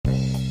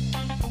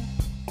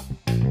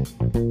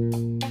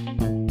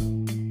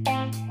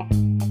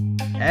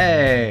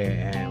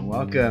Hey, and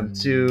welcome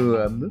to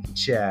a movie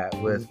chat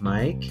with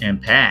Mike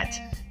and Pat.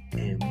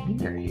 And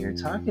we are here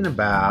talking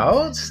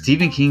about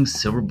Stephen King's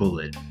Silver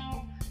Bullet.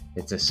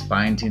 It's a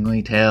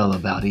spine-tingling tale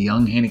about a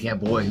young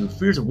handicapped boy who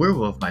fears a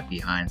werewolf might be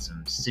behind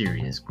some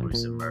serious,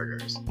 gruesome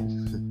murders.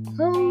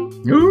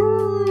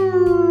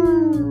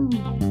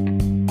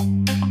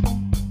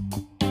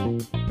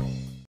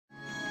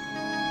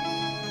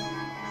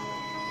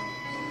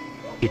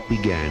 It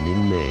began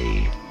in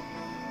May,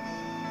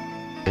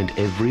 and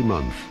every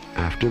month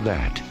after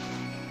that,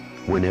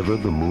 whenever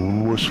the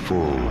moon was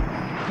full,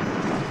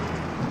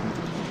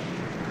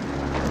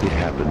 it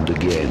happened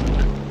again.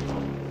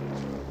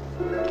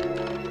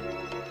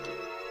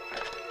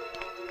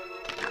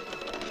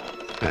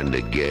 And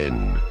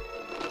again.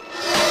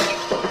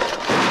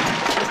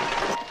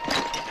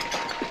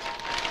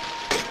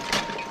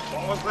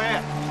 What was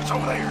that? It's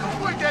over there. Don't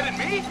point that at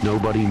me.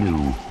 Nobody knew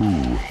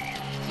who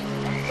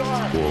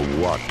or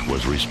what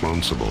was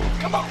responsible.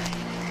 Come on.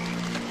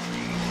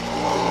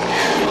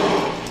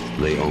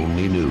 They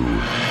only knew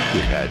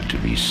it had to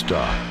be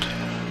stopped.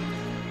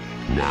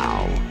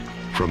 Now,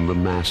 from the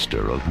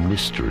master of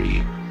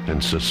mystery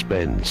and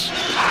suspense,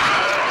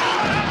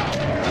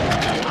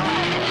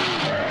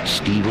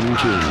 Stephen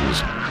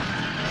King's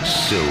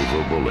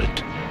Silver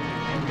Bullet.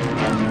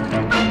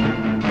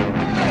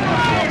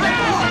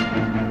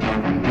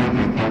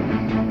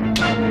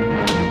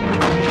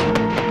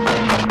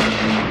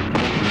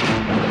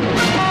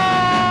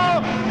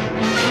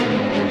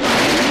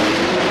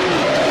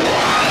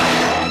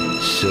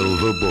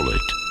 Silver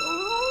Bullet,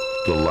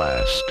 the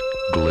last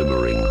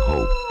glimmering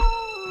hope.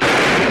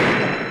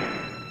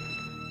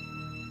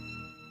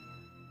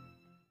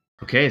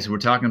 Okay, so we're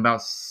talking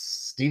about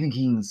Stephen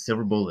King's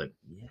Silver Bullet.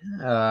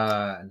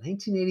 Yeah,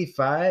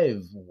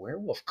 1985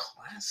 werewolf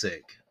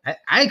classic.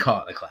 I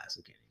call it a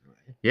classic anyway.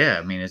 Yeah,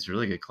 I mean, it's a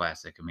really good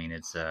classic. I mean,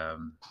 it's a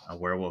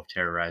werewolf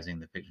terrorizing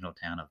the fictional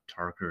town of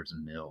Tarker's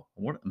Mill.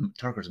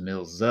 Tarker's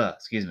Mills,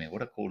 excuse me.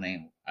 What a cool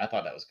name. I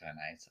thought that was kind of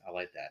nice. I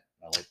like that.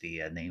 I like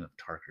the name of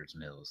Tarker's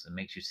Mills. It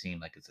makes you seem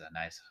like it's a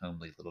nice,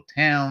 homely little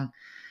town,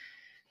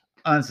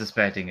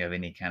 unsuspecting of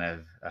any kind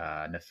of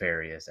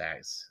nefarious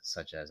acts,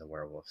 such as a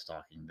werewolf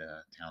stalking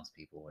the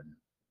townspeople and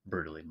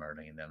brutally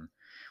murdering them.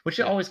 Which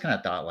I always kind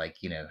of thought, like,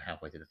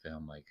 halfway through the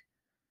film, like,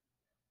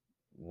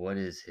 what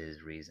is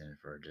his reason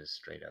for just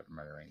straight up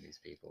murdering these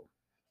people?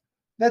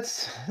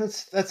 That's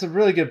a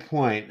really good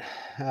point.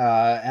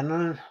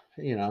 And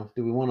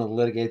do we want to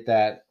litigate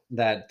that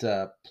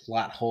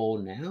plot hole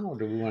now, or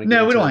do we want to?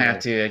 No, we don't have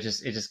to. It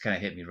just kind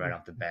of hit me right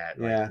off the bat.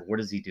 Like, yeah. What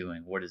is he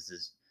doing? What is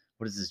his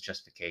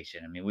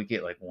justification? I mean, we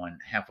get like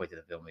halfway through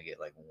the film, we get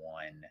like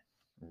one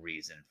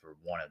reason for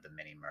one of the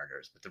many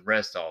murders, but the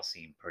rest all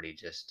seem pretty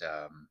just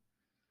I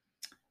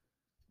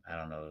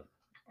don't know,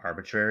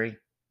 arbitrary.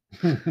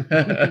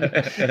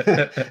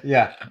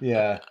 yeah.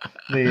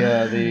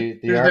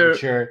 The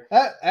arbitrary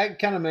that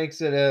kind of makes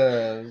it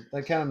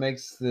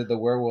the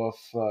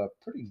werewolf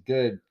pretty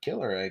good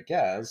killer, I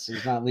guess.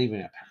 He's not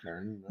leaving a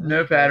pattern.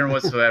 No pattern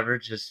whatsoever.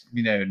 Just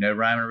no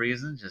rhyme or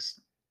reason.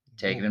 Just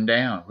taking him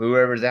down.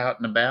 Whoever's out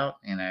and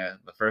about,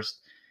 the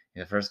first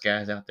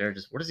guy's out there.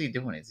 Just what is he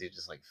doing? Is he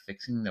just like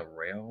fixing the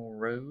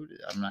railroad?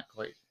 I'm not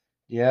quite.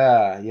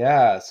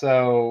 Yeah.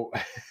 So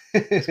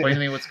explain to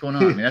me what's going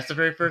on. I mean, that's the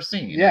very first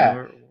scene. You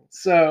know?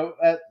 So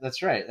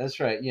that's right.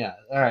 Yeah.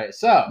 All right.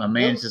 So my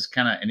man's just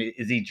kind of. And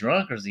is he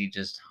drunk or is he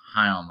just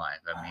high on life?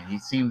 I mean, he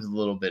seems a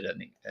little bit.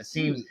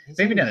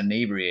 Maybe not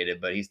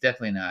inebriated, but he's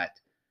definitely not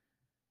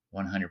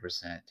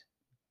 100%.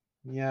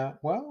 Yeah.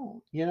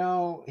 Well,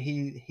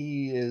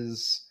 he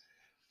is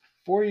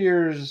 4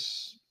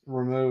 years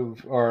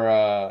removed,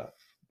 or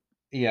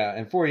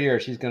in 4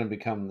 years he's going to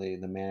become the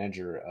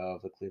manager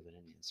of the Cleveland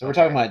Indians. So we're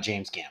talking about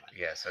James Gammon.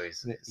 Yeah. So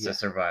the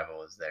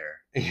survival is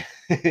there.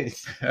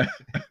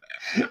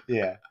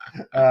 Yeah.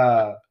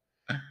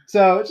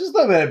 So just a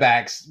little bit of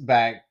back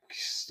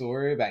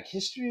story, back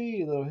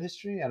history, a little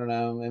history. I don't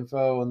know,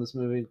 info on this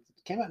movie. It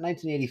came out in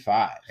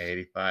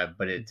 1985.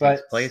 But it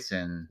takes place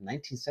in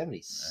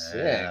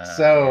 1976.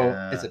 So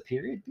it's a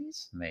period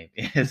piece. Maybe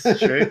it's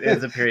true.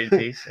 It's a period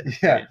piece.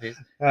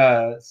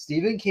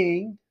 Stephen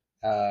King.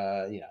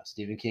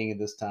 Stephen King at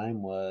this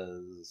time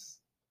was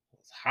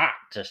hot,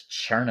 just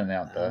churning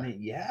out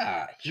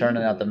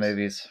the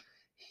movies.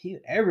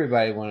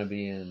 Everybody want to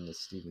be in the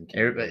Stephen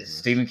King.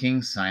 Stephen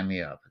King, sign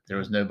me up. There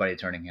was nobody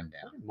turning him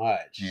down. Pretty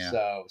much. Yeah.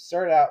 So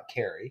started out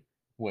Carrie,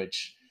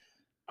 which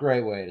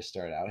great way to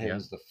start out. It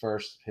was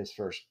his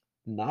first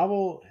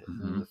novel,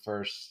 the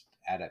first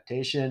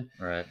adaptation.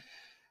 Right.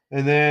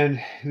 And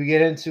then we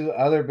get into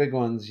other big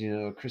ones,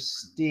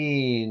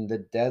 Christine,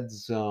 The Dead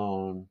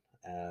Zone,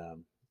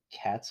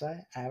 Cat's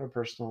Eye. I have a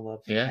personal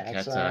love for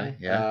Cat's Eye.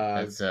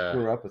 Yeah,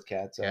 grew up with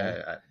Cat's Eye.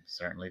 Yeah, I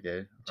certainly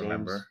did.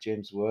 Remember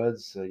James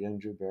Woods, young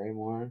Drew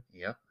Barrymore.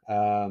 Yep.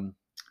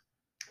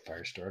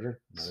 Firestarter,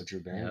 another Drew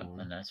Barrymore.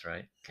 Yep, and that's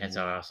right. Cat's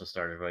Eye also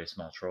started a very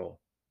small troll.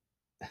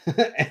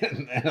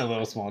 and a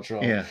little small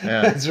troll. Yeah.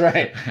 That's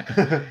right.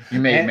 You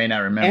may And- may not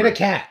remember. And a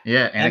cat.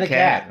 Yeah, and a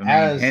cat. I mean,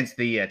 As- hence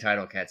the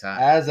title Cat's Eye.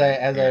 As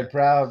Yeah. a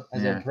proud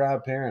Yeah.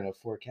 parent of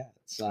 4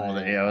 cats. Well,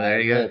 I there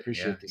you really go.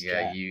 appreciate this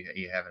Yeah, cat.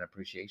 you have an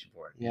appreciation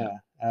for it. Yeah.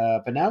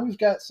 But now we've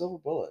got Silver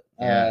Bullet.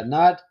 Yeah.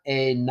 Not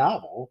a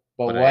novel,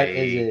 but what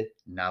is it?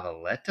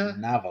 Noveletta?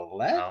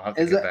 Novelette? I'll have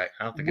to Is get it? back.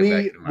 I'll have to get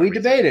back to my We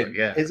research, debated. but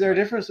yeah. Is there a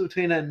difference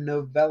between a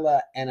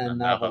novella and a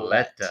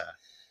novelette?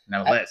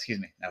 Novelette, excuse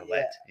me.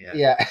 Novelette.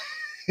 Yeah.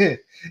 Yeah.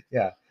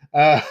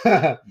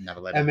 Yeah.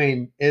 Novelette. I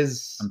mean,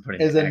 is I'm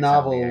putting a the accent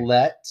on the air.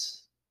 novelette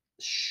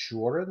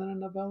shorter than a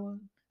novella?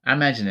 I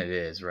imagine it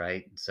is,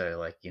 right? So,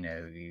 like, you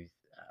know,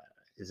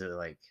 is it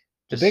like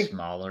The just big-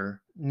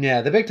 smaller?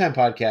 Yeah, the big time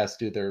podcasts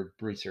do their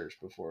research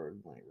before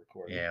like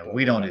recording. Yeah, but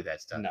we don't do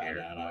that stuff No, here.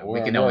 no.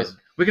 We can always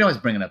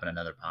bring it up in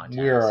another podcast.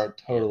 We are Yeah.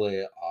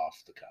 totally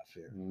off the cuff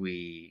here.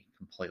 We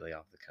completely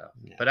off the cuff.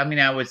 Yeah. But I mean,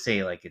 I would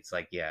say like it's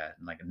like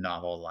like a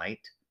novel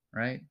light,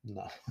 right?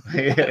 No,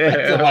 It's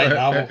it's a light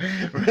novel.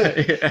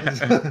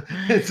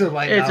 It's a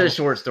light It's novel. a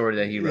short story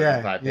that he wrote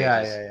in 5 pages.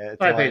 Yeah. It's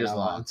 5 a light pages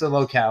novel. long. It's a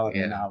locality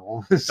Yeah.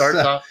 novel. Starts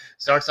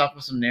off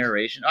with some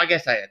narration. I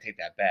guess I take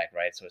that back,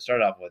 right? So it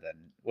started off with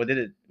was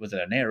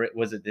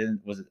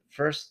it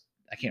first?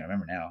 I can't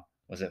remember now.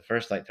 Was it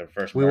first like the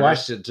first? We murder?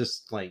 watched it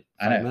just like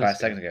I know 5 minutes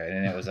seconds ago,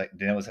 and then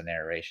it was a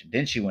narration.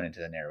 Then she went into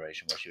the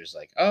narration where she was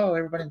like, "Oh,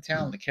 everybody in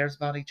town that cares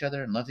about each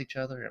other and loves each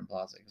other and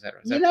blah, et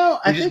cetera." You know,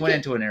 I we just think went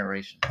into a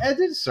narration. it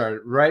did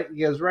start right. It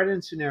goes right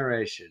into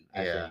narration.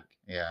 I think.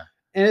 Yeah.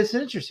 And it's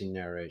an interesting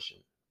narration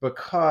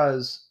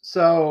because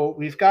so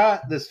we've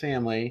got this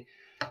family,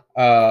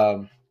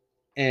 and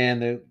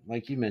they're,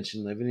 like you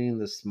mentioned, living in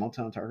this small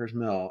town Tarker's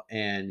Mill,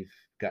 and you've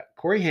got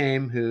Cory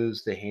Haim,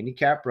 who's the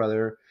handicapped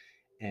brother,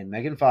 and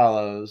Megan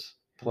Follows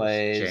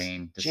plays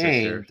Jane,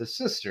 the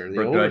sister,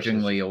 the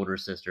begrudgingly older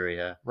sister.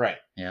 Yeah. right?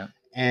 Yeah.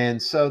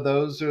 And so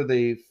those are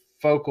the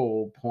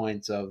focal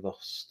points of the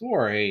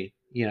story,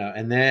 you know.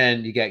 And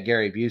then you got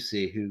Gary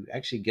Busey, who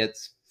actually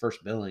gets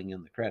first billing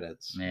in the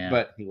credits,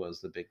 but he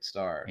was the biggest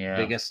star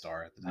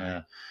at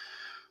the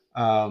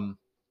time.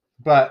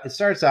 But it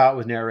starts out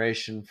with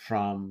narration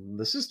from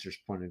the sister's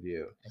point of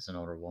view. It's an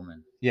older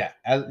woman. Yeah,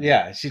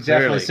 she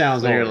definitely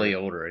sounds clearly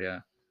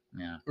older.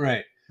 Yeah,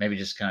 right. Maybe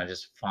just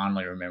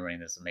fondly remembering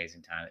this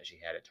amazing time that she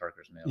had at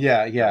Tarker's Mill.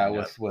 Yeah,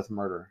 with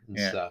murder and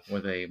stuff,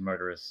 with a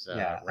murderous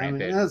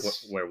rampant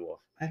werewolf.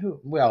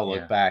 We all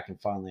look back and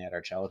fondly at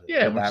our childhood.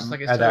 Yeah,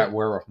 at that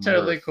werewolf.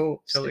 Totally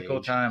cool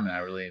time, and I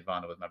really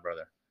bonded with my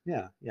brother.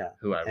 Yeah.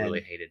 Who I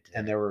really hated.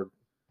 And there were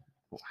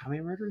how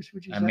many murders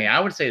would you say? I mean, I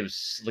would say it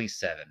was at least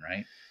 7,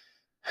 right?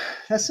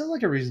 That sounds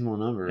like a reasonable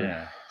number.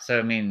 Yeah. So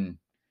I mean,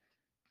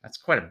 that's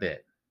quite a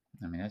bit.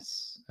 I mean,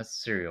 that's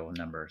serial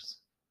numbers.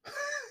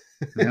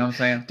 You know what I'm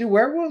saying? Do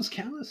werewolves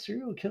count as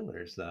serial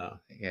killers, though?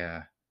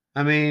 Yeah.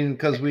 I mean,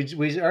 because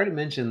we already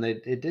mentioned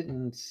that it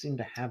didn't seem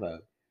to have a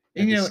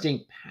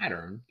distinct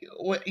pattern.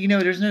 Well,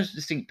 there's no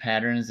distinct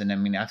patterns, and I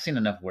mean, I've seen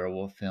enough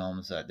werewolf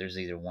films. There's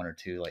either 1 or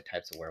 2 like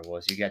types of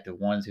werewolves. You got the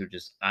ones who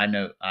just I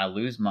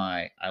lose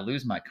my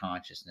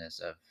consciousness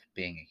of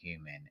being a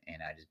human,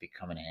 and I just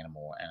become an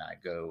animal, and I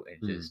go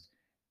and just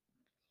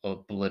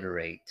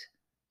obliterate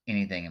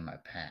anything in my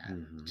path.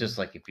 Just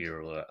like if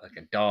you're like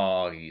a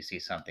dog and you see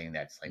something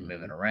that's like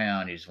moving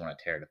around, you just want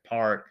to tear it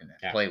apart and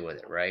play with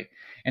it, right?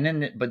 And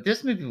then, but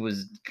this movie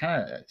was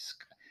kind of a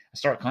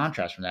stark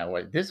contrast from that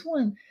way. This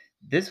one,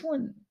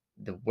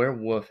 the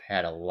werewolf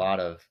had a lot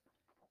of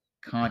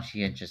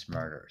conscientious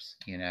murders.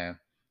 Yeah,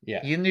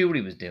 he knew what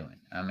he was doing.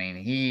 I mean,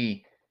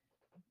 he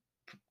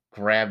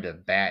grabbed a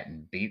bat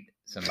and beat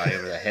somebody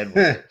over the head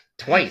with it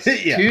twice.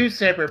 2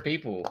 separate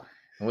people.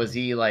 Was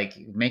he like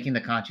making the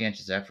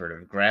conscientious effort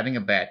of grabbing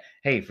a bat?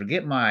 Hey,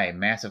 forget my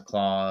massive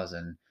claws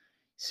and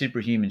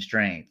superhuman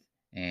strength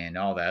and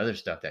all that other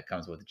stuff that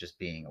comes with just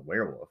being a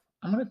werewolf.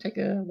 I'm going to take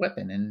a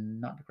weapon and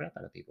knock the crap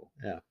out of people.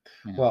 Yeah.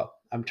 Well,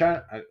 I'm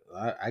trying.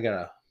 I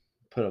gotta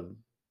put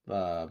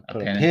a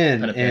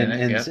pin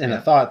in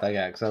a thought that I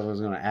got, because I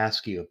was going to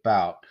ask you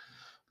about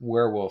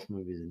werewolf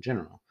movies in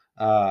general.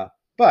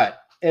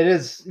 But it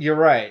is. You're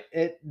right.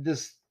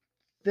 This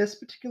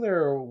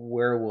particular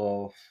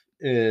werewolf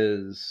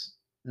is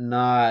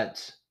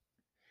not.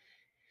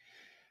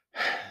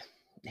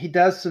 He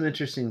does some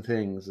interesting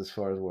things as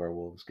far as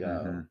werewolves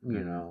go.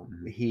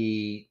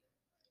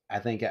 I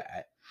think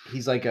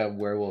he's like a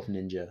werewolf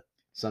ninja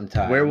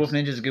sometimes. Werewolf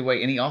ninja is a good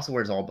way, and he also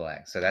wears all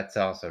black, so that's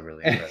also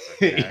really impressive.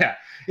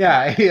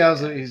 He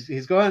also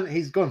he's going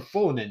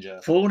full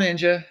ninja. Full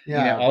ninja.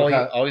 Yeah.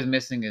 All he's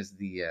missing is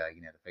the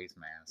the face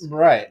mask.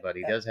 Right. But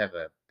he does have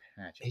a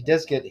patch. He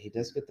does get the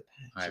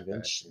patch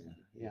eventually.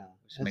 Yeah.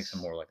 Which makes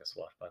him more like a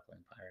swashbuckling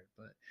pirate,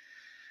 but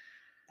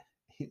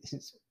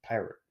he's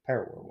pirate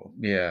werewolf.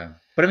 Yeah.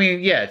 But I mean,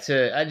 I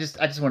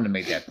just wanted to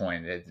make that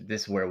point that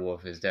this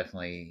werewolf is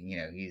definitely,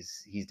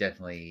 he's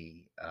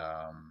definitely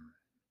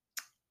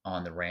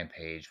on the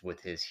rampage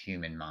with his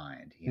human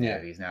mind. You know,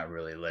 Yeah. he's not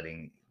really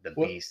letting the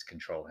What- beast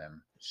control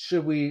him.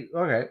 Should we?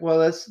 Okay. Well,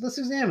 let's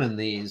examine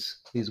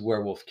these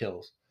werewolf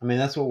kills. I mean,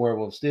 that's what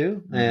werewolves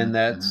do, and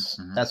that's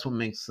what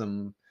makes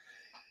them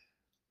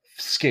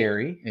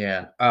scary.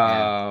 Yeah.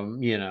 Yeah.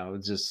 You know,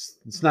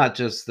 it's not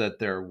just that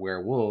they're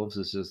werewolves,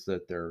 it's just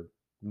that they're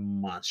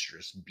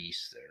monstrous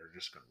beasts that are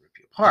just going to rip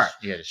you apart.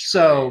 Yeah.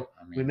 So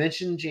I mean, we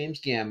mentioned James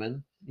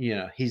Gammon. You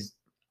know, he's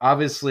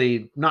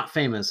obviously not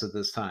famous at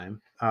this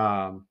time.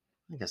 I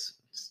guess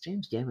has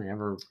James Gammon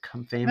ever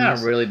become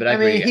famous? not really, but I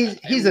mean, agree.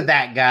 he's a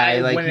that guy.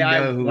 Like when you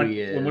know who he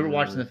is. When we were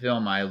watching the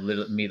film, I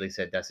immediately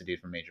said that's the dude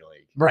from Major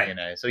League, Right. You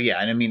know, so yeah,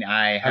 and I mean,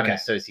 I have an Okay.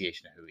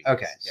 association of who he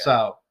Okay, is.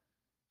 Yeah.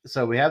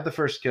 so we have the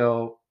first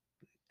kill,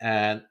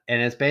 and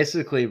it's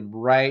basically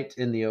right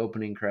in the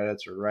opening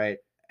credits or right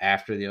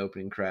after the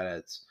opening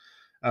credits.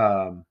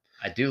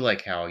 I do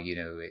like how, you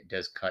know, it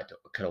does cut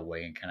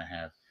away and kind of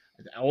have.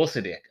 Also,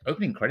 the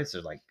opening credits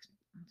are like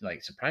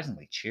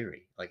surprisingly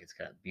cheery. Like it's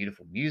got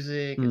beautiful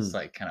music. It's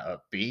like kind of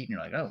upbeat, and you're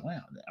like, oh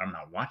wow, I'm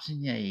not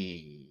watching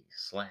a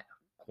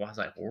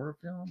quasi horror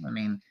film. I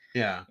mean,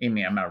 Yeah.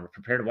 I'm not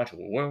prepared to watch a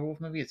werewolf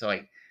movie. It's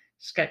like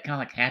just got kind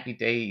of like Happy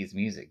Days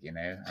music, you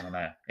know. I don't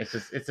know. It's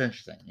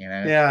interesting, you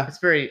know. Yeah. It's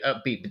very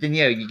upbeat. But then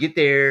you get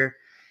there.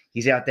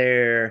 He's out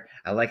there.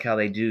 I like how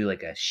they do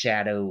like a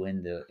shadow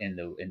in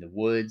the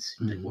woods.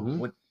 Mhm.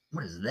 Like,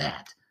 what is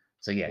that?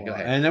 So yeah, go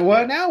ahead. And then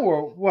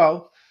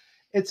now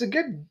it's a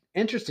good,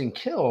 interesting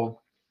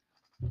kill.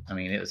 I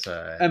mean, it was.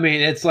 I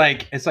mean, it's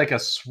like a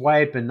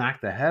swipe and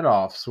knock the head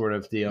off sort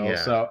of deal. Yeah.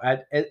 So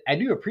I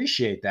do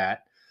appreciate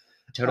that.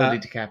 Total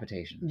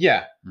decapitation.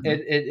 Yeah, Mhm.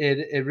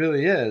 It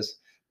really is.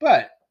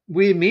 But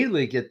we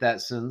immediately get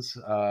that sense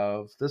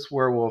of this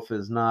werewolf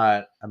is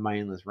not a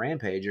mindless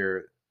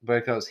rampager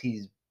because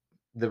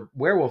the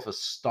werewolf is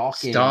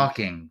stalking.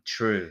 Stalking,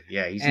 true.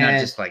 Yeah, he's not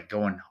just like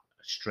going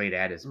straight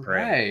at his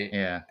prey. Right.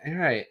 Yeah.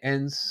 Right.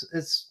 And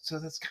that's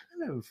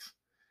kind of,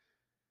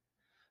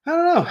 I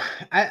don't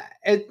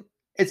know.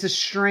 It's a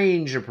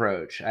strange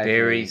approach.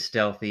 Very think.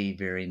 stealthy,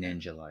 very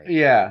ninja-like.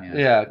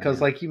 Yeah. Because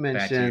like you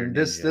Back to your mentioned,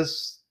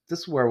 ninja.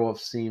 this werewolf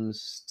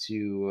seems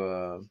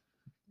to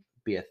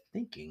be a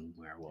thinking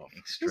werewolf.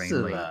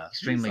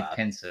 Extremely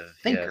pensive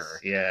thinker.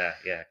 Yes.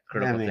 Yeah.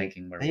 Critical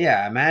thinking werewolf.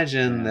 Yeah,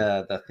 imagine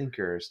the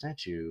thinker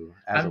statue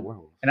as a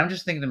werewolf. And I'm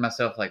just thinking to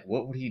myself, like,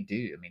 what would he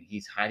do? I mean,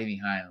 he's hiding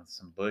behind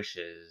some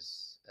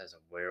bushes as a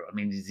werewolf. I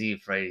mean, is he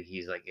afraid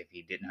he's like, if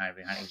he didn't hide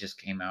behind, he just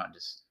came out and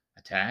just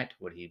attacked?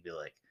 Would he be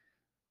like,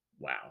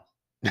 wow?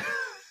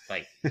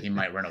 Like, he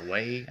might run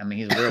away? I mean,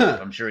 he's a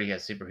werewolf. I'm sure he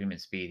has superhuman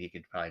speed. He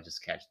could probably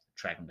just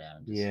track him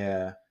down.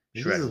 And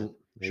just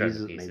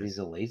Maybe he's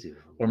a lazy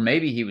one. Or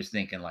maybe he was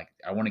thinking, like,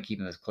 I want to keep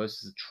him as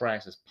close to the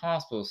tracks as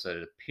possible, so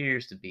it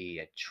appears to be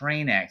a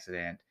train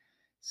accident,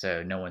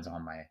 so no one's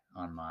on my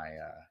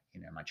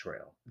my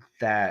trail.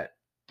 That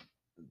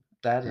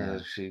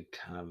is actually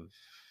kind of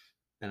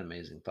an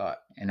amazing thought.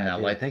 And then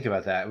I think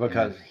about that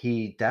because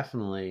he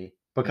definitely,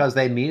 because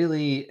they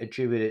immediately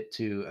attribute it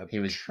to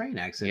a train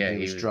accident. Yeah,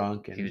 he was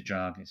drunk. He was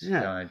drunk. He's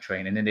on a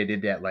train, and then they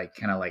did that like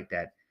kind of like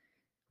that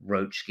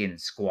roach getting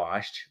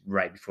squashed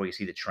right before you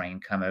see the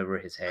train come over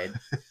his head.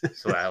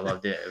 So I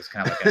loved it. It was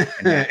kind of like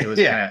kind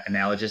of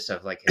analogous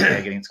of like his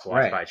head getting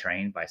squashed by a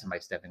train by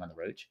somebody stepping on the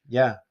roach.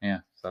 Yeah.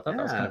 So I thought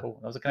that was kind of cool.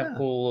 That was a kind of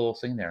cool little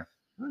scene there.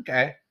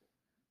 Okay.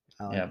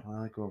 I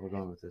like where we're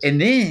going with this. And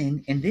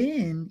then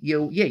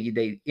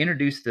they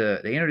introduced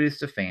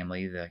the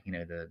family, the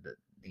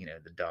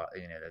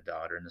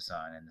daughter and the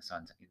son, and the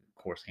son's of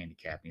course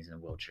handicapped, he's in a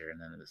wheelchair, and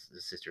then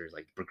the sister is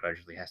like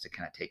begrudgingly has to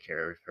kind of take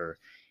care of her.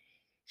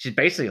 She's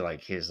basically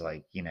like his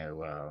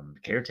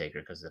caretaker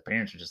because the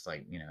parents are just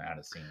like out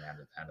of scene,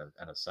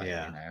 out of sight.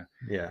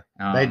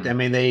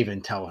 They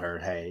even tell her,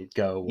 hey,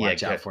 go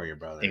watch out for your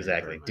brother.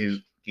 Exactly.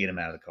 Get him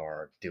out of the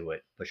car, do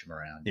it, push him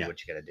around, do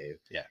what you got to do.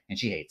 Yeah. And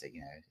she hates it.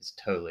 It's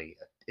totally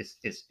it's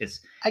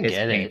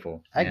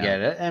painful. I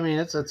get it. I mean,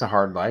 it's a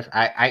hard life.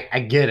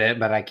 I get it,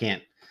 but I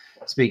can't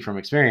speak from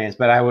experience.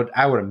 But I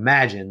would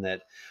imagine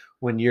that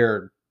when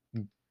you're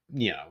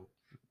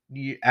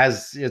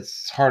as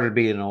it's harder to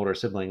be an older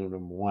sibling, number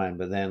one,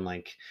 but then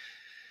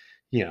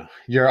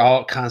you're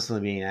all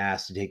constantly being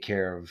asked to take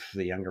care of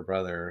the younger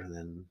brother, and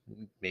then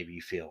maybe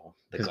you feel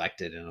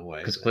neglected in a way.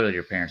 Because clearly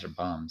your parents are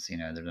bums.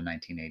 They're the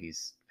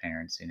 1980s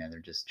parents. They're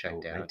just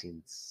checked out.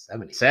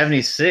 1970s.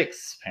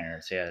 76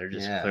 parents. Yeah, they're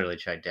just clearly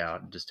checked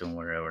out and just doing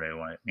whatever they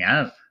want. I mean,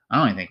 I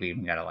don't even think we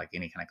even got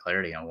any kind of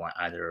clarity on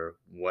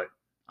what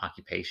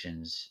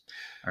occupations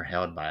are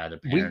held by either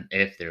parent.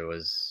 If there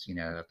was,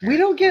 we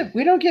don't get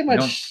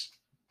much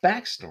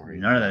backstory.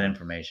 None of that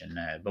information,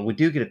 no. But we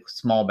do get a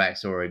small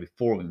backstory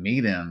before we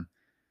meet him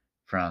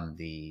from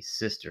the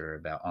sister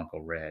about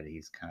Uncle Red.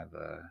 He's kind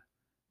of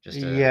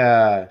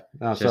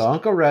so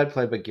Uncle Red,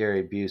 played by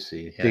Gary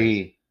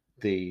Busey,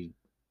 the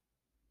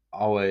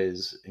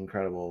always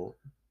incredible,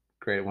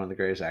 one of the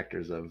greatest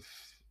actors of.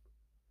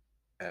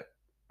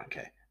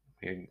 Okay,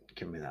 You're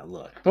giving me that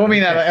look. Well, no.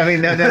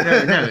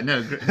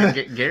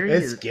 Gary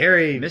It's is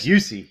Gary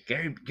Busey.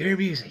 Gary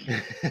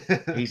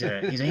Busey. He's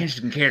an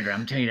interesting character.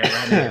 I'm telling you that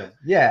right now.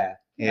 Yeah.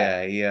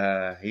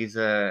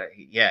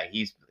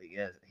 He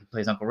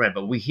plays Uncle Red,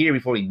 but we hear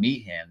before we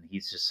meet him,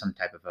 he's just some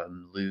type of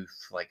aloof,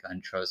 like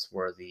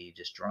untrustworthy,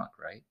 just drunk,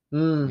 right?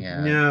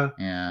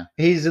 Yeah.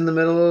 He's in the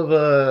middle of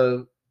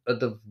a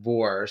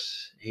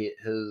divorce.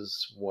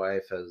 His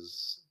wife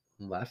has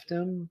left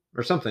him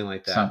or something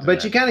like that.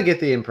 But you kind of get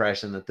the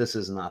impression that this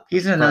is not.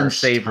 He's an first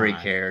unsavory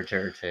time.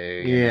 character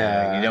too.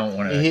 Yeah, you don't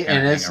want to.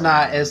 And it's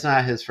not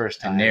his first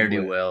time. Ne'er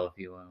do well, if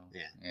you will.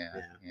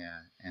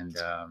 Yeah. And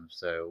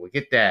so we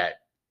get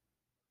that.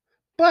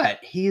 But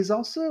he is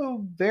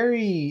also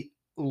very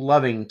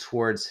loving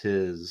towards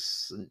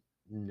his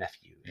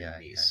nephew and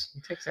niece.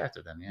 He takes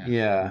after them.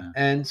 Yeah.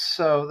 And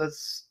so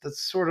that's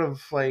sort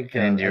of like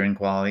an endearing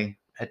quality,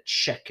 a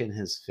check in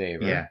his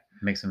favor. Yeah,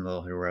 makes him a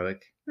little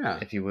heroic,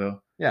 if you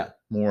will. Yeah,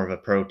 more of a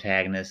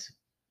protagonist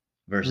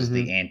versus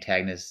the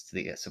antagonist.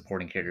 The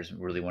supporting characters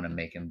really want to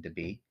make him to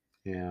be.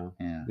 Yeah.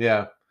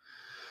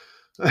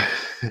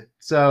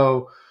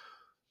 So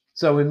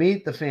we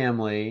meet the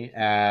family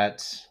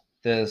at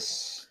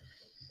this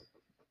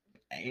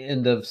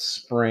end of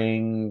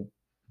spring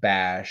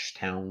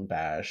town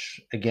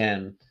bash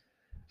again.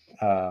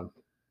 The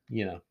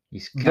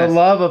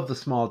love of the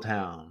small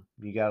town.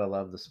 You gotta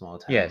love the small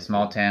town. Yeah,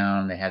 small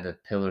town. They have the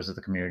pillars of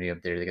the community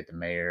up there. They get the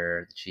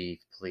mayor, the chief,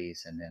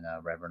 police, and then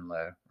Reverend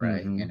Lowe,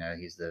 right?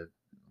 He's the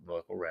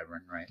local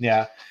reverend, right?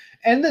 Yeah.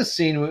 And this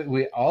scene,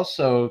 we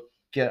also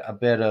get a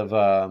bit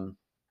of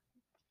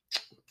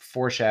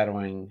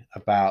foreshadowing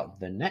about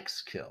the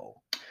next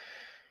kill,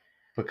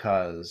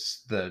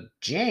 because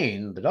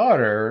Jane, the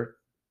daughter,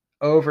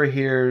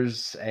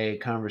 overhears a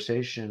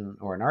conversation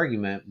or an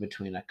argument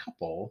between a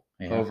couple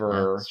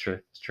over. That's true.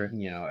 It's true.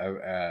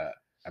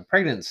 A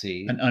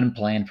pregnancy, an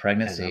unplanned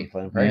pregnancy.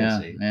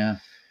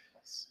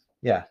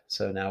 Yeah.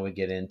 So now we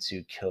get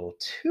into kill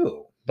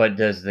 2. But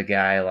does the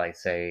guy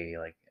say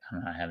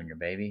I'm not having your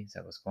baby? Is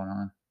that what's going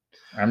on?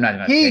 Or I'm not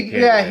going to take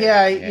care of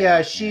it.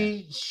 Yeah.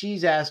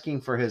 She's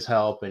asking for his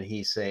help, and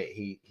he's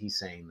saying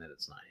that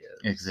it's not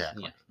his.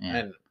 Exactly. Yeah.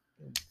 And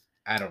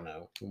I don't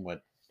know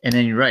what. And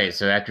then you're right.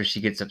 So after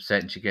she gets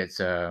upset and she gets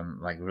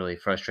really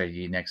frustrated,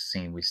 the next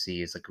scene we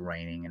see is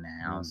raining in the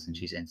house, and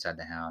she's inside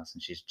the house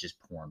and she's just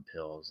pouring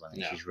pills.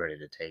 She's ready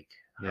to take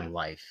her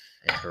life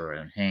into her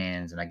own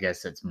hands. And I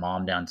guess it's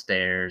mom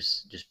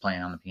downstairs just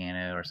playing on the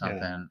piano or something.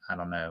 Yeah. I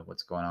don't know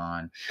what's going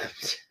on.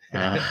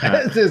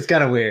 It's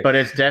kind of weird. But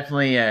it's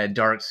definitely a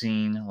dark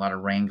scene. A lot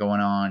of rain going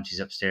on. She's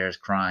upstairs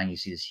crying. You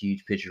see this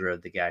huge picture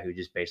of the guy who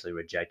just basically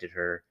rejected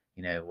her.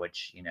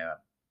 Which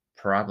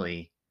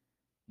probably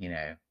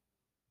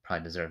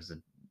deserves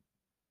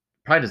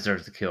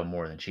the kill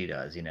more than she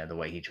does. The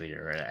way he treated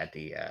her at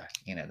the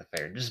the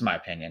fair. Just my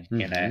opinion.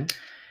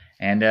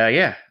 And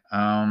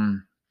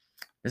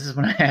this is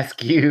when I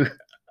ask you.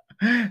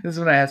 Man,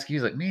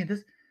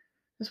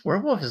 this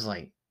werewolf is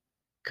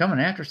coming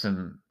after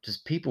some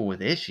just people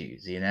with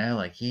issues. He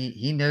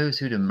knows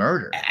who to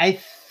murder. I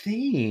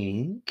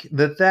think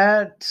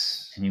that.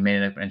 And you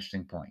made an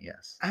interesting point.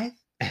 Yes.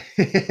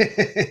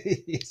 Yes,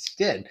 you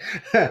did.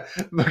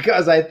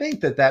 Because I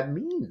think that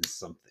means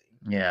something.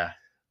 Yeah.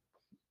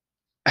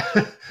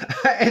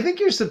 I think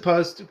you're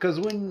supposed to, because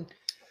when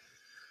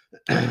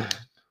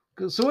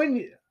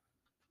you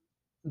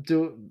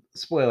do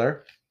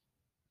spoiler,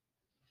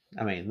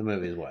 I mean, the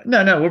movie is what?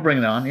 No, we're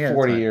bringing it on. Yeah,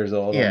 40 years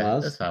old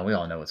almost. That's fine. We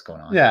all know what's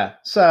going on. Yeah.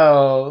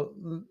 So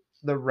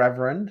the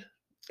Reverend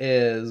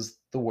is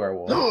the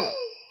werewolf.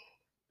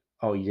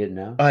 Oh, you didn't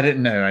know? I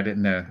didn't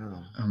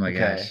know. Oh my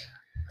gosh.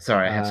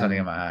 Sorry, I have something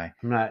in my eye.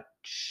 I'm not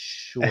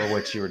sure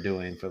what you were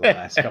doing for the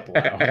last couple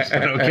of hours,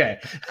 but okay.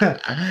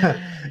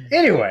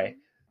 Anyway,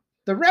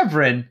 the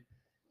Reverend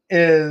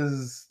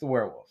is the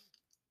werewolf.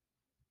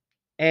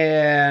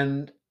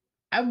 And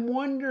I'm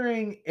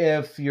wondering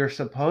if you're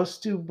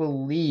supposed to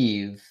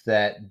believe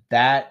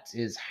that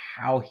is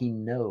how he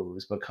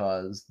knows,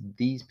 because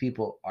these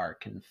people are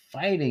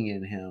confiding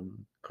in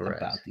him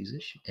about these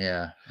issues.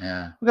 Yeah.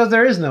 Because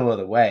there is no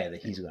other way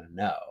that he's going to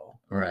know.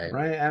 Right.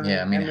 I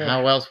mean,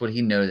 how else would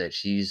he know that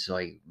she's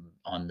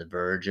on the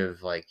verge of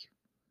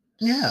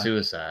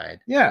suicide?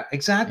 Yeah,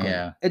 exactly.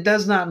 Yeah. It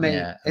does not make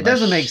it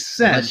doesn't make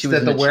sense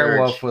that the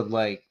werewolf would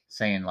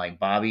saying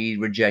Bobby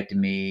rejected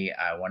me.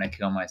 I want to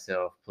kill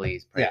myself.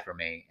 Please pray for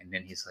me. And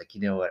then he's like,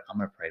 you know what? I'm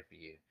gonna pray for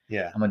you.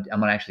 Yeah. I'm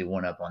gonna actually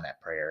one up on that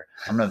prayer.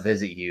 I'm gonna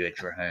visit you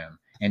at your home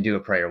and do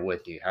a prayer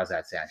with you. How's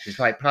that sound? She's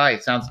like,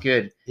 probably sounds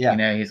good.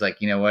 Yeah. He's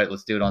like, you know what?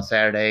 Let's do it on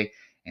Saturday.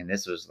 And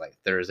this was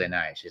Thursday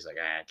night. She's like,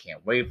 I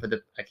can't wait for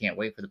the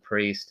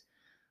priest.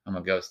 I'm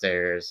gonna go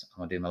upstairs.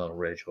 I'm gonna do my little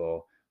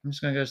ritual. I'm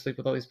just gonna go to sleep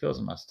with all these pills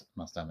in my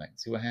stomach and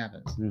see what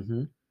happens.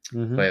 Mm-hmm.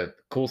 Mm-hmm. But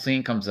cool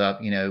scene comes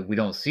up. We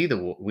don't see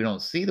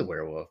the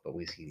werewolf, but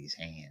we see these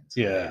hands.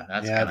 Yeah,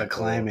 That's yeah, the kinda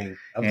cool. climbing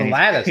of And the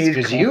lattice, he's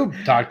because you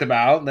talked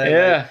about that.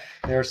 Yeah.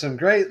 Like, there are some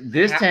great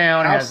This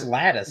town house has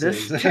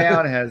lattices. This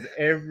town has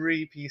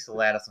every piece of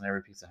lattice on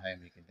every piece of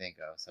home you can think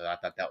of. So I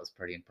thought that was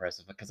pretty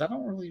impressive because I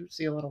don't really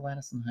see a lot of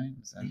lattice in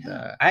homes. And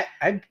Yeah.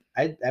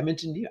 I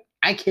mentioned to you,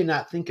 I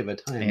cannot think of a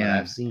time that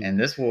I've seen. And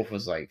this wolf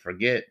was like,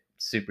 forget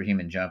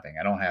superhuman jumping.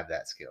 I don't have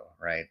that skill,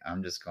 right?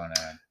 I'm just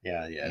gonna.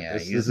 Yeah.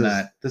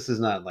 This is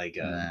not like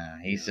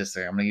he's just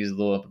like, I'm gonna use a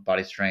little upper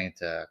body strength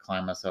to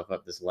climb myself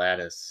up this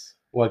lattice.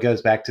 Well, it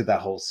goes back to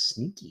that whole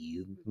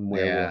sneaky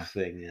werewolf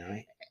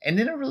thing, And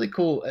then a really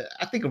cool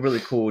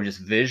just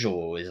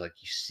visual is like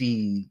you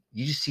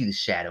just see the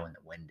shadow in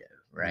the window,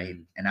 right?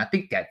 And I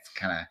think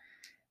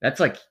that's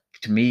like,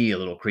 to me, a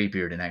little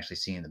creepier than actually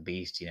seeing the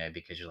beast,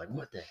 because you're like,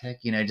 what the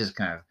heck, just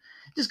kind of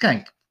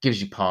gives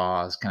you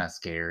pause, kind of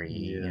scary,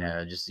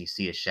 just you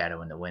see a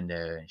shadow in the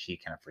window and she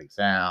kind of freaks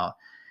out,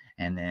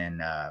 and then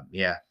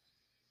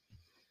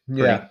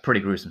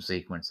pretty gruesome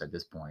sequence at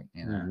this point.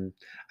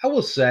 I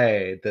will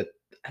say that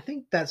I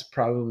think that's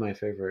probably my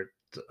favorite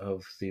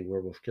of the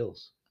werewolf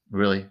kills.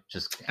 Really?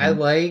 I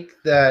like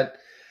that.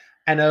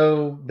 I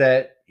know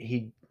that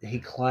he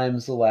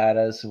climbs the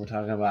lattice, and we're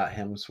talking about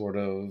him sort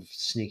of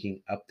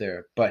sneaking up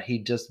there, but he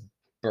just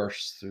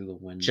bursts through the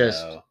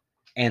window,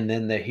 and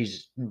then he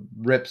just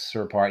rips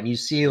her apart, and you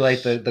see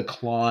like the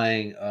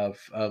clawing of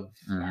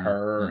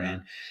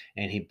her,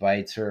 and he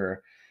bites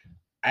her.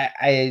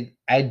 I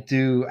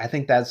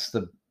think that's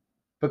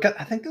because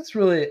I think that's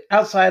really,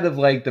 outside of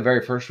like the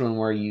very first one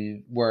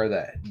where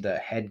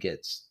the head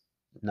gets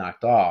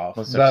knocked off,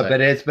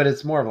 but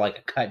it's more of like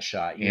a cut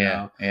shot, you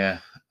know.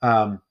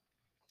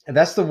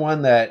 That's the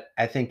one that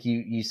I think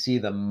you see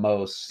the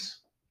most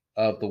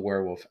of the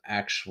werewolf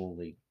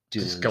actually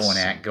doing, just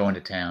going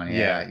to town.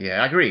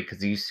 I agree,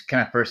 because you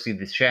kind of first see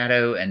the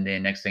shadow, and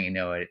then next thing you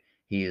know,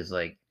 he is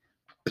like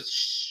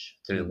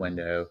through the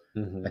window,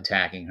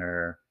 attacking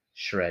her,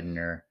 shredding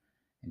her,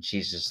 and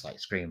she's just like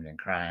screaming and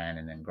crying,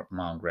 and then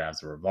mom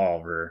grabs a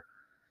revolver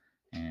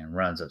and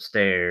runs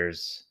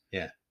upstairs.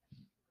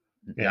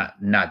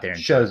 Not there in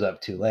shows time.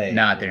 Up too late.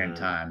 Not there in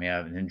time,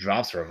 and then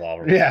drops a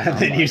revolver. Yeah, and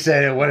then you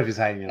said, what if he's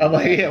hiding? I'm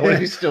like, what if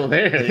he's still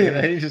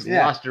there? You just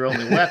lost your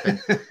only weapon.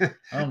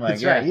 Oh my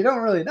God. Right. You don't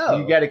really know.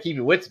 You got to keep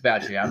your wits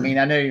about you. I mean,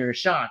 I know you're in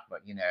shock,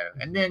 but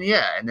and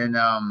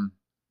then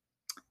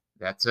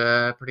that's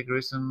a pretty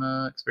gruesome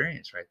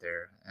experience right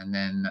there. And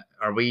then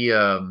are we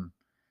I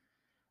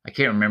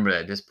can't remember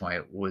at this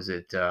point. Was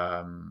it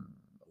the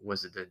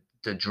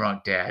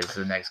drunk dad is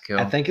the next kill?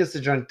 I think it's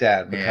the drunk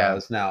dad,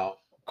 because now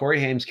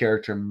Cory Haim's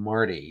character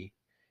Marty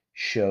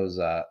shows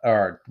up,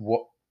 or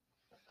what?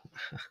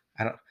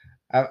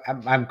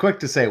 I'm quick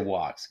to say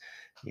walks.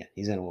 Yeah,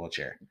 he's in a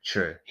wheelchair.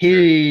 Sure.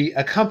 He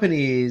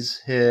accompanies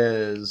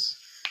his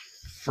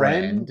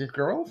girlfriend.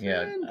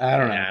 Yeah, I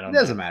don't know. It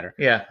doesn't matter.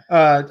 Yeah.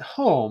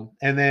 Home,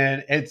 and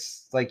then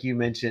it's like you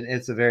mentioned.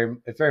 It's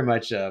very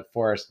much a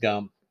Forrest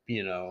Gump,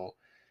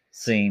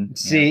 scene.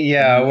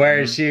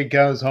 Where she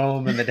goes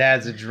home and the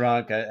dad's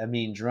a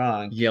mean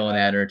drunk, yelling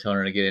at her, telling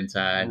her to get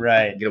inside,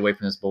 right, get away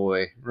from this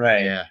boy,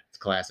 right. Yeah, it's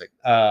classic.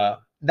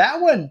 That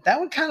one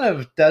kind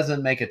of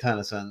doesn't make a ton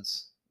of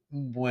sense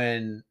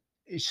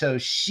so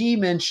she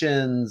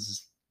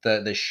mentions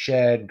the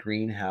shed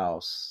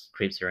greenhouse,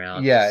 creeps her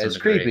out. Yeah, it's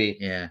creepy.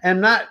 Yeah, and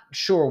I'm not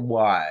sure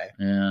why.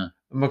 Yeah,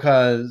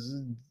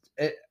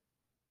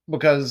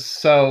 because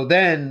so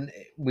then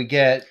we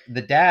get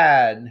the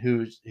dad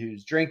who's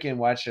drinking,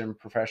 watching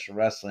professional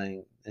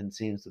wrestling, and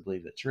seems to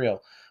believe it's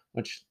real,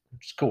 which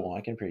is cool.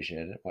 I can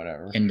appreciate it.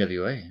 Whatever.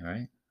 NWA,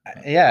 right?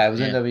 Yeah, it was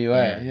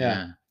NWA.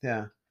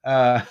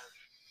 Yeah.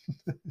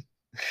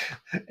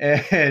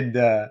 And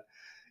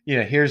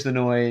here's the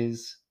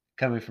noise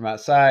coming from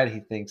outside. He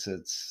thinks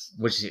it's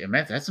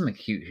that's some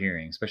acute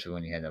hearing, especially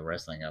when you had the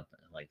wrestling up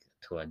like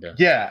to a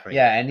dusk.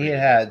 And he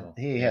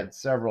had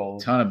several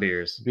ton of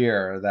beer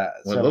that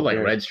it looked like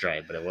Red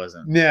Stripe, but it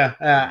wasn't.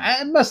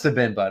 It must have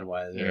been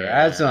Budweiser.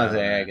 That's the only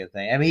thing I could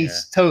think. I mean, he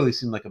totally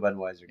seemed like a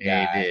Budweiser guy.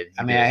 Yeah, he did.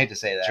 I hate to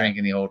say that,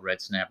 drinking the old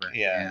Red Snapper.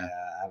 I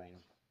mean,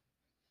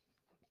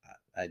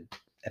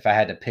 if I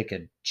had to pick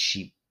a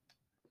cheap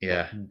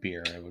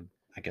beer,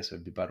 I guess it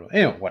would be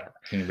Budweiser. Whatever.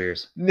 King of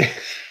beers.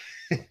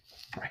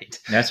 Right.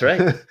 That's right.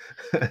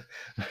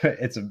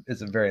 It's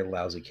a very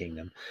lousy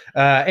kingdom.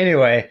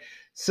 Anyway,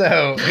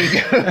 so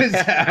he goes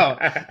out.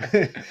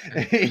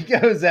 He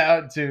goes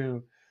out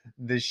to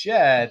the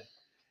shed.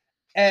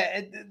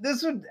 And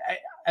this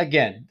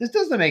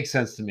doesn't make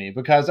sense to me,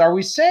 because are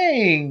we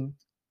saying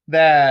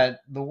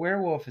that the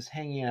werewolf is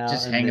hanging out,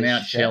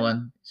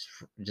 chilling,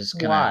 just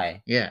kinda,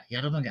 why? Yeah,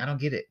 I don't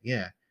get it.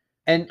 Yeah,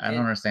 and I don't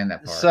understand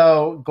that part.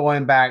 So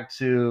going back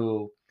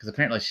to, because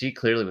apparently she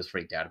clearly was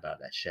freaked out about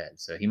that shed,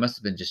 so he must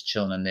have been just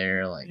chilling in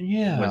there, like,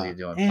 what's he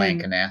doing, playing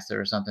canasta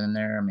or something in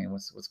there? I mean,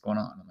 what's going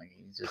on? I'm like,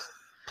 he's just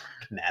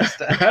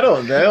canasta. I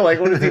don't know, like,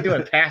 what is he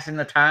doing, passing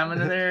the time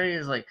into there?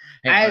 He's like,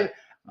 hey,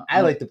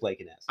 I like to play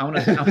Kness. I'm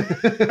gonna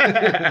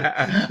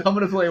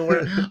play.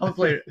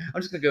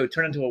 I'm just gonna go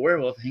turn into a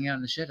werewolf, hang out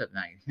in the shed at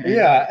night.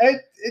 Yeah,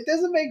 it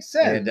doesn't make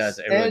sense. And it does.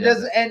 It and really it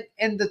doesn't.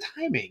 and the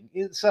timing.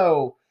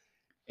 So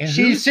And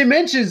she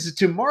mentions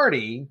to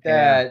Marty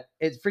that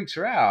it freaks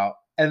her out,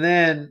 and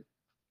then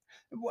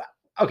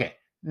okay,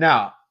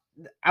 now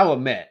I'll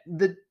admit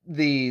the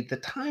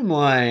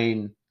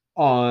timeline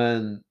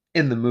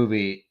in the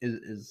movie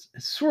is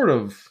sort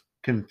of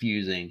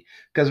confusing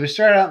because we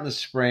start out in the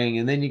spring,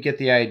 and then you get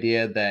the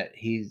idea that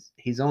he's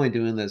only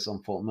doing this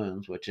on full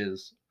moons, which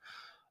is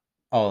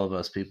all of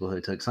us people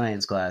who took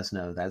science class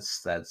know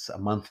that's a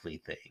monthly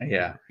thing.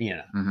 Yeah.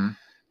 Mm-hmm.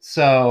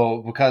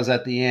 So because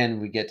at the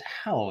end we get to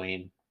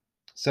Halloween,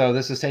 so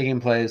this is taking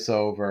place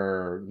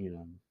over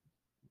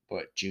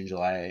June,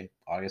 July,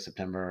 August,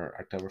 September,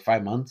 October,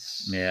 5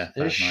 months. Yeah,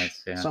 5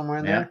 months. Yeah. Somewhere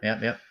in there.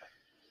 Yep.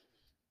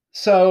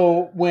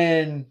 So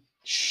when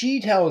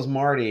she tells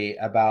Marty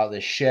about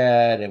the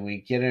shed and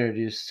we get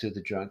introduced to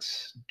the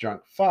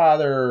drunk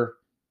father,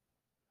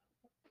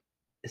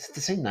 is it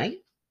the same night?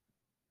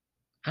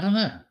 I don't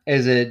know.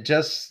 Is it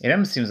just? It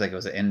almost seems like it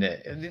was the end of.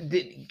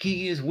 It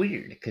is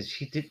weird because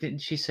didn't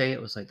she say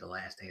it was like the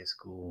last day of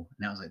school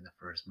and that was like the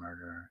first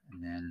murder,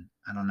 and then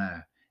I don't know,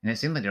 and it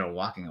seemed like they were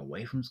walking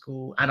away from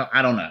school. I don't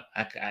know.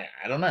 I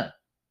don't know.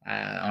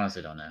 I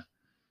honestly don't know.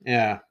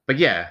 Yeah. But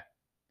yeah.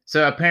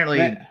 So apparently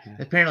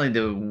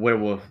the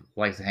werewolf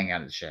likes to hang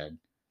out at the shed,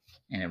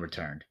 and it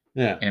returned.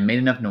 Yeah. And it made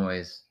enough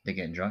noise. They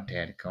get drunk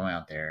Ted go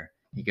out there.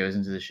 He goes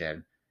into the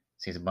shed,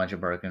 sees a bunch of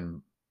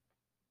broken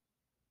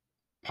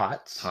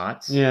pots.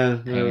 Yeah.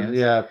 pans,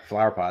 Yeah.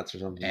 Flower pots or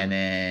something. and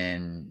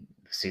then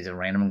sees a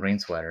random green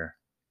sweater.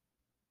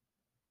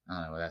 I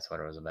don't know what that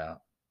sweater was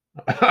about.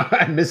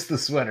 I missed the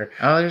sweater.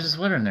 Oh, there's a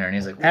sweater in there, and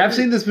he's like, I've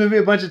seen this movie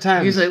a bunch of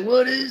times. He's like,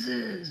 what is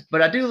this?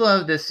 But I do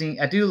love this scene.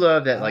 I do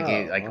love that, like,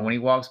 Oh. when he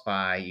walks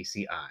by, you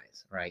see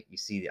eyes, right? You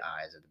see the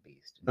eyes of the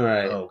beast.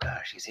 Right. Oh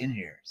gosh, he's in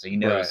here, so you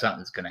know Right.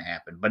 something's gonna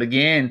happen. But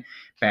again,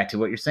 back to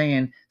what you're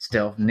saying,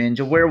 stealth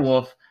ninja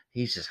werewolf.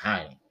 He's just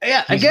hiding.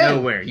 Yeah. He's again.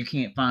 nowhere. You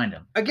can't find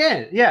him.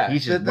 Again. Yeah.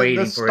 He's just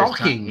waiting for his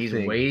time. He's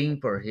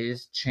waiting for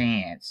his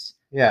chance.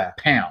 Yeah.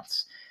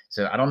 Pounce.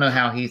 So I don't know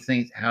how he's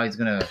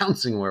gonna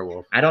Pouncing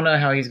werewolf. I don't know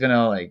how he's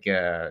gonna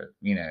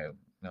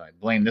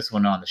blame this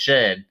one on the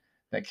shed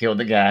that killed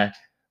the guy,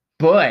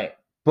 but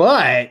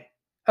okay.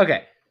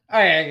 All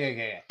right.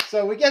 Okay.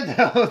 So we get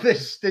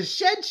the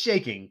shed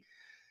shaking.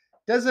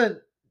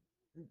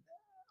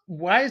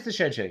 Why is the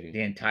shed shaking?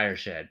 the entire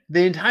shed.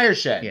 The entire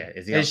shed. Yeah,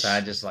 is the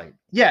outside just like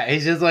Yeah,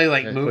 he's just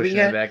like just moving pushing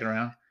it, back and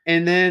around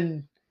and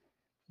then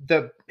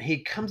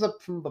he comes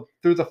up through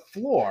the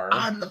floor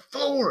on the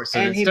floor. So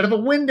And instead of a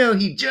window,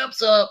 he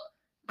jumps up,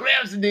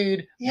 grabs the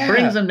dude, Yeah.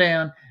 brings him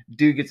down.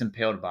 Dude gets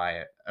impaled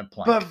by a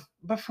plank.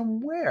 But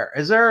from where?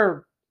 Is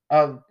there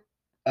a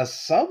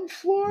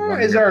subfloor?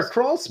 Is there a 100%.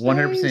 crawl space?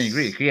 100%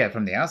 agree. Yeah,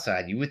 from the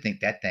outside, you would think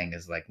that thing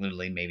is like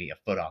literally maybe a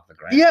foot off the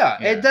ground.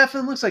 Yeah, it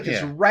definitely looks like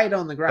it's Yeah. right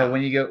on the ground.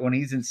 But when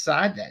he's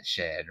inside that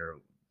shed or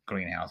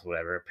greenhouse,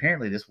 whatever,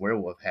 apparently this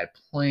werewolf had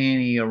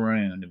plenty of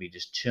room to be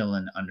just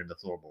chilling under the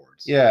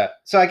floorboards. Yeah.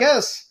 So I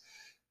guess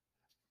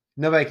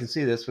nobody can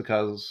see this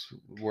because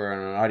we're on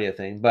an audio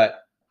thing,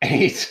 but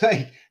he's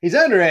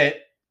under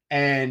it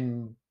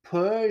and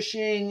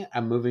pushing.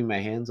 I'm moving my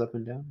hands up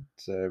and down,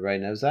 so everybody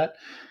knows that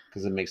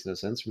because it makes no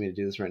sense for me to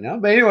do this right now.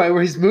 But anyway,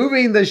 where he's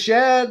moving the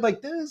shed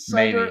like this,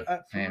 Maybe.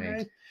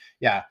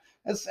 Yeah,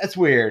 that's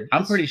weird.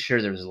 I'm pretty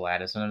sure there was a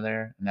lattice under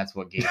there, and that's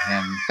what gave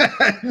him.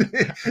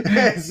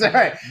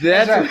 Sorry,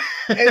 that's right.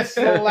 It's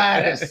the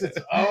lattice. It's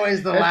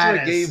always the That's lattice.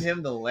 what gave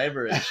him the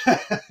leverage.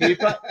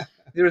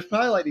 There was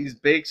probably like these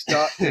big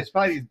there's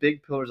probably these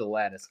big pillars of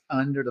lattice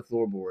under the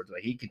floorboards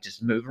where he could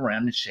just move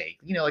around and shake,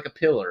 like a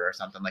pillar or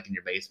something like in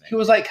your basement. He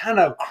was like kind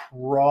of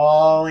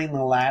crawling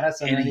the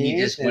lattice, and he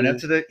just went up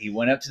to the. He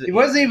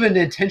wasn't even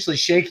intentionally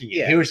shaking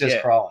it. He was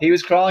just crawling. He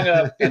was crawling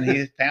up, and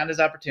he found his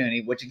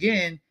opportunity, which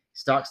again,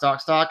 stock,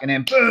 and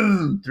then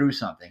boom, through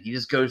something. He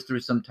just goes through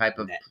some type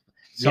of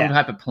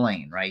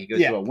plane, right? He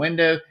goes through a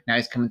window. Now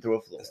he's coming through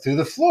a floor. Through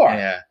the floor.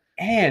 Yeah.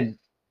 And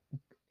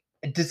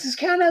does this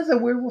count as a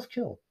werewolf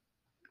kill?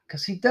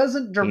 Because he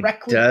doesn't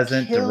directly kill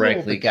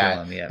the guy.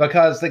 Kill him, yeah.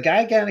 Because the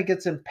guy kind of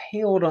gets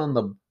impaled on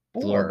the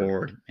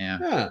floorboard.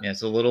 Yeah.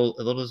 It's a little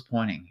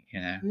disappointing,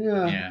 Yeah.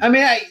 I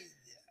mean,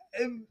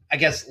 I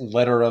guess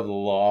letter of the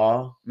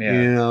law.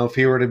 Yeah. If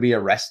he were to be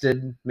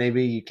arrested,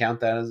 maybe you count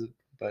that as.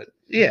 But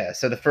yeah,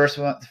 so the first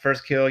kill,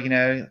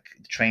 the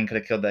train could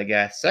have killed that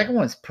guy. Second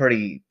one's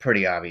pretty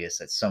obvious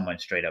that someone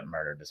straight up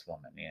murdered this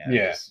woman.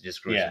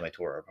 Just gruesomely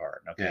tore her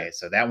apart. Okay,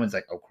 so that one's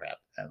like, oh crap,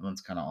 that one's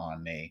kind of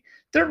on me.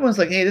 Third one's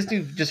like, hey, this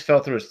dude just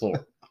fell through his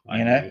floor.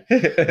 That's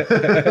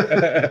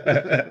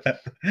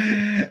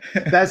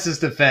his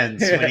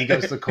defense when he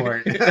goes to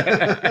court.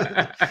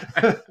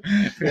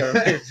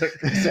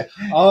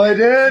 All I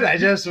did, I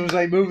just was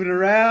like moving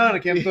around. I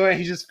kept going.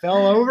 He just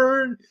fell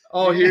over.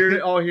 All here.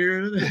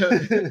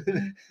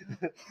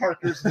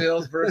 Harker's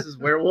Mills versus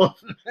werewolf.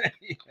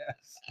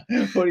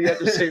 Yes. What do you have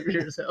to say for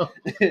yourself?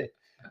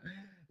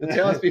 The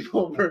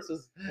townspeople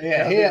versus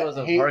Yeah,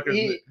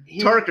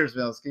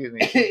 Tarkersville, excuse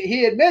me.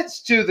 he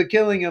admits to the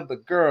killing of the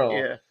girl.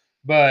 Yeah.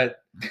 But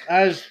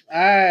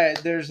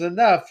there's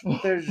enough.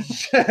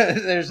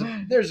 There's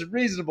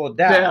reasonable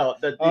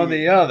doubt That on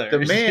the other.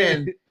 The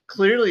man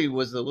clearly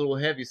was a little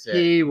heavyset.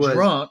 He was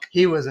drunk.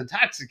 He was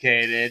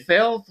intoxicated.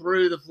 Fell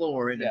through the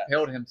floor and Yes.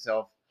 impaled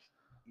himself.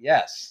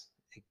 Yes,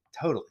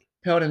 totally.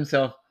 Impaled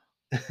himself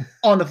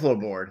on the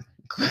floorboard.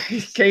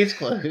 Case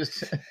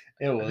closed.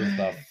 It was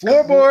the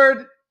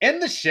floorboard in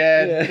the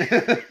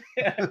shed.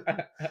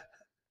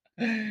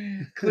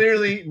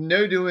 Clearly,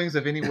 no doings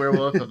of any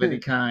werewolf of any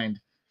kind.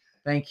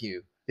 Thank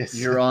you, Yes.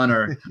 Your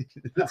Honor.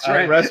 That's I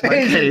right. rest my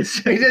case.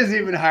 He doesn't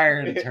even hire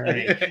an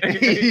attorney.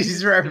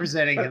 He's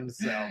representing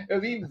himself. It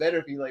would be even better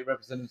if he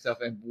represented himself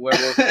in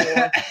werewolf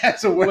form.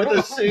 That's a werewolf With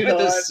a suit with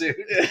on. a suit.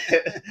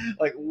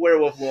 Like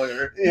werewolf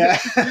lawyer. Yeah.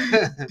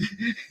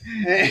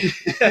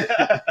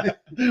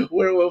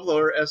 Werewolf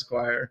lawyer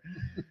Esquire.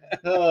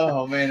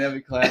 Oh man, that'd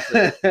be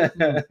classic.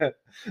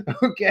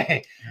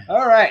 Okay.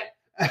 All right.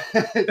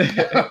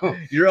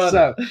 You're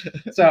on.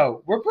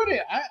 So we're putting.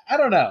 I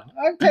don't know.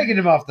 I'm taking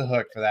him off the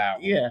hook for that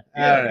one. Yeah.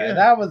 I don't know.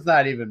 That one's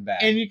not even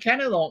bad. And you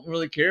kind of don't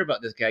really care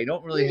about this guy. You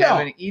don't really You have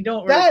don't. any. You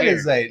don't really That care.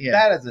 is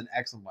that is an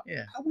excellent one.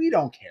 Yeah. We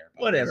don't care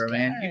about Whatever, this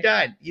man. guy. You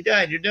died. You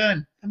died. You're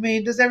done. I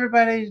mean, does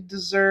everybody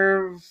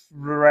deserve the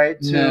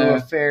right to No. a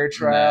fair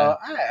trial?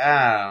 I don't know.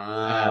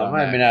 I don't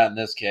Maybe know. not in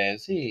this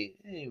case. He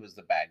was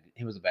the bad.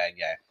 He was a bad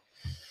guy.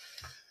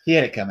 He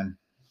had it coming.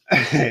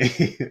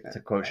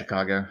 To quote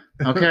Chicago.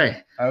 Okay.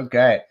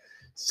 Okay.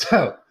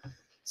 So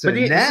But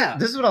now,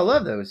 this is what I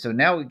love though. So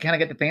now we kind of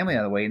get the family out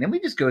of the way, and then we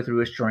just go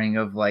through a string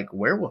of like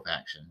werewolf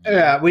action.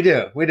 yeah, we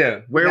do.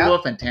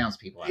 Werewolf and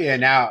townspeople action. Yeah,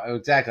 now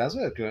exactly. That's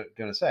what I was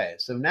going to say.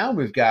 So now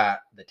we've got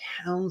the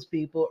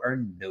townspeople are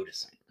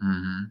noticing.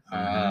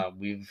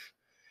 Mm-hmm.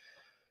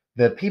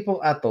 The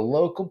people at the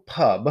local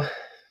pub.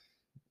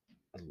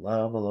 I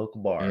love a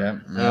local bar.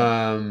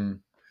 Yeah.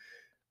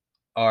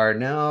 Are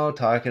now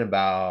talking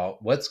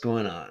about what's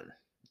going on,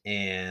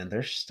 and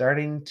they're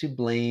starting to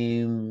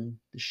blame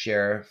the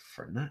sheriff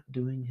for not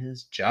doing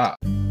his job.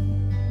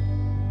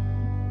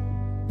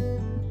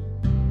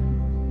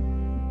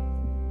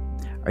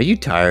 Are you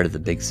tired of the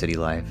big city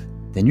life?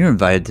 Then you're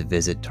invited to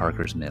visit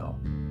Tarker's Mill.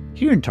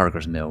 Here in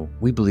Tarker's Mill,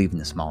 we believe in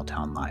the small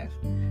town life.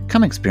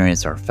 Come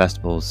experience our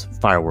festivals,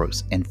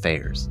 fireworks, and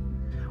fairs.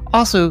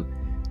 Also,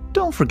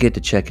 don't forget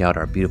to check out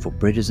our beautiful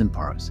bridges and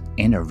parks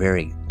and our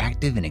very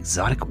active and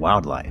exotic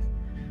wildlife.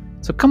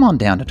 So come on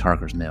down to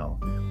Tarker's Mill,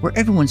 where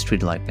everyone's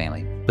treated like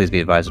family. Please be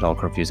advised that all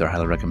curfews are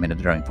highly recommended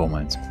during full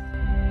moons.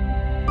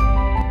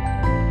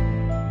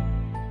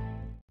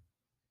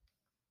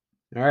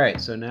 All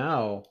right, so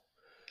now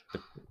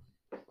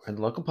we're in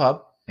the local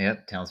pub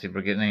Yep, townspeople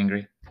are getting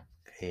angry.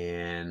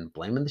 and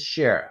blaming the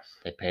sheriff.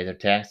 They pay their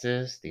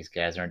taxes. These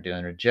guys aren't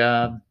doing their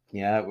job.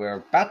 Yeah, we're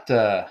about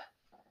to.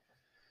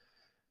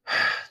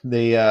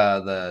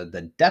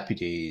 The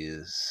deputy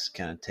is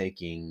kind of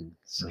taking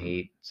some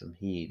heat,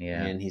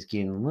 Yeah. and he's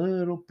getting a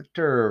little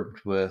perturbed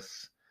with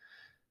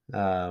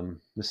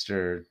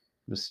Mr.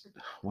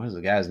 What is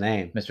the guy's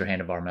name? Mr.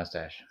 Handlebar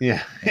Mustache.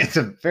 Yeah, it's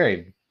a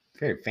very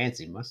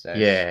fancy mustache.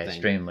 Yeah, thing.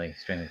 extremely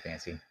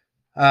fancy.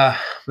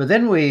 But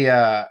then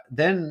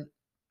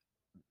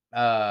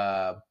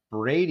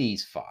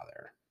Brady's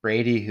father,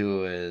 Brady,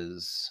 who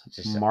is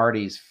Just-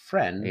 Marty's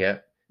friend.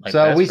 Yep. Like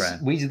So best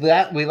we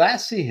friend.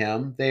 last see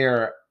him. They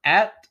are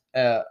at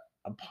a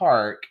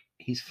park.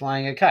 He's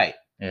flying a kite,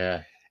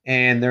 Yeah.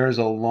 and there's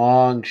a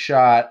long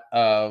shot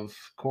of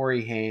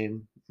Cory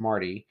Haim,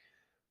 Marty,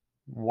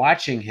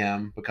 watching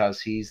him because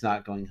he's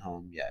not going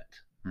home yet,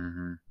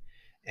 Mm-hmm.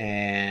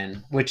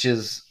 and which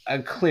is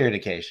a clear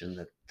indication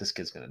that this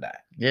kid's going to die.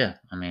 Yeah.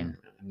 I mean,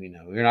 We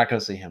know we're not going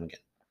to see him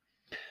again.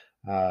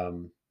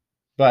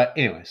 But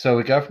anyway, so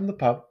we go from the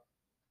pub,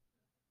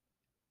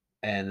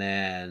 and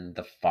then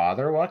the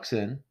father walks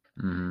in.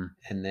 mm-hmm.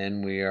 And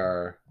then we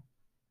are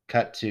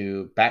cut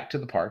back to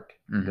the park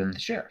Mhm. with the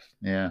sheriff.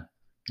 Yeah.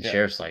 The Yeah.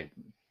 sheriff's like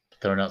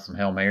throwing out some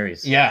Hail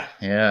Marys. Yeah.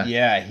 Yeah.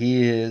 Yeah,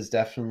 he is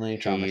definitely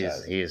He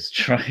traumatized. is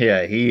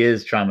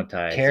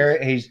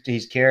traumatized.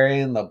 He's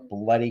carrying the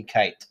bloody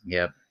kite.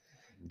 Yep.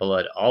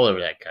 Blood all over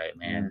that kite,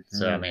 man.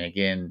 So I Mhm. mean,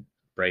 again,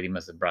 Brady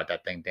must have brought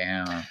that thing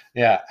down.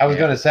 Yeah, I was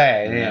Yeah. going to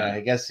say, Yeah.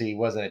 I guess he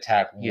wasn't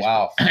attacked He's-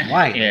 while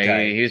flying the Yeah,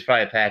 kite. he was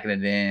probably packing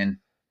it in.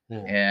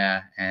 Yeah.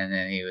 Yeah, and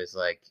then he was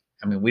like,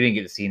 I mean, we didn't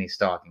get to see any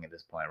stalking at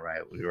this point,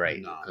 right?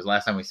 No. Because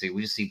last time we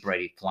just see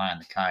Brady flying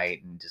the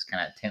kite and just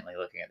kind of intently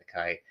looking at the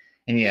kite.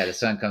 And yeah,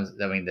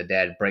 the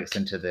dad breaks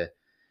into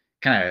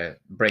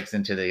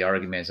the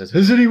argument and says,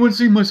 "Has anyone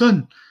seen my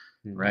son?"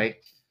 Mhm. Right?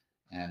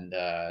 And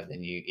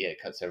then it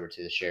cuts over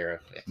to the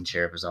sheriff, and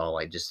sheriff is all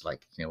like,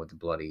 with the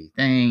bloody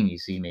thing. You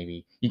see,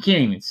 maybe you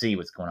can't even see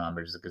what's going on,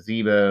 but there's a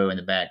gazebo in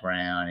the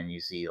background, and you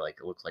see it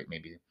looks like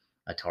maybe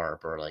a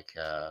tarp or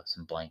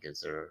some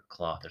blankets or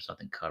cloth or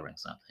something covering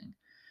something.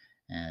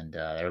 And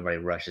everybody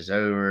rushes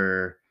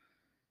over.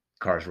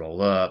 Cars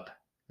roll up.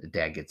 The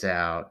dad gets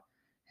out,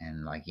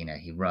 and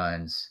he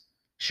runs.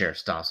 Sheriff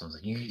stops him.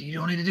 He's like, you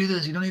don't need to do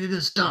this. You don't need to do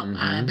this. Stop. I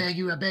Mhm. beg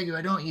you. I beg you.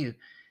 I don't you.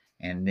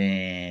 And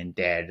then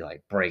Dad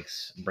like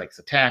breaks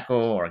the tackle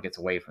or gets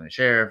away from the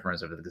sheriff,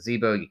 runs over to the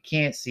gazebo. You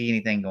can't see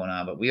anything going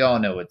on, but we all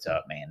know what's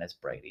up, man. That's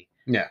Brady.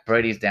 Yeah.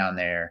 Brady's down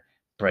there.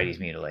 Brady's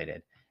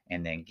mutilated.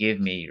 And then give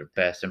me your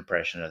best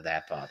impression of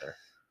that father.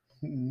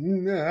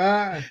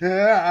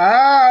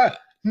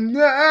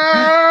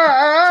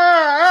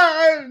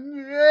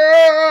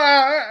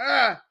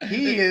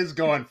 He is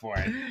going for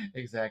it.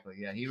 Exactly.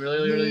 Yeah. He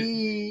really.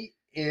 He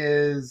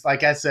is,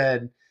 like I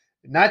said,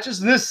 not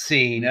just this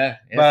scene, Yeah,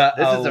 but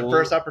this is the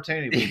first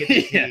opportunity we get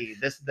to see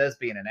this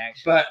being in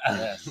action. but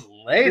Yes.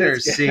 later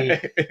This scene,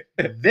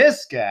 guy-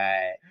 this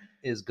guy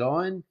is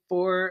going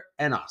for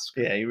an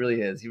Oscar. Yeah, he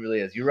really is. He really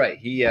is. You're right.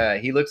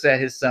 He looks at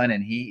his son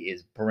and he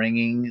is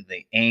bringing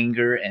the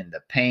anger and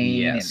the pain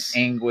Yes.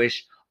 and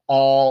anguish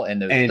all in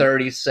those And-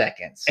 30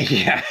 seconds.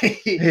 Yeah,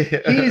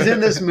 he's in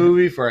this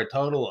movie for a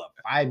total of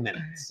 5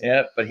 minutes.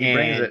 Yep, but he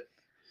brings And it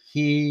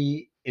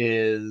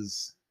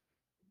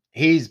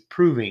he's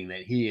proving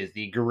that he is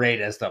the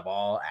greatest of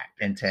all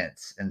actors.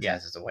 intense.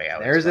 Intense is the way I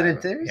would There's describe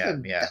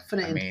it. a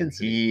definite I mean,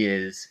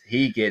 intensity.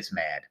 he gets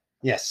mad.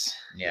 Yes.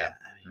 Yeah.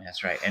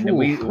 That's right. And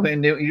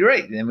then you're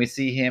right. Then we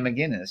see him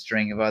again in a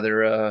string of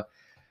other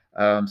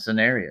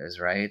scenarios,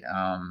 right?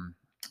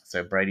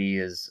 So Brady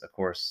is, of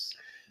course,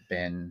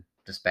 been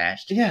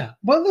dispatched. Yeah.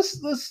 Well, let's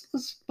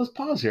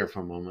pause here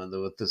for a moment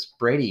though with this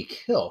Brady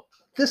kill.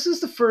 This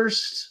is the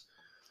first.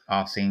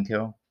 Off-scene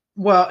kill.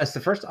 Well, it's the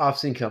first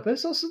off-scene kill, but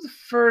it's also the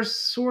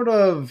first sort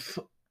of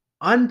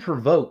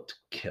unprovoked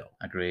kill.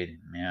 Agreed.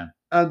 Yeah.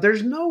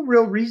 There's no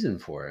real reason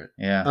for it.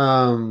 Yeah.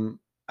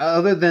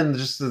 Other than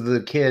just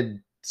the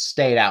kid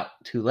stayed out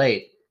too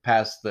late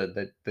past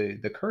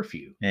the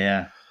curfew.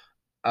 Yeah.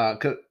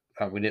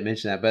 We didn't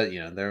mention that, but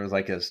there was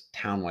like a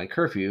town-wide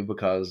curfew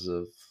because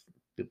of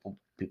people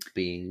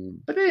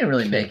being. But they didn't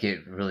really make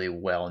it really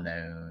well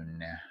known.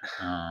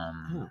 I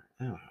don't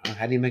know.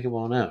 How do you make it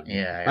well known?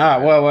 Yeah.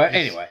 Well, Just-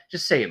 anyway.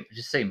 Just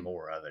say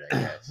more of it, I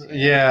guess.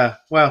 Yeah.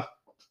 Well.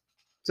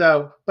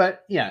 So,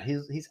 but yeah,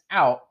 he's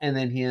out, and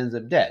then he ends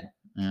up dead.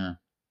 Yeah.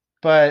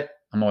 But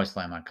I'm always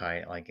flying my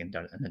kite like in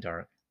the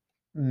dark.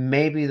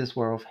 maybe this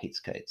werewolf hates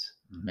kites.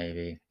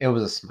 Maybe It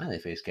was a smiley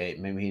face kite.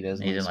 Maybe he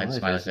doesn't. he didn't like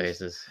smiley faces.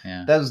 faces.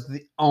 Yeah. That was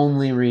the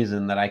only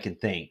reason that I could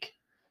think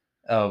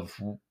of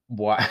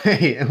why,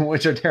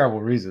 which are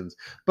terrible reasons.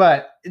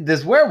 But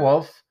this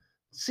werewolf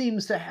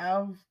seems to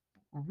have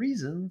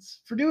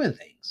reasons for doing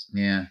things.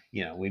 Yeah.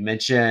 We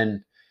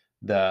mentioned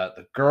the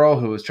girl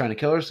who was trying to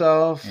kill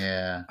herself.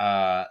 Yeah.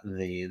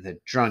 The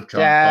drunk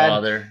Drunk dad.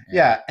 father.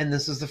 Yeah, and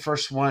this is the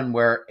first one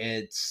where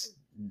it's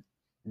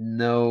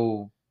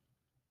no.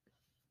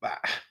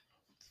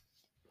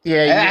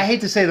 Yeah. I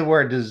hate to say the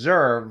word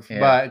deserve, Yeah.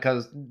 but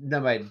because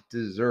nobody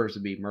deserves to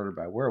be murdered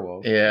by a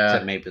werewolf. Yeah.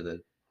 Except maybe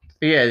the.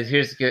 Yeah,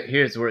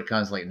 here's where it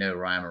comes like no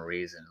rhyme or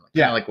reason.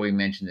 Yeah. Kind of like we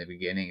mentioned at the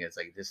beginning. It's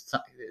like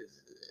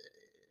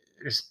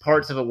there's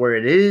parts of it where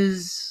it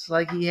is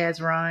like he has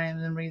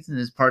rhymes and reason.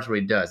 There's parts where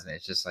he doesn't.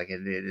 It's just like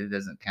it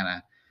doesn't kind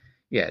of.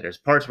 Yeah, there's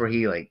parts where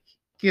he like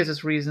gives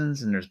us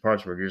reasons, and there's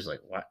parts where you're just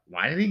like,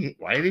 why did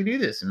he do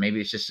this? And maybe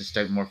it's just to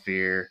stoke more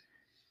fear,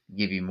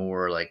 give you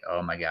more like,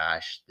 oh my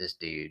gosh, this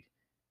dude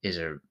is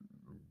a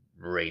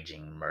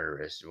raging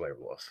murderous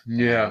werewolf.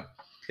 Yeah.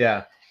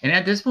 And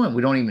at this point,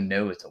 we don't even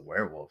know it's a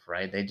werewolf,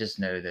 right? They just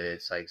know that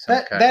it's like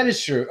some That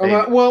is true.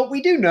 they- Well,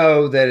 we do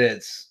know that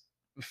it's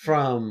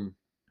from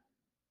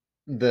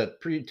the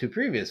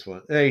previous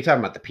one. Are you talking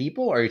about the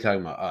people, or are you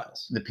talking about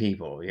us? the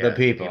people. Yeah, The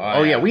people, Oh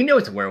oh, yeah, yeah. we know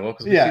it's a werewolf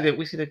because Yeah.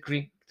 we see the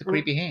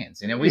creepy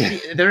hands. We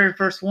see the very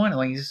first one,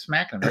 like he's just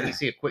smacking them. Right? You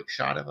see a quick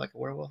shot of like a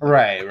werewolf.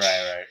 Right.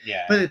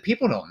 Yeah. But the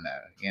people don't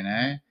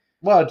know,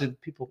 well, did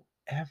people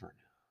ever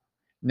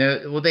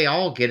know? No, well, they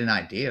all get an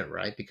idea,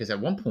 right? Because at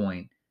one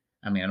point,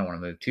 I mean, I don't want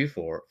to move too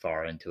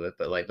far into it,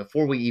 but like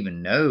before we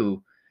even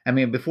know, I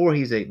mean, before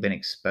he's been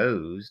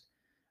exposed,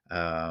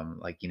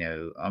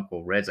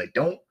 Uncle Red's like,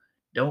 don't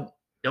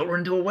run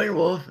into a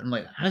werewolf. I'm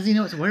like, how does he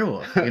know it's a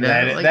werewolf?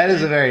 That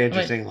is a very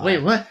interesting line.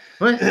 Wait, what?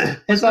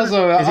 It's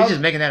also is he just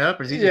making that up,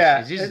 or is he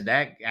just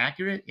that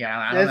accurate? Yeah,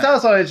 I don't It's know.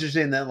 also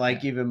interesting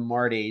that even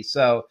Marty,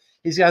 so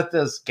he's got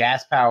this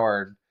gas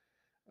powered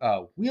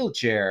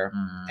wheelchair,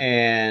 Mhm.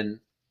 and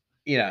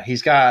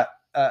he's got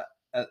a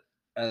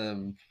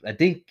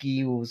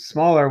dinky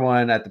smaller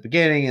one at the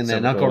beginning, and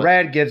then Silver Uncle Bullet.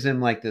 Red gives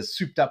him like this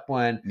souped up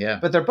one, Yeah,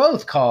 but they're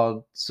both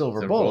called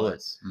silver Silver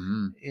bullets.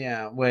 Mhm.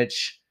 Yeah,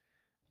 which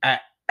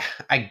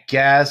I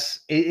guess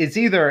it's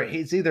either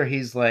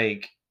he's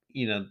like,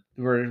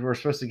 we're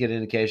supposed to get an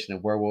indication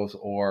of werewolves,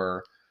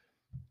 or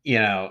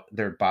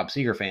they're Bob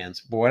Seger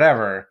fans, but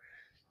whatever,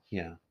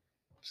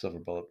 Silver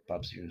Bullet,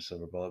 Bob Seger,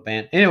 Silver Bullet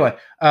band. Anyway,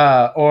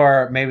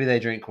 or maybe they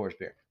drink Coors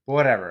beer, but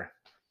whatever.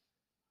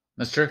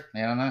 That's true.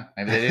 Yeah, I don't know.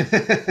 Maybe they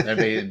do.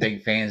 They're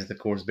big fans of the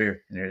Coors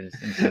beer. And they're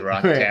just into the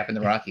Right. tapping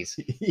the Rockies.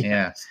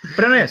 Yeah,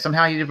 but I don't know.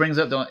 Somehow he brings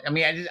up. I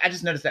mean, I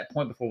just noticed that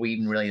point before we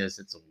even realized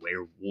it's a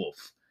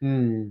werewolf.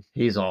 Mm.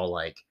 He's all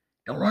like,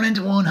 "Don't run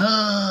into one,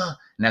 huh?"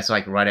 And that's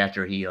like right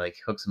after he like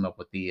hooks him up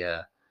with the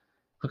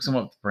hooks him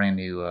up with a brand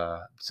new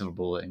silver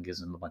bullet and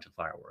gives him a bunch of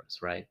fireworks,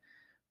 right?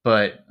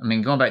 But I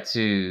mean, going back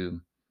to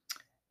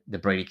the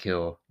Brady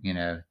kill,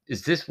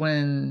 is this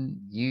when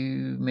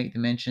you make the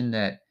mention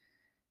that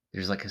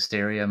there's like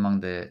hysteria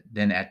among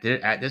at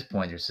this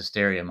point there's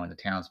hysteria among the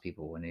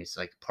townspeople, and it's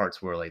like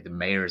parts where like the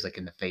mayor is like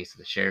in the face of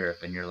the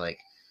sheriff, and you're like,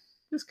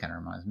 this kind of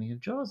reminds me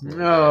of Jaws a little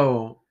bit.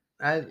 No,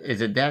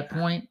 Is it that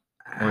point,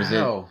 or is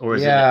Oh,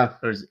 it, yeah.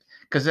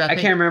 because I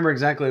can't remember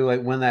exactly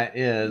like when that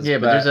is. Yeah,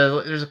 but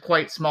there's a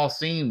quite small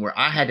scene where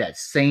I had that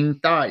same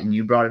thought, and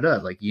you brought it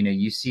up. Like,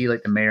 you see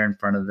like the mayor in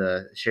front of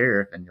the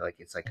sheriff, and you're like,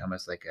 it's like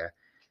almost like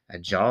a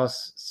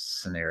Jaws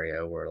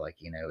scenario where like,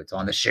 it's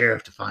on the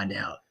sheriff to find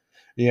out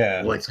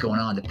what's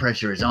going on. The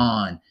pressure is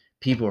on.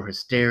 People are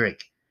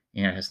hysteric,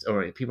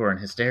 or people are in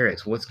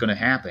hysterics. What's going to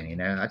happen?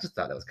 I just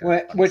thought that was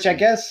kind of which I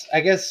guess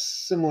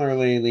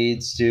similarly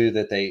leads to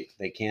that they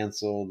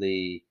cancel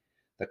the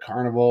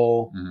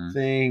carnival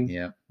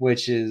thing,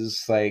 which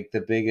is like the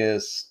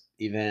biggest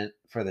event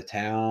for the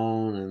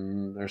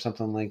town, or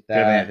something like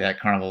that. That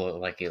carnival looked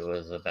like it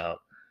was about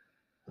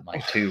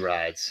like 2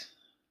 rides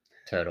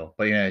total,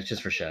 but it's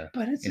just for show.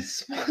 But it's a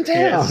small town.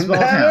 Yeah, it's a small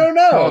town. I don't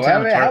know. Small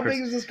town, how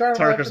big is this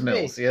carnival? Tarker's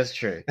Mills. Yeah, that's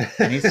true.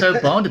 And he's so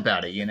bummed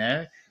about it,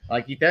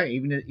 Like you think,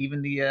 even that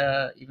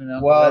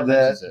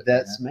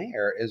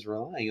mayor is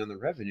relying on the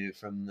revenue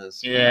from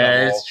this.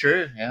 Yeah, it's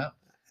true. Yeah,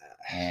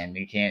 and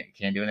you can't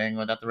do anything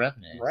without the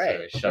revenue. Right.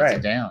 So it shuts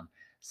it down.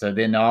 So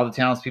then all the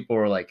townspeople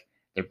were like,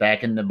 they're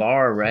back in the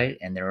bar, right?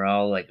 And they're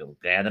all like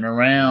gathering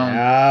around.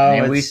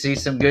 And we see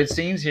some good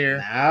scenes here.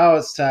 Now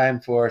it's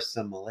time for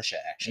some militia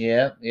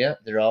action. Yep.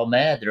 They're all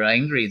mad. They're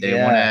angry. They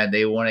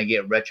want to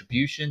get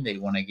retribution. They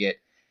want to get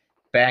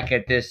back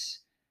at this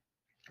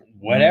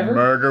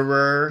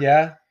murderer.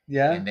 Yeah.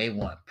 And they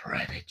want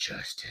private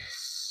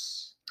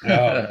justice.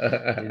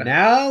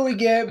 Now we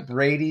get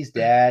Brady's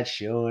dad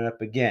showing up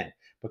again,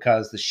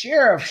 because the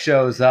sheriff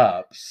shows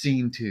up.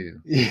 Scene 2.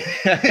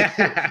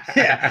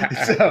 Yeah.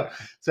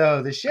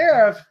 So the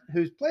sheriff,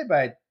 who's played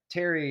by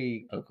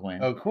Terry O'Quinn.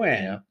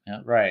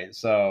 Yeah. Right.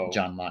 So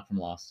John Locke from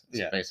Lost.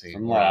 Basically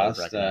from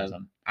Lost.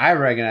 I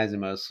recognize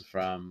him most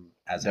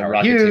as Howard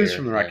Rocketeer, Hughes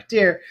from The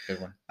Rocketeer. Good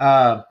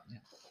one.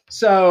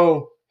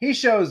 So he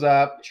shows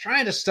up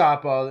trying to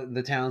stop all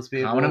the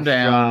townspeople. Calming them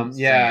down.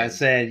 And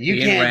said,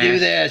 you can't do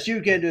this.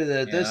 You can't do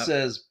this. Yep. This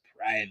is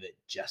private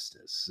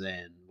justice,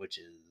 and which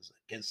is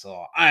against the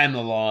law. I am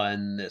the law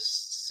in this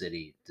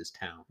city, this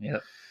town.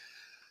 Yep.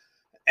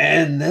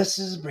 And this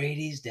is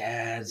Brady's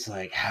dad's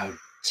like, how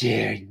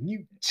dare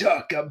you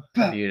talk about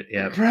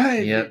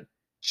private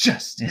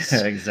justice?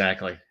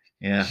 Exactly.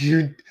 Yeah.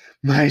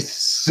 My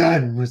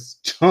son was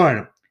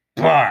torn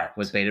apart.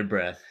 With bated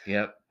breath.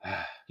 Yep.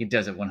 He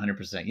does it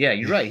 100%. Yeah,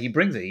 you're right. He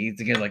brings it. He's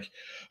again like,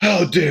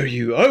 how dare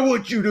you? I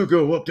want you to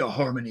go up to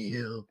Harmony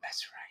Hill.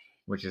 That's right.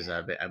 Which is,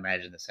 I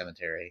imagine, the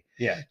cemetery.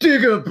 Yeah.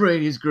 Dig up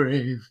Brady's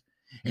grave,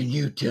 and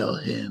you tell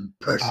him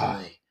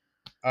personally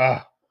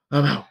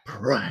about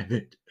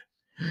private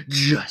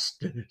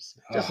justice.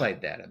 Just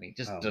like that. I mean,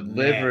 just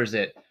delivers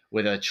it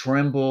with a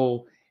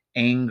tremble,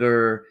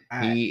 anger.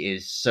 He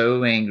is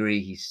so angry.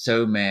 He's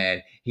so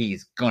mad.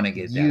 He's going to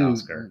get that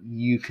Oscar.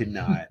 You could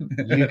not.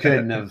 You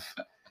couldn't have.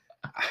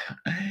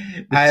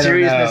 The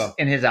seriousness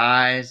in his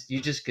eyes, you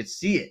just could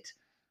see it.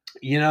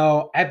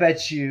 I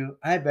bet you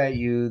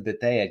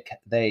that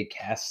they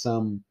cast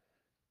some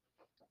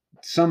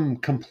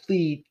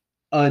complete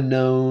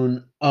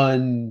unknown,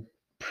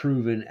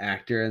 unproven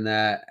actor in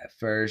that at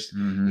first.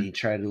 Mm-hmm. And he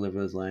tried to deliver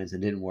those lines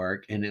and it didn't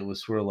work. And it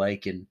was sort of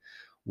like in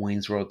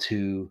Wayne's World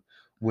 2,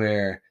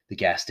 where the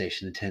gas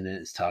station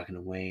attendant is talking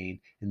to Wayne,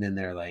 and then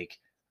they're like,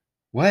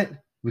 "What?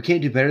 We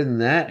can't do better than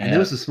that." And it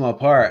was a small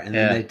part. And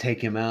then they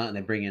take him out and they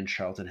bring in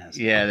Charlton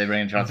Heston. Yeah, they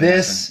bring in Charlton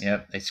Heston.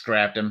 Yep, they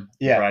scrapped him.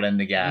 Yeah, brought in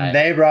the guy.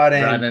 They brought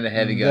in the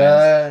heavy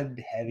guns.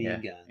 The heavy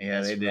guns.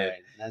 Yeah, they did.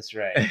 That's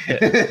right.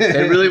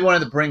 They really wanted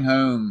to bring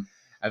home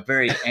a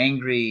very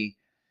angry,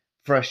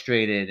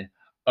 frustrated,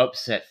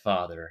 upset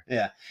father.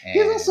 Yeah,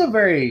 he's also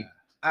very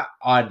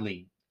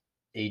oddly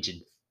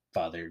aged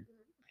father.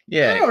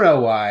 Yeah, I don't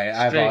know why.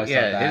 I've always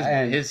thought that.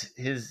 And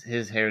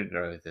his hair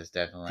growth is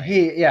definitely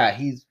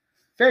he's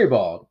very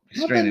bald.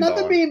 Extremely nothing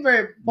bald. being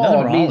very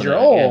bald means you're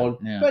old,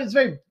 but it's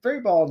very,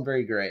 very bald and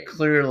very gray.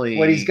 Clearly,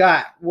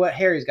 what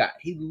hair he's got,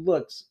 he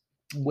looks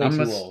way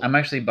too old. I'm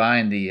actually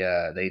buying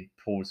they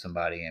pulled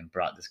somebody and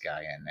brought this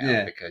guy in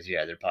now because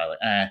they're probably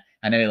like,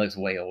 I know he looks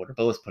way older,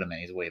 but let's put him in.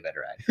 He's way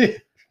better at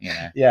it.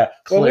 Yeah,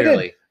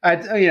 clearly.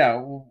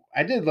 Well,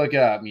 I did look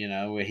it up.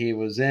 He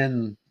was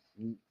in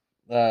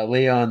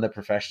Leon the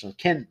Professional,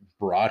 Kent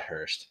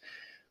Broadhurst,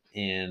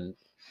 and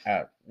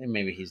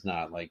maybe he's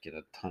not like in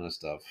a ton of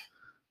stuff.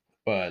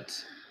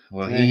 But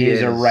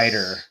he's a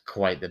writer.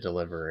 Quite the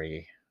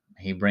delivery.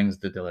 He brings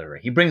the delivery.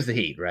 He brings the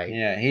heat, right?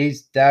 Yeah,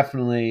 he's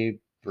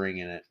definitely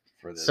bringing it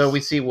for this. So we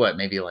see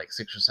maybe like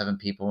 6 or 7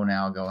 people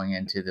now going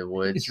into the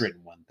woods. It's written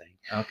one thing.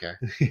 Okay.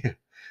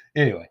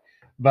 Anyway,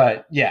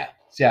 but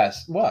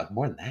yes. What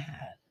more than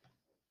that?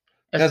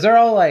 Because they're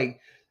all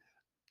like.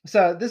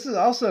 So this is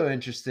also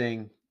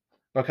interesting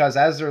because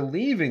as they're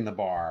leaving the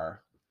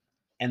bar,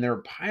 and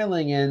they're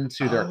piling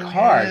into their Oh,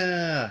 cars.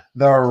 yeah.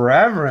 The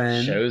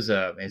Reverend Shows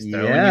up. It's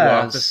throwing you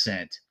off the Yes.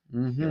 scent.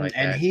 Mhm. like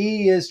and that.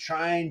 he's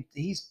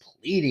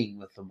pleading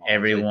with them all. He's like,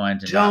 Everyone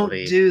to don't not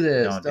leave. do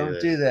this.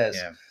 Don't do this.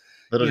 Yeah.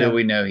 Little You do know.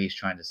 we know he's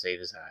trying to save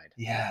his hide.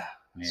 Yeah,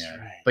 that's Yeah.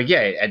 right. But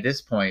yeah, at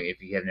this point,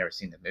 if you have never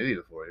seen the movie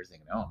before, you're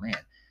thinking, oh man,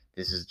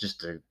 this is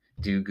just a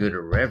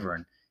do-gooder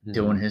reverend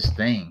doing his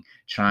thing,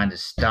 trying to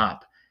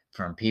stop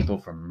from people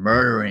from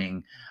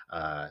murdering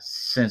a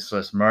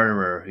senseless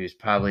murderer who's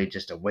probably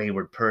just a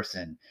wayward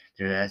person.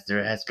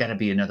 There has got to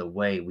be another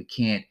way. We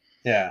can't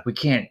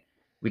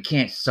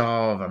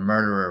solve a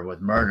murderer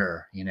with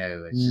murder.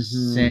 It's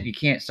just sin. You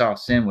can't solve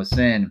sin with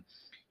sin.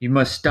 You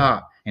must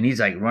stop. And he's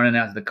like running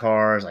out to the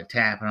cars, like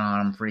tapping on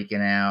them,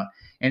 freaking out.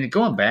 And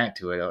going back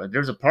to it,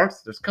 there's a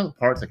couple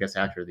parts, I guess,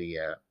 after the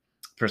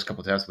first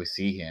couple times we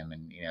see him,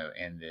 and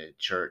in the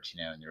church,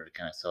 and they're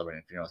kind of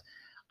celebrating funerals.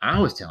 I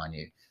was telling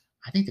you,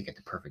 I think they got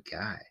the perfect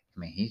guy. I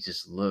mean, he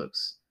just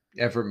looks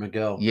Everett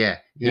McGill. Yeah,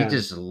 he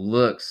just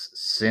looks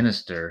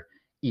sinister,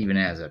 even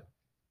as a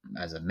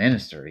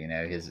minister. He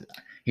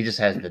just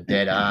has the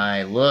dead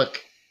eye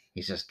look.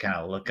 He's just kind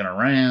of looking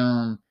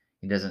around.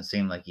 He doesn't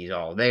seem like he's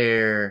all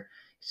there.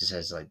 He just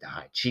has like the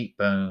high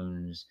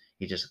cheekbones.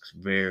 He just looks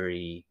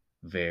very,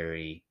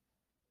 very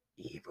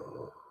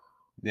evil.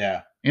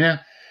 Yeah.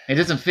 It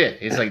doesn't fit.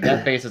 It's like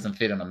that face doesn't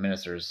fit on a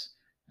minister's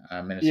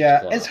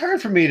Yeah, cloth. it's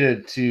hard for me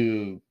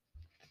to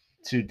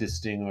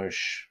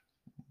distinguish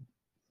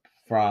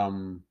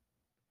from,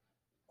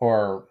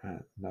 or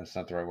that's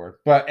not the right word,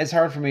 but it's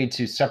hard for me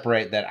to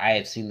separate that I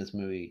have seen this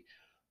movie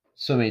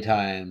so many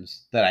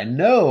times that I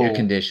know. You're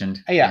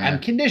conditioned. Yeah, I'm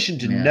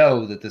conditioned to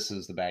know that this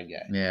is the bad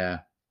guy. Yeah.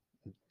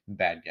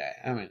 Bad guy.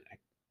 I mean,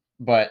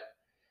 but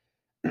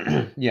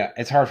yeah,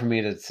 it's hard for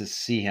me to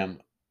see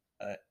him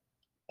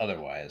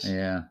otherwise.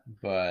 Yeah.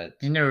 But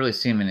you never really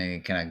see him in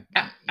any kind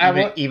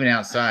of even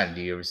outside.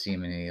 Do you ever see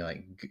him in any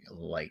like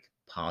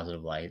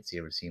positive lights? You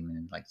ever see him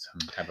in like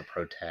some type of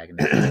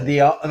protagonist?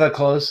 The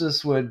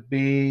closest would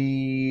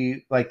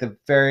be like the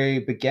very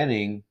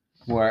beginning,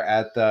 where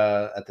at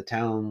the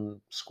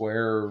town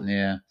square,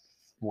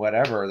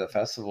 whatever, the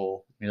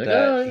festival, like,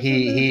 that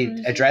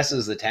he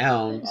addresses the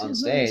town on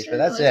stage, but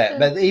that's it.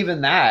 But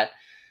even that,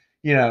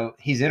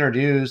 he's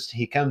introduced,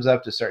 he comes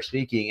up to start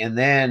speaking, and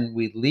then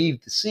we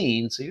leave the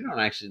scene, so you don't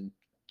actually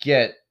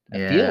get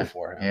a feel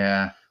for him.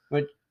 Yeah.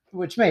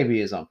 Which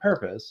maybe is on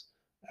purpose,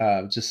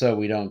 just so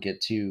we don't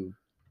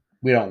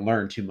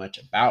learn too much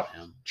about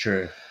him.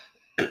 True.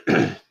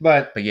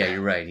 But yeah, you're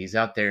right. He's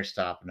out there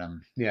stopping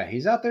them. Yeah,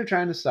 he's out there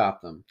trying to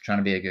stop them. Trying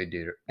to be a good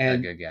dude, a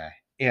good guy.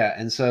 Yeah,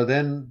 and so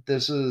then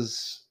this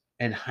is,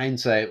 in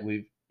hindsight,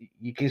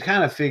 you can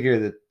kind of figure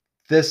that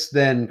this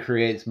then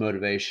creates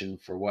motivation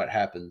for what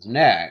happens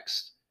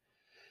next.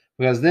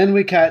 Because then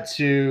we cut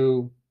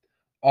to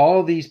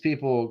all these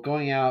people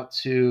going out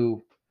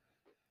to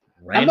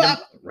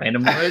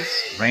random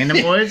woods. I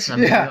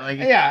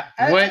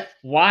mean,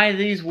 why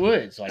these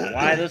woods? Like,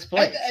 why this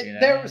place?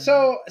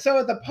 So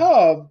at the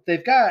pub,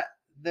 they've got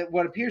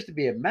what appears to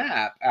be a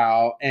map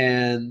out,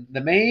 and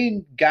the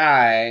main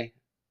guy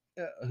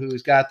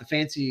who's got the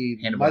fancy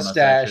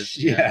mustache,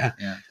 he's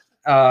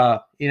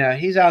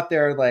out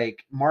there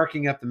like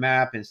marking up the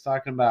map and he's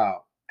talking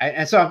about.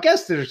 And so I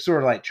guess they're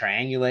sort of like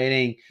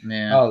triangulating.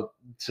 Yeah. Oh,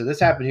 so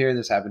this happened here, and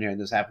this happened here, and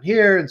this happened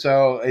here, and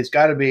so it's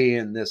got to be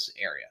in this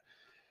area.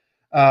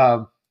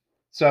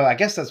 So I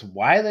guess that's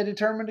why they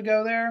determined to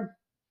go there,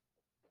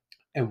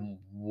 and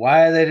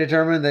why they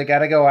determined they got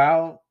to go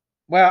out.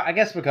 Well, I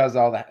guess because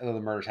all the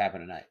murders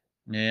happened at night.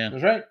 Yeah,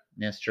 that's right.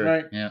 That's true.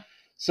 Right. Yeah.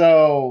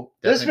 So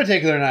this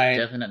particular night,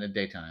 definitely not in the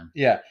daytime.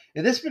 Yeah,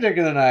 in this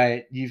particular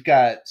night, you've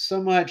got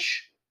so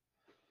much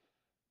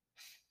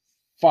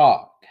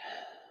fog.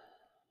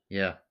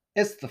 Yeah.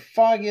 It's the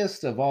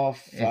foggiest of all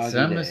foggy It's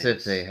almost days.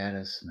 if they had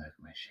a smoke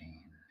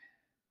machine.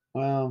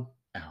 Well,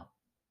 out.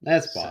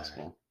 That's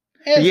possible.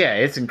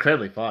 It's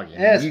incredibly foggy.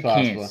 You possible.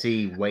 Can't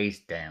see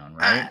waist down,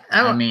 right?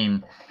 I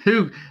remember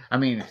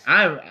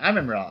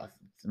all.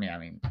 I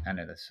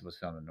know this was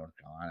filmed in North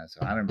Carolina,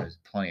 so I remember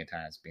plenty of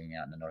times being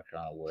out in the North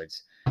Carolina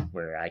woods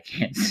where I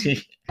can't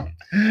see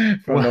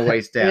from the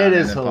waist down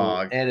in the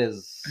fog. It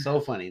is so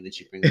funny that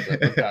you bring this up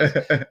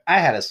because I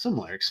had a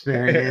similar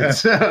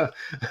experience,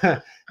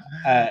 and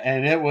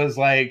it was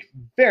like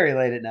very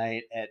late at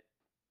night, at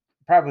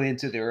probably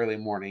into the early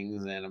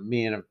mornings, and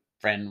me and a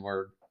friend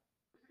were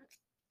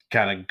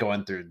kind of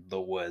going through the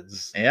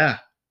woods. Yeah.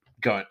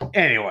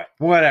 Anyway,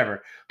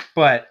 whatever.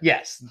 But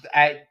yes,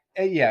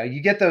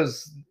 you get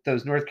those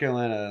North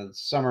Carolina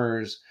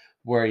summers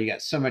where you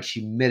got so much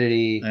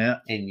humidity,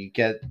 and you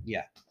get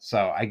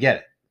so I get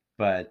it.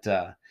 But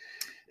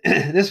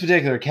this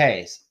particular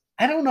case,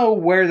 I don't know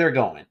where they're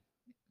going.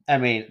 I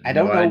mean, I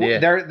don't know. Idea.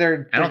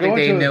 They're I don't think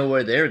they know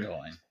where they're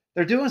going.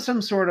 They're doing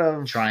some sort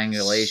of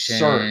triangulation.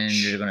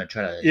 Search. They're going to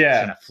try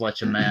to fletch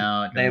them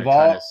out. They've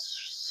all try to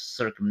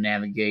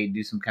circumnavigate,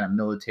 do some kind of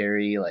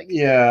military, like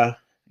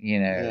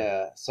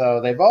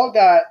So they've all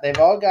got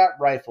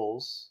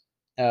rifles,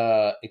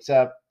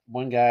 except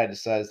one guy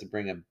decides to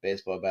bring a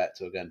baseball bat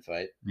to a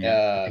gunfight.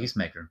 The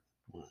peacemaker.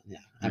 Well, yeah.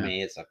 I Yeah.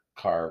 mean, it's a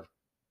carved.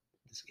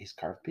 He's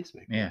carved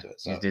peacemaker Yeah, into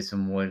it. he So did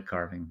some wood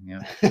carving.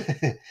 Yeah,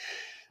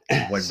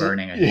 wood So-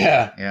 burning. I should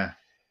yeah. say. Yeah.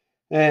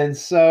 And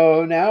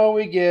so now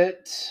we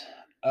get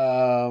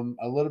a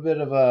little bit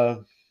of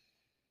a.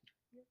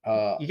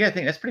 You gotta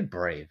think that's pretty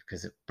brave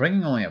because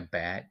bringing only a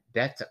bat,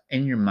 that's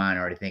in your mind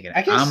already thinking,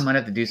 I guess I'm gonna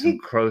have to do some he-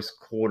 close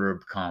quarter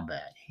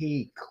combat.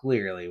 He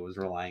clearly was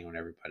relying on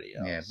everybody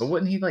else. Yeah, but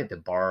wouldn't he like the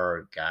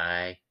bar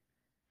guy?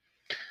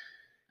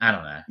 I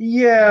don't know.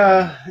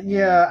 Yeah,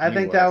 I he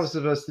think that was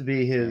supposed to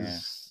be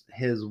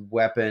his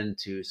weapon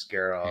to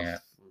scare off, Yeah.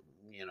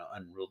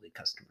 Unruly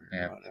customers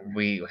Yeah, or whatever.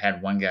 we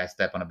had one guy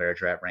step on a bear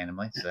trap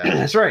randomly. So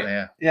That's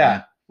right.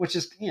 Yeah. Which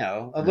is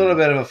a little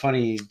bit of a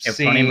funny A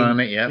scene. funny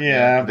moment. Yep.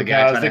 Yeah,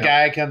 because the trying to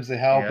guy comes to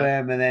help Yeah.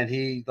 him, and then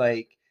he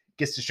like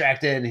gets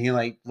distracted, and he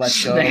like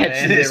lets go,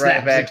 Snatches and it right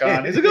snaps back again.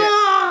 on. He's like,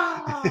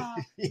 "Ah!"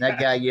 That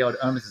guy yelled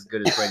almost as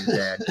good as Freddy's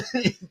dad.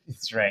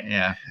 That's right.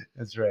 Yeah.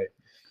 That's right.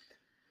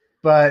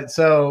 But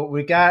so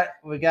we got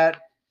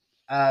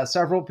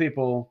several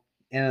people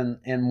in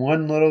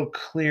one little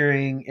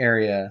clearing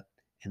area,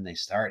 and they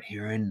start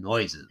hearing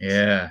noises.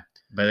 Yeah.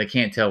 But they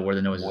can't tell where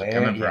the noise is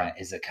coming from.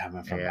 Is it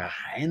coming from Yeah.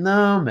 behind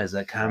them? Is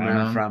it coming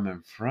From from in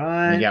And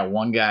front? you got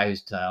one guy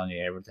who's telling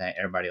you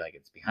everybody like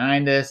it's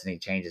behind us, and he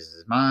changes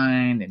his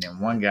mind. And then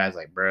one guy's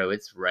like, "Bro,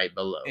 it's right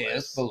below us."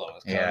 It's below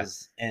us. Yeah.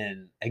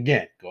 And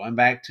again, going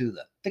back to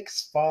the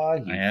thickest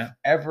fog you've Yeah.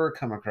 ever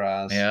come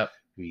across, Yep.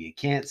 where you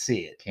can't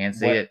see it. Can't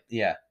see it.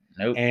 Yeah.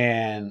 Nope.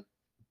 And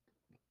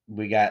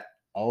we got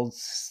old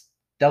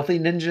stealthy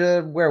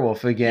ninja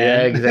werewolf again.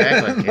 Yeah,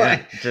 exactly. Yeah.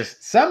 Like,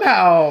 Just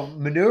somehow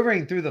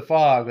maneuvering through the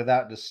fog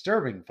without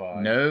disturbing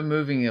fog. no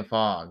moving in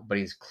fog, but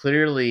he's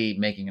clearly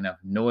making enough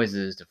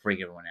noises to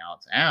freak everyone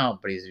else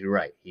out. But you're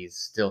right. He's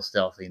still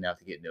stealthy enough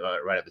to get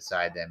right up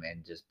beside them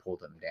and just pull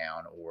them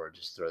down, or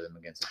just throw them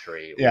against a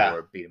tree, Yeah.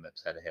 or beat them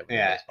upside the head with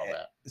Yeah. a baseball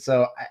bat.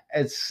 So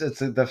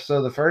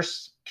the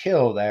first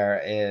kill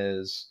there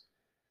is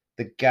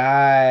the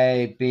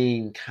guy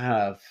being kind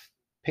of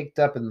picked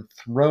up and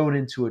thrown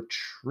into a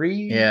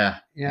tree. Yeah.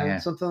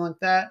 Something like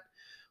that,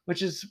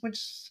 which is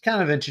kind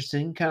of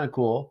interesting, kind of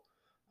cool.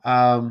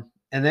 And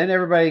then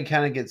everybody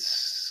kind of gets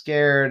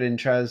scared and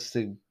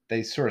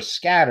they sort of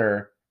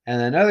scatter, and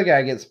then another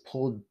guy gets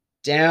pulled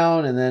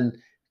down and then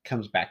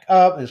comes back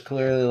up, and it's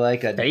clearly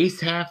like a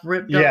Face half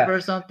ripped Yeah. up or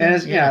something. and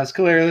it's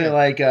clearly Yeah.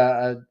 like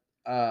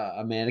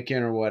a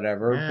mannequin or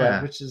whatever, Yeah.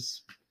 but which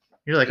is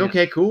You're like, Yeah.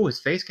 okay, cool. His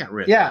face got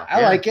ripped. Yeah, off.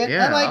 I like it.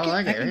 Yeah, I like it.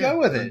 I can go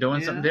with I'm it, doing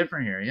you something know?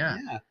 different here. Yeah.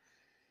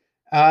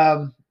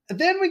 And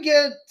then we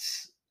get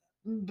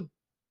the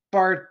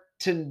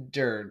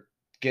bartender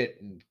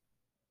getting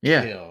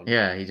Yeah. killed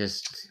Yeah. He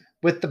just.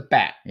 with the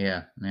bat.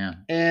 Yeah.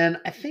 And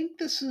I think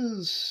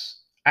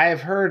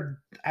I've heard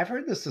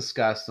this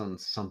discussed on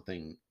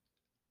something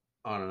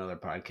on another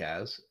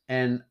podcast,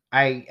 and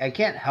I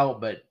can't help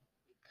but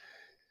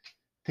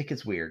think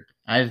it's weird.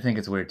 I think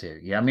it's weird too.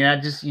 Yeah. I mean,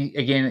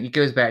 again, it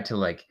goes back to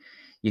like,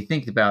 you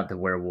think about the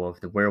werewolf,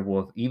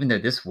 even though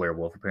this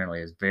werewolf apparently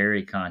is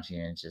very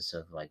conscientious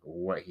of like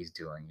what he's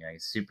doing. You know,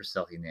 he's super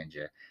stealthy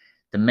ninja.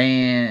 The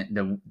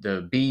man,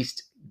 the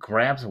beast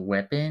grabs a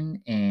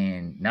weapon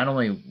and not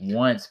only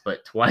once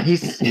but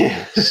twice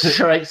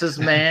strikes this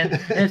man,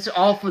 and it's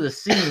all for the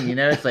scene. You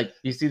know, it's like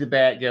you see the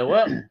bat go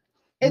up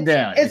and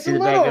down. You see the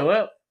bat go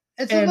up.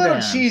 It's a and little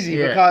down. cheesy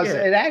Yeah, because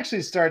yeah. it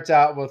actually starts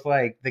out with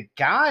like the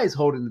guy's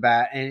holding the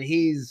bat, and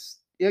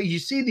you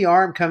see the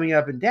arm coming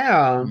up and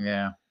down.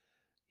 Yeah.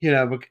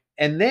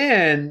 And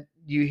then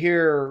you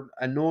hear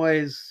a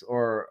noise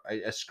or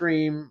a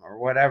scream or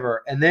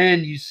whatever, and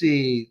then you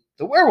see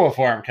the werewolf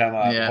arm come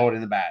up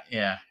holding the bat.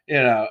 Yeah.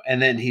 And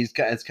then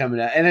it's coming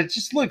out, and it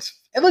just looks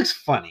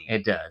funny.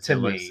 It does. To It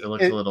me. looks a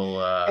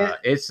little.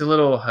 It's a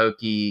little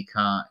hokey.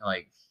 Kind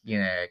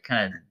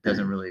of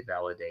doesn't really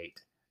validate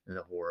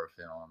the horror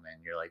film,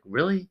 and you're like,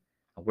 really,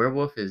 a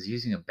werewolf is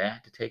using a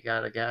bat to take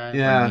out a guy?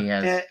 Yeah, when he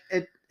has,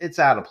 it's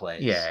out of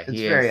place. Yeah, it's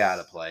he very has out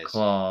of place.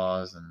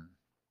 Claws and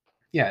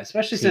Yeah,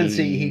 especially since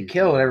he teeth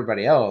killed and-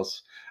 everybody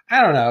else.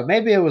 I don't know.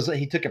 Maybe it was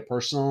he took it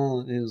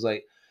personal. He was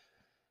like,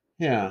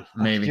 yeah,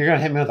 Maybe. you're gonna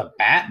hit me with a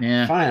bat.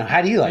 Yeah. Fine.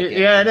 How do you like it?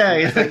 Yeah, I know.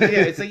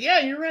 It's like, yeah,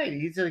 you're right.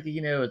 He's like,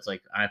 it's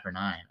like eye for an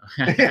eye.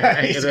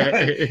 Yeah,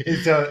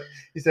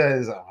 he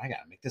says, oh, I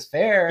gotta make this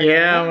fair.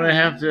 Yeah, I'm gonna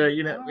have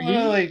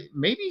to,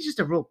 maybe he's just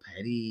a real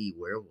petty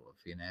werewolf,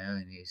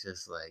 and he's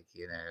just like,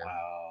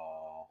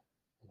 Wow.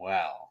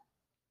 Well,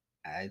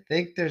 I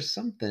think there's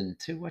something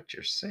to what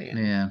you're saying.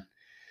 yeah,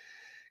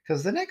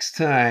 Because the next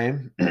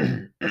time,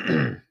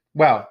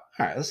 well,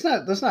 all right, let's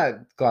not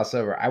gloss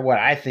over what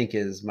I think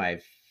is my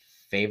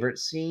favorite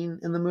scene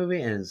in the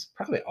movie, and it's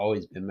probably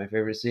always been my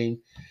favorite scene.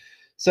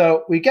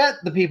 So we got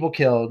the people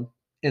killed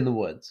in the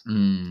woods.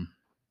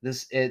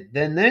 It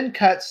then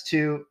cuts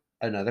to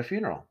another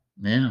funeral.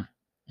 yeah.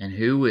 And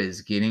who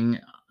is getting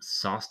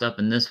sauced up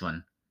in this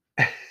one?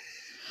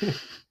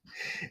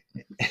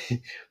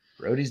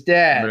 Brody's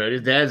dad.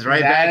 Brody's dad's right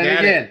He's back at it at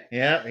again. it.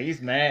 Yep,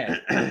 he's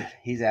mad.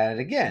 He's at it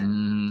again.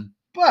 Mhm.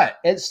 But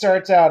it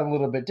starts out a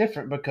little bit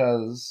different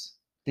because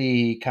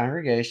the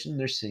congregation,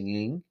 they're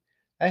singing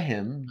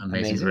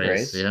Amazing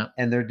Grace, yeah.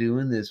 and they're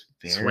doing this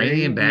very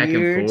swinging back and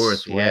weird forth.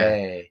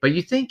 sway. Yeah. But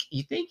you think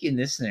in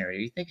this scenario,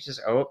 you think it's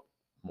just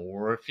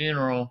more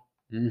funeral.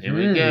 Here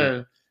we Mhm.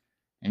 go.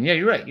 And yeah,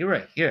 you're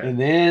right. Yeah. And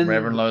then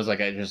Reverend Lowe's like,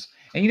 and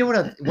you know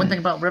what? One thing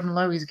about Reverend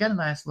Lowe, he's got a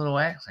nice little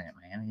accent,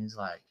 man. He's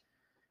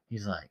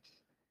like,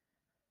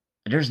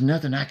 there's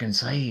nothing I can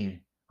say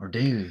or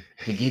do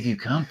to give you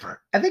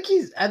comfort. I think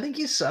he's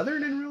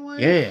Southern in real life.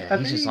 Yeah,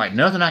 he's just like,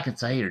 nothing I can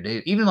say or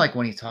do. Even like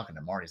when he's talking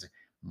to Marty, he's like,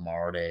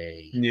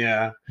 Marty.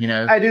 Yeah. You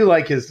know, I do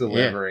like his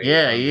delivery.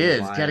 Yeah, he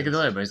is. He's got a good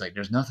delivery. He's like,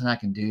 there's nothing I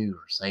can do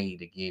or say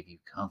to give you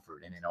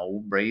comfort. And then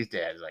old Bray's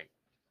dad is like,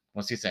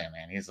 what's he saying,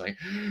 man? He's like,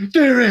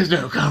 there is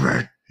no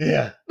comfort.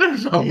 Yeah.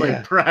 There's only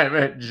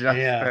private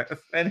justice. Yeah.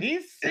 And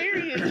he's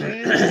serious,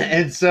 man.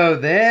 And so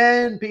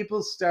then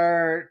people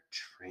start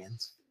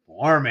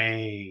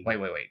transforming.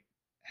 Wait.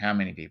 How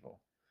many people?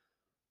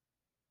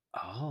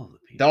 All the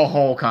people. The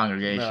whole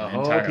congregation. The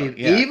whole entirely.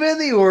 people. Yeah. Even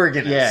the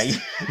organist. Yeah.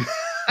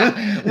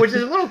 Which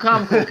is a little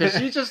comical because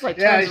she's just like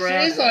turns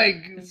around, she's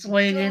like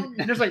swinging.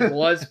 There's like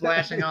blood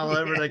splashing all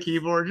over the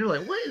keyboard. You're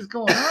like, what is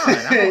going on?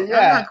 I'm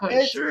not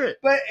quite sure.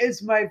 But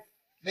it's my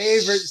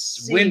favorite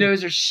scene.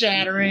 Windows are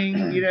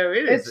shattering. You know,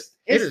 it's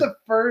the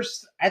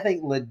first, I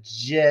think,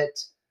 legit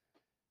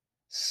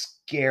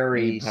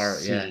scary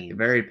scene. Yeah,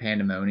 very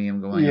pandemonium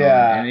going on.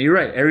 And you're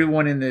right.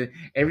 Everyone in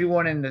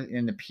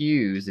the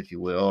pews, if you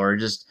will, are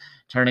just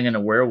turning into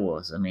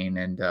werewolves. I mean,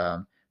 and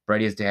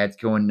Brady's dad's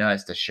going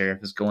nuts. The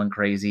sheriff is going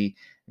crazy.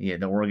 Yeah,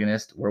 the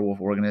werewolf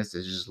organist,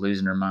 is just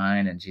losing her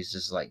mind, and she's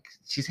just like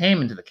she's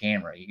hamming to the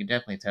camera. You can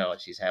definitely tell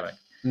that she's having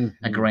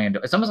a grand.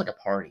 It's almost like a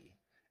party.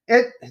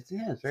 It's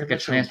like a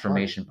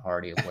transformation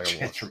party of werewolves.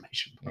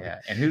 Transformation party.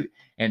 Yeah,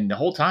 and the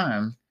whole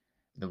time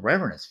the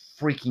Reverend is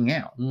freaking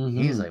out.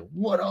 Mm-hmm. He's like,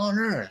 "What on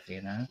earth?"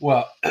 You know.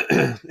 Well,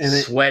 and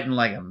sweating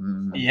like a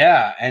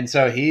and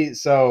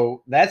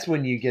so that's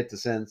when you get the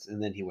sense,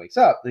 and then he wakes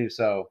up.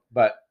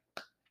 But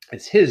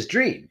it's his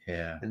dream.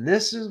 Yeah. And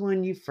this is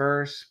when you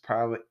first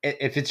probably,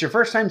 if it's your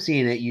first time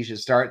seeing it, you should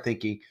start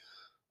thinking,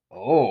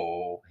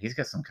 "Oh, he's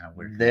got some kind of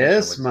weird.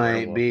 This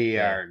might be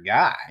our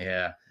guy."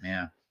 Yeah.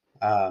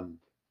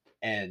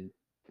 And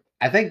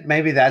I think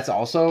maybe that's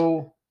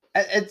also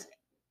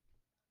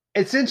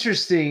it's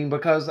interesting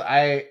because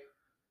I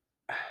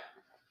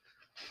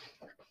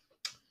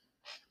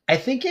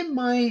think it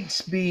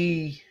might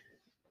be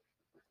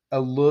a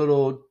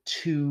little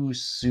too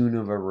soon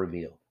of a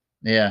reveal.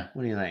 Yeah.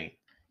 What do you think?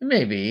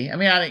 Maybe. I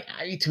mean,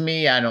 to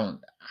me, I don't.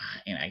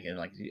 And I get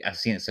like I've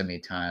seen it so many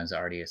times. I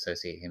already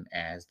associate him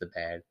as the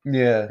bad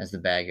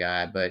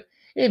guy, but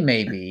it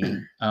may be.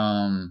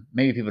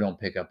 Maybe people don't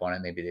pick up on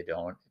it. Maybe they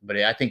don't. But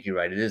I think you're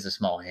right. It is a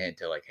small hint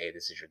to like, hey,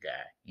 this is your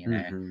guy. You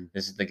know,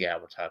 this is the guy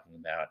we're talking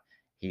about.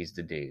 He's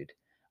the dude.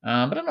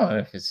 But I don't know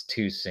if it's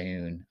too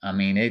soon. I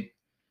mean, it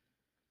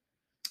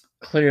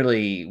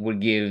clearly would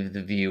give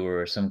the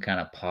viewer some kind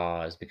of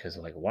pause because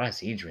like, why is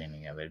he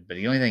dreaming of it? But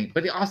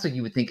also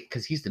you would think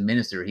because he's the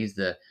minister, he's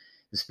the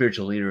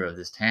spiritual leader of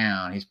this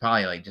town, he's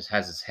probably like just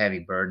has this heavy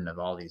burden of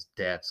all these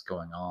deaths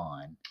going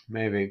on.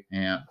 Maybe.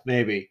 Yeah.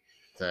 Maybe.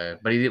 So,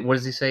 but what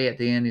does he say at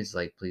the end? He's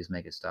like, please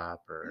make it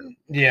stop, or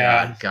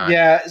God.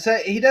 Yeah. So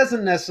he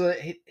doesn't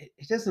necessarily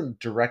he doesn't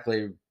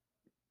directly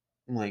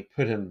like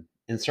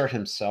insert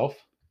himself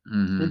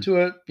into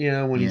it. You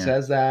know, when he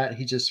says that,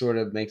 he just sort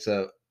of makes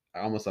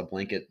almost a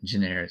blanket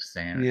generic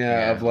standard.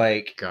 Of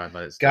like God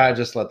let it stop. God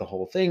just let the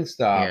whole thing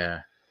stop. Yeah.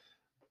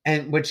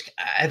 And which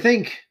I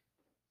think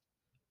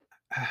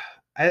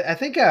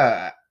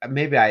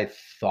maybe I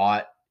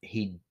thought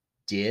he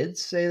did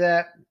say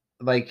that.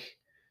 Like,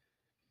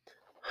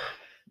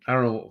 I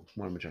don't know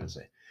what I'm trying to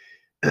say.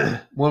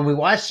 When we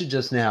watched it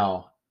just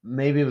now,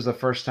 maybe it was the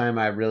first time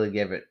I really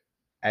gave it.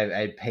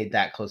 I paid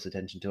that close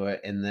attention to it,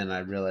 and then I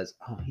realized,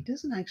 he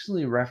doesn't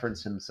actually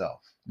reference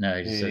himself. No,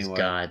 he just says,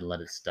 "God,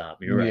 let it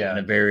stop." You're right. In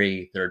a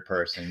very third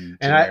person,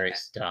 generic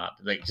stop.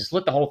 Like, just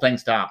let the whole thing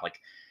stop. Like,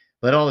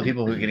 let all the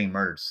people who are getting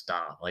murdered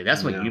stop. Like,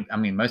 that's what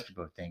most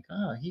people think,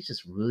 oh, he's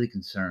just really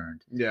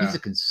concerned. Yeah. He's a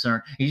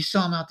concern. You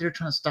saw him out there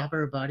trying to stop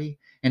everybody,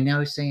 and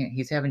now he's saying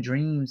he's having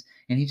dreams,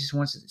 and he just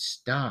wants it to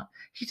stop.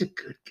 He's a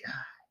good guy.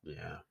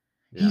 Yeah.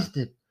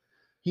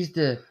 He's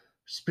the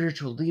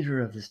spiritual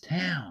leader of this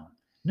town.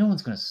 No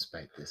one's going to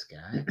suspect this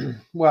guy.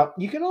 Well,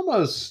 you can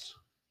almost...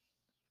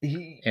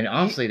 And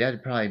honestly,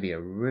 that'd probably be a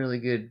really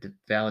good,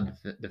 valid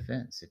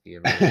defense if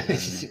you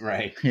ever...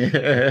 Right.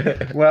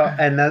 Well,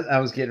 and I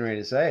was getting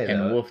ready to say,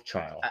 and the wolf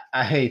trial.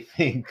 I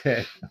think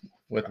that...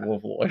 With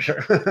wolf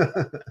lawyer.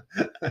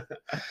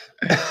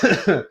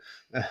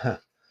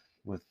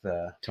 With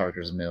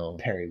Tarker's Mill.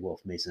 Perry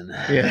Wolf Mason.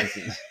 Yeah.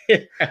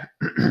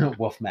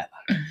 Wolf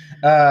Matlock.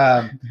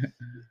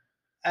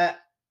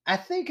 I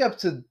think up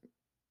to...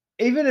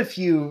 Even if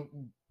you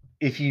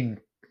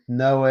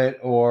know it,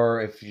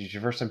 or if it's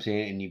your first time seeing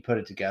it and you put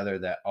it together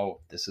that,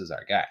 this is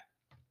our guy.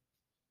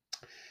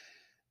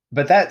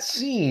 But that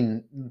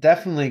scene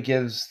definitely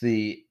gives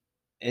the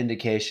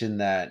indication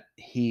that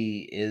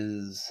he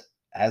is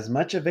as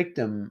much a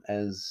victim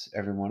as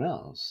everyone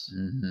else.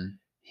 Mm-hmm.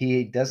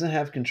 He doesn't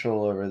have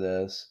control over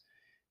this.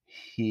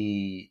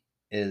 he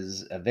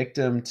is a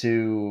victim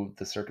to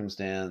the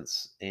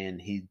circumstance, and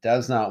he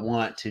does not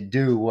want to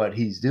do what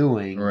he's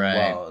doing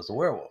Right. while as a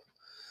werewolf.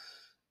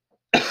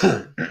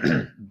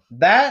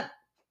 That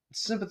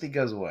sympathy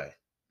goes away.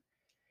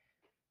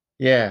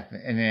 Yeah,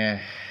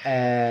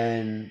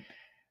 And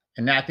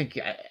and I think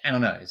I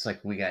don't know. It's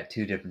like we got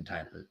two different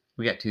types of.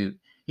 We got two.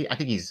 I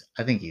think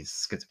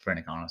he's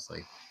schizophrenic, honestly.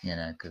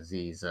 Because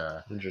he's.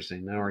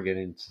 Interesting. Now we're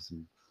getting to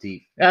some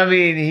deep. I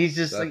mean, he's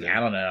just stuff like here. I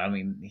don't know. I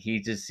mean, he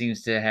just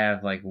seems to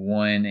have like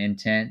one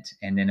intent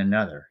and then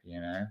another.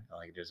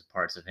 Like there's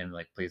parts of him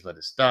like, please let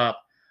us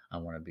stop. I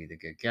want to be the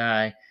good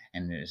guy,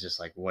 and it's just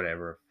like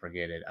whatever,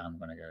 forget it. I'm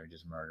gonna go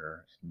just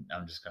murder.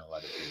 I'm just gonna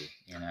let it be.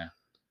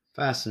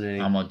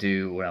 Fascinating. I'm gonna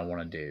do what I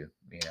want to do.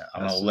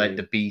 I'm gonna let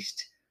the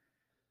beast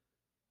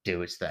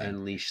do its thing.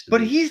 Unleash the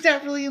but beast. he's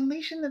not really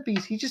unleashing the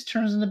beast. He just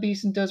turns into the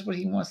beast and does what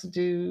he wants to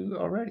do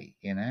already.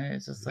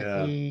 It's just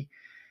like he,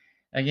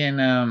 again,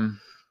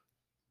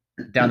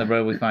 down the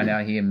road we find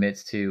out he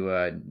admits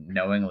to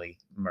knowingly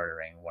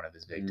murdering one of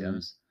his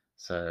victims.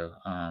 So,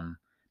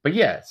 but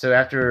yeah, so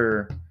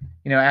after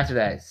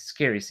that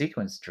scary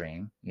sequence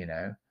dream,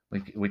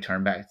 we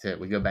turn back to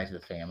we go back to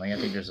the family. I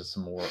think there's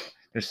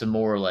some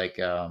more like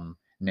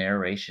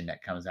narration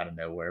that comes out of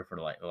nowhere for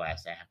like the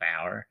last half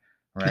hour.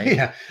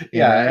 Right.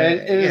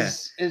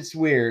 It's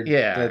weird.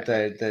 Yeah.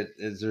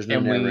 There's no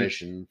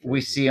narration.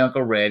 We see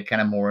Uncle Red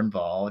kind of more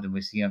involved, and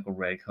we see Uncle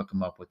Red hook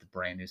him up with the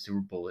brand new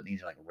silver bullet, and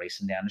he's like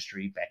racing down the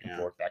street back and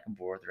forth.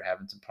 They're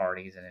having some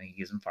parties, and then he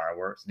gives them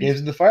fireworks. Gives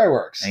them the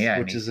fireworks,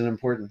 which is an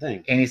important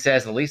thing. And he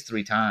says at least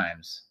 3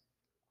 times,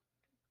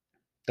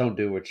 "Don't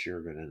do what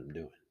you're going to end up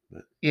doing."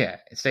 But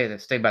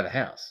stay by the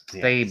house.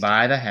 Stay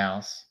by the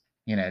house.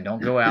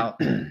 Don't go out.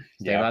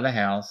 Stay by the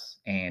house,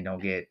 and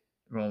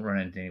don't run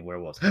into any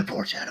werewolves.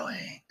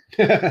 Foreshadowing.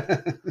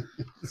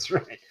 That's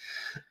right.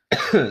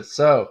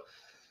 So,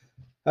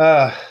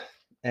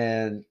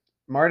 and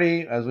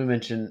Marty, as we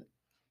mentioned,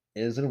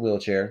 is in a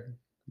wheelchair.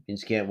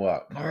 Means can't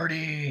walk.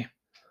 Marty.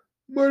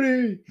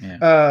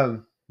 Yeah.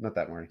 Not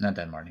that Marty. Not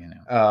that Marty.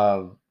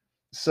 No.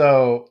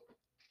 So,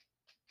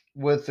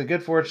 with the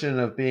good fortune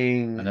of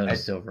being another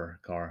silver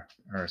car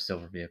or a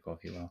silver vehicle,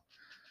 if you will.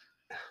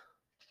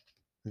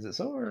 Is it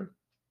silver?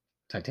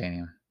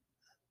 Titanium.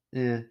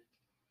 Yeah.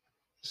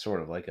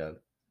 Sort of like a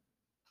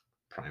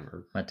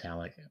primer.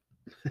 Metallic.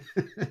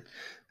 That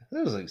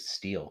was like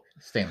steel.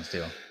 Stainless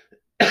steel.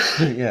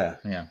 Yeah.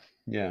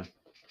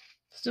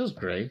 Steel's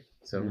great.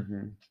 So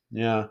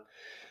yeah.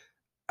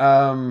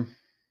 All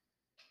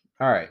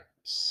right.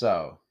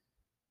 So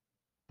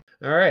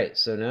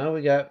now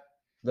we got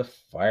the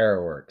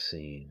fireworks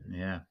scene.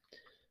 Yeah.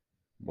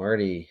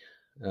 Marty.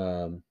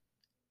 What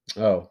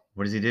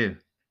does he do?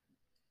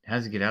 How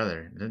does he get out of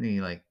there? Doesn't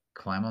he like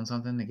climb on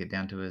something to get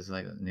down to his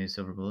like new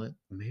silver bullet?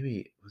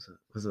 Maybe was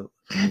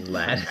it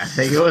lattice? I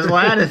think it was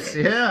lattice.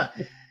 Yeah,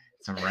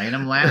 some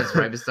random lattice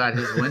right beside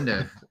his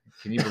window.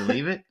 Can you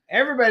believe it?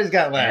 Everybody's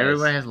got lattice.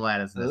 Everybody has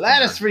lattice.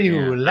 Lattice for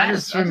you,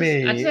 lattice for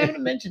me. I just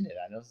haven't mentioned it.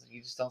 I know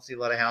you just don't see a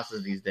lot of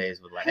houses these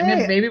days with lattice. I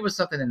mean, maybe it was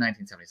something in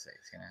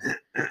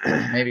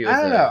 1976. Maybe it was.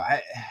 I don't know.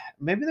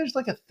 Maybe there's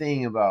like a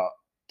thing about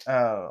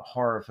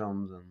horror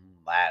films and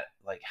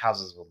like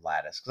houses with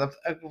lattice. Because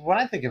when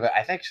I think of it,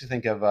 I actually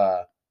think of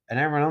an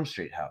Nightmare on Elm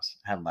Street house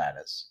had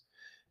lattice,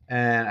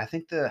 and I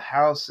think the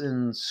house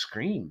in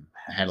Scream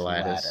had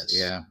lattice.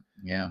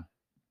 Yeah.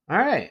 All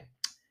right.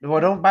 Well,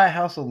 don't buy a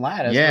house with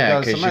lattice. Yeah,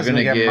 because somebody's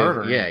going to get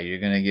murdered. Yeah, you're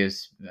going to give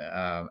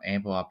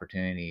ample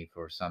opportunity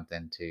for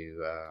something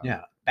to.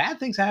 Bad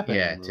things happen.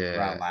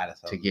 Around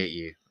lattice to get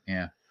you.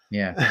 Yeah.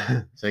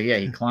 So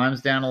he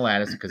climbs down a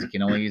lattice because he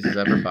can only use his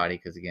upper body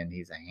because again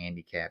he's a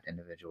handicapped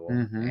individual,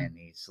 and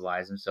he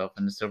slides himself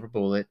in the silver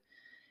bullet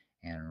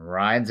and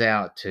rides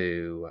out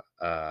to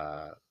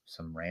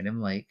some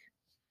random lake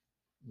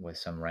with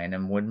some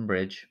random wooden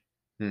bridge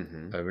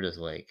over this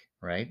lake,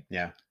 right?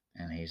 Yeah.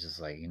 And he's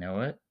just like, you know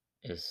what?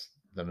 It's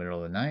the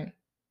middle of the night.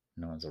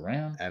 No one's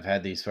around. I've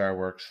had these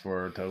fireworks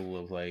for a total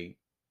of like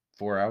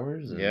 4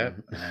 hours. Yep.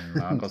 And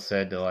my uncle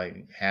said to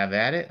like have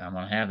at it. I'm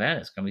gonna have at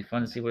it. It's gonna be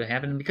fun to see what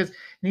happened because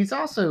he's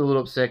also a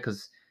little upset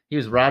because he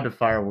was robbed of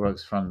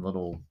fireworks from the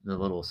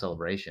little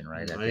celebration,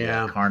 right? At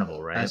the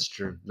carnival, right? That's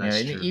true.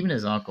 Even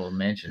his uncle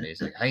mentioned it.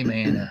 He's like, "Hey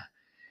man,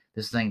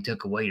 this thing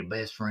took away your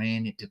best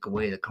friend. It took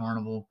away the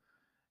carnival.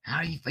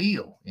 How do you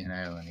feel?"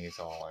 And he's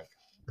all like,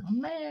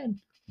 "I'm mad."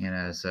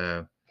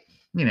 So.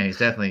 He's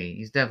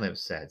definitely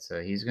upset.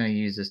 So he's going to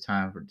use this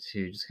time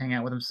to just hang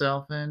out with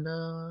himself and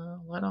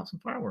light off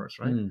some fireworks,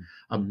 right?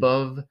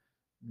 Above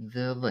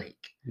the lake.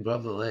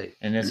 Above the lake.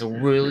 And it's a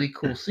really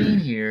cool scene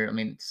here. I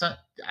mean,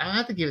 I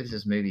have to give it to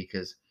this movie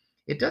because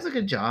it does a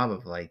good job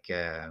of like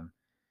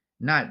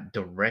not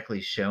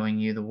directly showing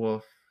you the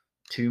wolf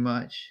too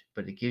much,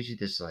 but it gives you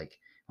this like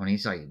when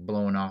he's like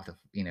blowing up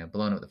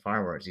the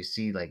fireworks, you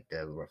see like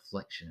the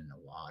reflection in the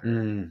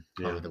water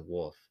of the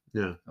wolf,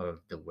 of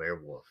the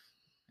werewolf.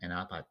 And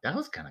I thought that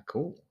was kind of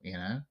cool,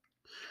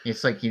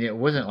 It's like, it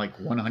wasn't like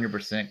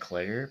 100%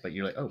 clear, but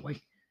you're like, oh,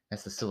 wait,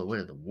 that's the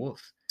silhouette of the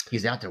wolf.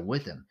 He's out there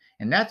with him.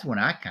 And that's when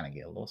I kind of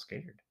get a little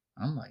scared,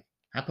 I'm like,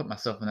 I put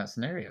myself in that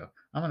scenario.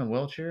 I'm in a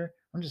wheelchair.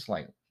 I'm just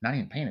like not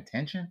even paying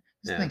attention.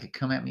 This thing could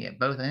come at me at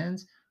both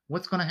ends.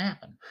 What's going to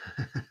happen?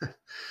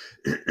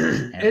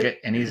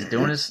 And he's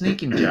doing his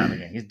sneaking job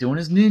again. He's doing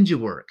his ninja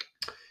work.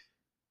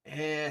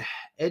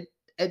 It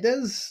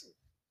does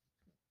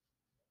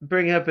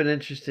bring up an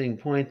interesting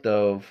point,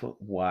 though, of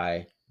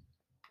why.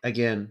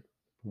 Again,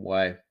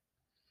 why?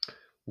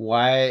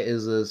 Why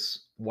is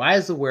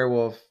the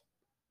werewolf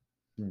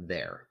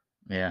there?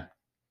 Yeah.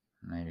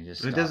 Maybe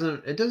just it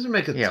doesn't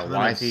make a ton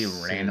why of is he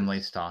sense.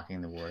 randomly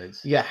stalking the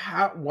woods? Yeah,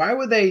 why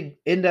would they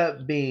end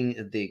up being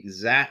at the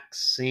exact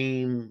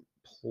same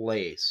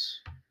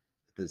place at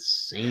the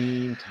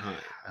same time?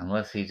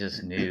 Unless he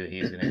just knew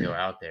he was going to go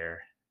out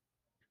there.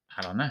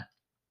 I don't know.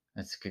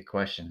 That's a good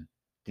question.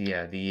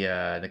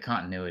 The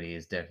continuity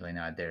is definitely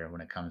not there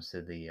when it comes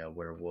to the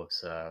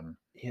werewolves.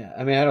 Yeah,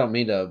 I mean, I don't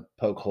mean to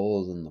poke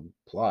holes in the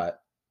plot,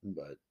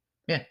 but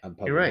yeah, I'm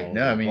poking you're right. holes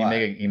No, in I the mean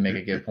plot. you make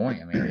a good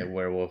point. I mean, the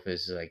werewolf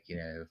is like,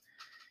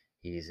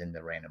 he's in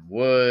the random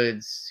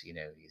woods. He's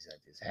at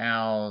his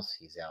house.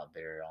 He's out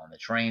there on the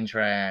train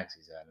tracks.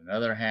 He's at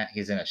another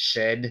he's in a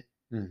shed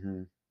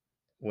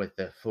with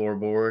the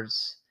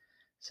floorboards.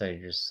 So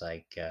you're just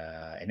like,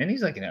 and then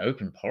he's like in an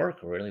open park,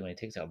 really, when he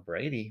takes out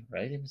Brady,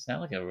 right? It's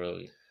not like a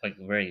really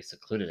very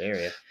secluded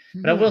area.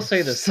 But I will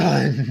say the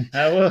sun.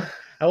 I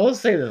will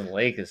say the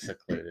lake is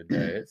secluded though.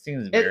 It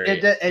seems very.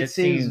 It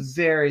seems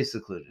very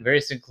secluded.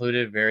 Very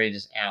secluded, very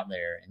just out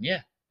there. And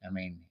yeah, I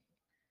mean,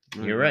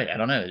 you're right. I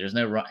don't know. There's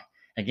no right.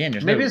 Again,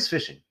 maybe it's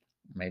fishing.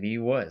 Maybe he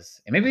was,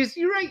 and maybe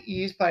you're right.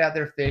 He's probably out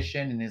there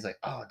fishing, and he's like,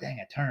 oh dang,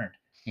 I turned.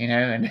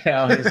 And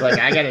now he's like,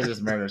 I gotta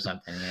just murder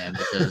something,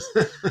 because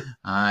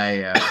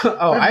I.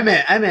 I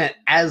meant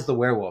as the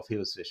werewolf, he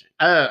was fishing.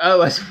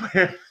 Oh, as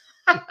werewolf.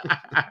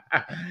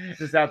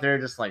 Just out there,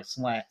 just like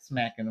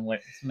smacking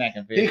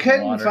fish. He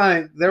couldn't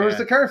find. There was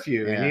the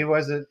curfew, Yeah. and he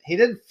wasn't. He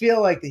didn't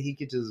feel like that he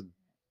could just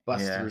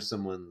bust through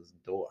someone's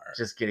door.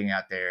 Just getting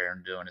out there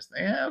and doing his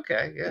thing. Yeah,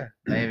 okay, yeah,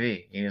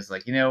 maybe. He was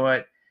like, you know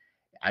what?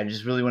 I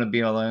just really want to be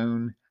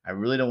alone. I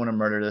really don't want to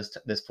murder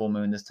this full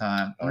moon this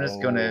time. I'm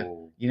just gonna,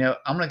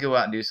 I'm gonna go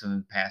out and do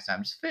some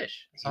pastime, just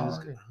fish. He was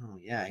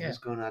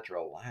going out to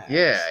relax.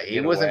 Yeah,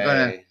 he wasn't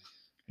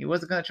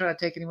gonna try to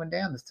take anyone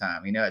down this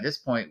time. At this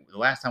point, the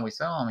last time we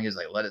saw him, he was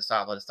like, let it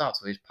stop.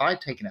 So he's probably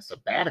taking a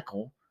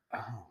sabbatical,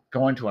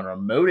 going to a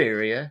remote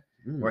area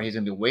where he's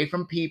gonna be away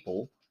from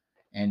people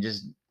and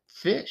just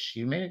fish.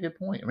 You made a good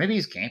point. Or maybe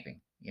he's camping.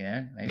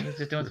 Maybe he's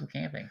just doing some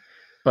camping.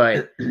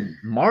 But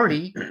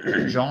Marty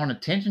drawing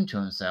attention to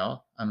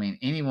himself. I mean,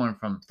 anyone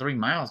from 3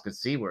 miles could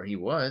see where he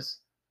was.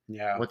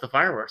 Yeah. With the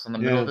fireworks on the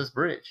middle of this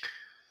bridge.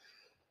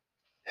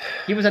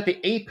 He was at the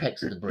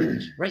apex of the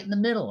bridge, right in the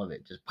middle of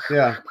it. Just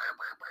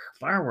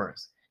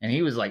fireworks. And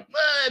he was like,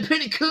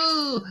 pretty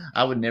cool.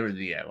 I would never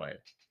do that way.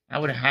 I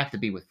would have to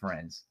be with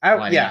friends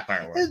lighting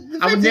fireworks.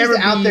 I would never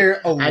be out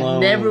there alone. I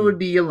never would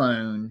be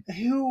alone.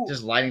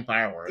 Just lighting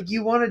fireworks.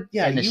 You want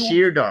to, in the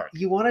sheer dark.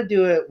 You want to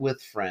do it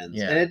with friends,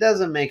 and it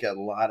doesn't make a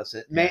lot of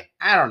sense.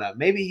 I don't know.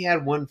 Maybe he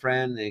had one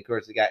friend, and of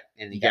course he got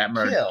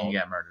murdered. Killed. He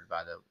got murdered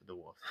by the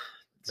wolf.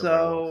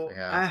 Werewolf.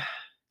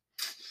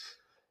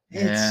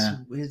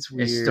 It's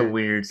weird. It's a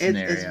weird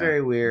scenario. It's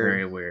very weird.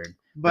 Very weird.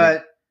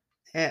 But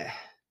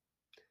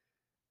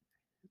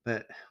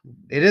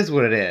it is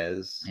what it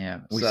is.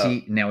 Yeah. We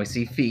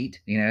see feet,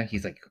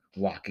 he's like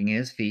walking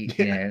his feet,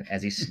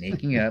 as he's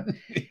sneaking up.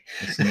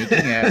 He's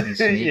sneaking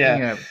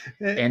up.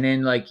 And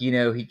then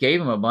he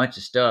gave him a bunch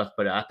of stuff,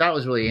 but I thought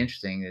was really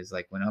interesting is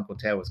like when Uncle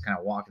Ted was kind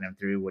of walking him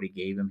through what he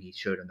gave him, he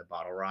showed him the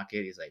bottle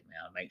rocket. He's like,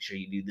 now make sure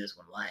you do this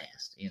one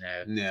last,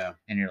 Yeah.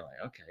 And you're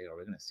like, okay, are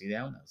we gonna see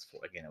that one?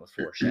 It was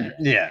foreshadowing.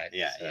 Yeah.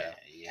 You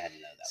had to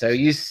know that. So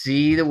you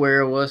see the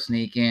werewolf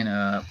sneaking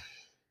up.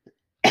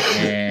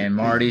 And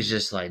Marty's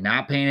just like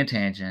not paying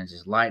attention,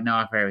 just lighting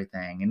off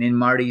everything. And then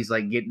Marty's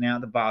like getting out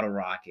the bottle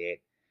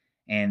rocket.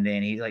 And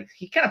then he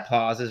kind of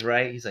pauses,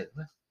 right? He's like,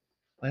 what?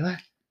 Wait, what?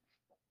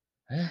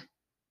 Huh?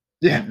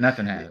 Yeah.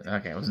 Nothing happened.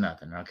 Okay, it was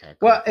nothing. Okay.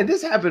 Cool, well, and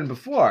this happened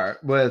before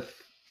with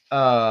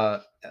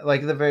the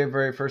very,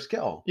 very first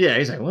kill. Yeah,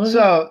 he's like, what?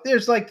 So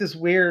there's like this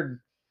weird,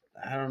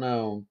 I don't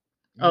know.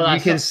 You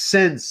can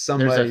sense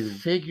somebody. There's a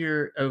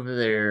figure over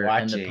there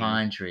in the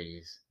pine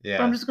trees. Yeah.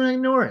 But I'm just gonna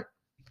ignore it.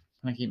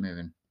 I keep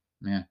moving.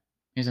 Yeah.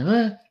 He's like,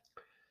 what?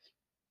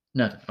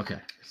 Nothing. Okay.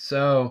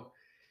 So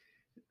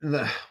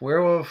the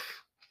werewolf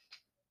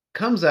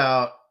comes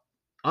out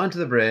onto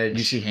the bridge.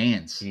 You see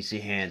hands. And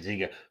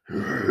you go.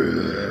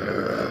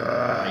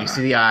 You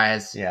see the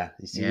eyes. Yeah.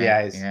 You see the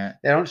eyes. Yeah.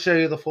 They don't show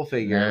you the full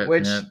figure,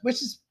 which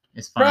is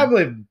it's fine.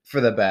 Probably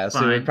for the best.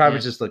 Fine. It would probably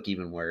just look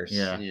even worse.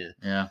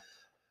 Yeah.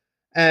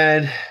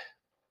 And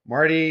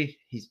Marty,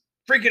 he's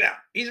freaking out.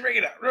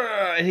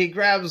 And he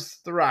grabs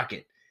the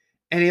rocket.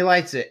 And he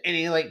lights it, and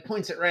he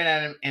points it right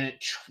at him, and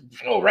it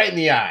right in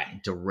the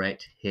eye.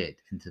 Direct hit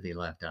into the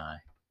left eye.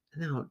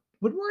 Now,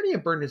 would Marty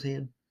have burned his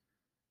hand?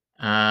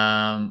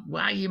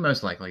 Well, you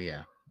most likely,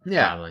 yeah.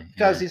 Yeah, probably,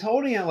 because he's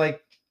holding it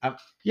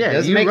Yeah, it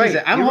doesn't you're make right.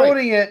 sense. I'm You're right.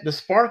 holding it. The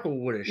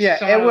sparkle would have. Yeah,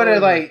 shot it would have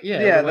over. like Yeah,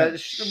 yeah, it would've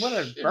that would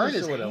have it burned just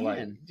his would've, like,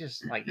 hand.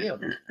 just like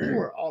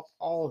poor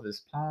all of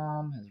his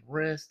palm, his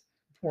wrist.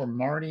 Poor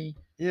Marty.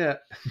 Yeah,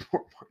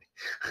 poor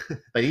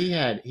Marty. But he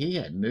had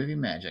movie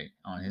magic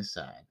on his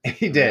side.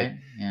 He did, right?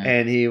 Yeah.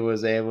 and he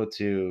was able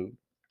to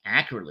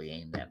Accurately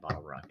aim that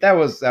bottle rocket. That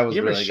was You ever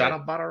really shot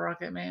good. a bottle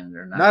rocket, man?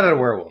 They're Not at a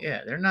werewolf.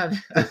 Yeah, they're not.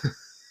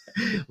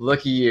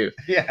 Lucky you.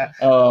 Yeah.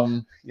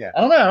 Yeah.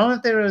 I don't know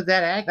if they were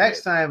that accurate.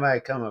 Next time I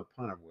come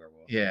upon a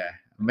werewolf. Yeah.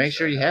 Make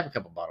sure you have a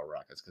couple bottle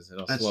rockets because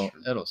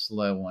it'll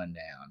slow one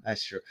down.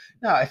 That's true.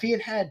 No, if he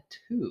had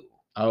 2.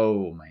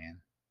 Oh man.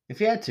 If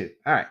he had 2.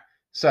 All right.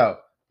 So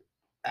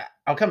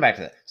I'll come back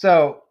to that.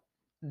 So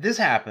this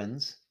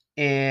happens,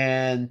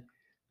 and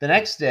the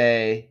next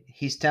day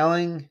he's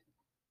telling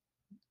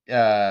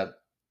Uncle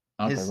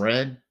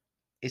Red.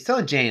 He's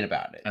telling Jane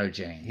about it. Oh,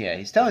 Jane. Yeah,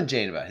 he's telling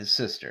Jane about his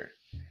sister.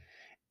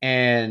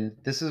 And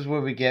this is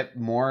where we get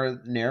more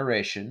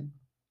narration.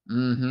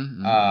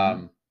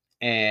 And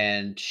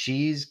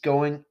she's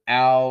going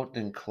out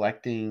and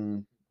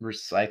collecting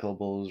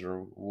recyclables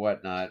or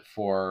whatnot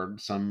for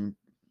some,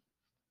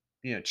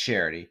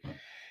 charity.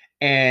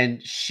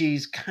 And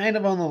she's kind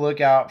of on the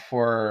lookout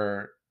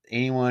for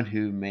anyone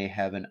who may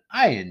have an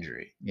eye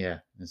injury. Yeah,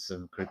 there's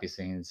some creepy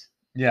scenes.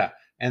 Yeah.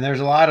 And there's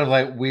a lot of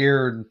like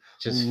weird,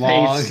 just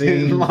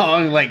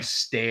long like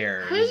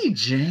stares. Hey,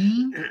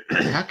 Jane,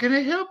 how can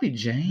I help you,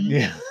 Jane?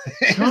 Yeah,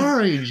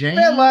 sorry, Jane.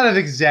 A lot of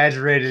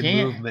exaggerated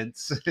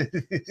movements.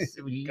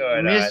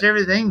 You missed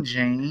everything,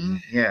 Jane.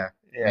 Yeah,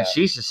 and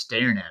she's just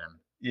staring at him.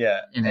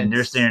 Yeah, and then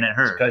they're staring at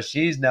her because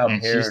she's now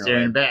and paranoid. She's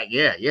staring back.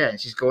 Yeah, and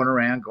she's going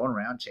around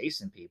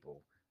chasing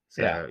people.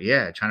 So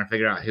yeah, trying to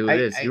figure out who it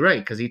is. You're right,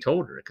 because he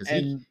told her because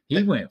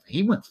he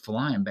went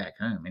flying back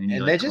home,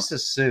 and they just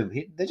assume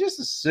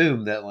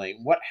that like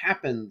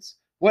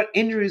what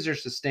injuries are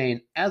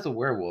sustained as a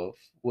werewolf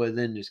would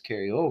then just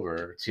carry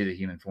over to the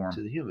human form.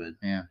 To the human,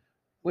 yeah.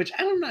 Which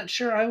I'm not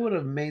sure I would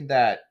have made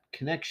that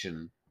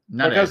connection.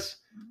 Not because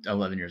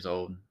 11 years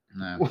old.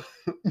 No,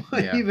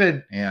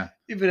 even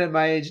at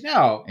my age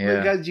now,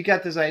 because you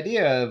got this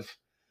idea of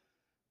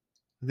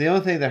the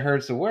only thing that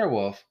hurts a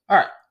werewolf. All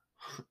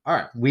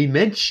right. We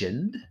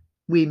mentioned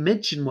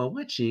while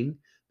watching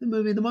the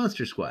movie The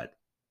Monster Squad.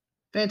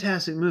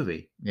 Fantastic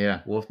movie.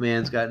 Yeah.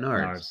 Wolfman's got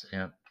nards.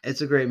 Yeah. It's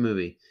a great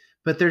movie.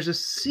 But there's a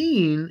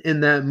scene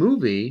in that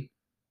movie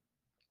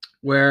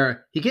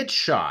where he gets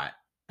shot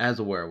as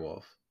a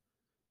werewolf.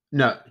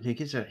 No, he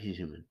gets shot. He's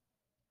human.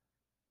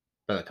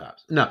 By the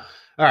cops. No.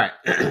 All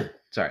right.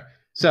 Sorry.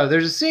 So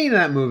there's a scene in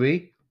that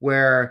movie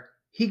where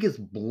he gets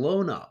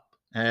blown up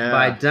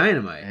by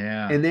dynamite.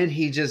 Yeah. And then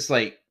he just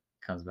like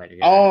comes back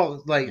together.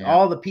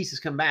 All the pieces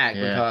come back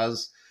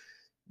because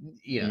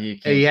you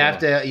have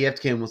to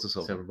kill him with a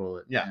silver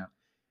bullet. Yeah.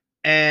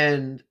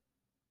 And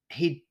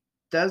he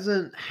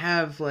doesn't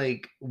have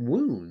like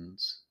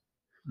wounds.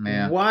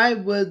 Yeah. Why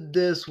would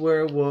this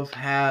werewolf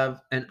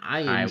have an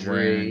eye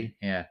injury?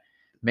 Yeah.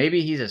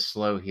 Maybe he's a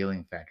slow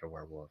healing factor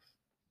werewolf.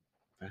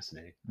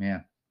 Fascinating.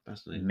 Yeah.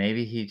 Fascinating.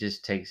 Maybe he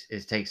just takes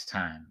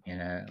time,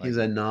 Like, he's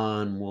a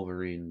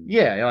non-Wolverine.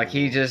 Yeah, like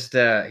he just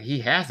he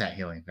has that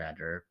healing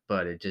factor,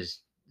 but it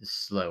just is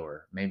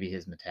slower. Maybe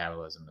his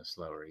metabolism is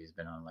slower. He's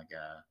been on like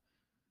a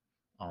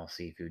all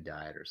seafood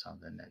diet or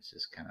something. That's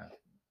just kind of.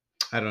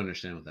 I don't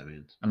understand what that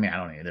means. I mean, I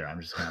don't either.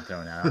 I'm just kind of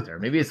throwing that out there.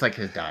 Maybe it's like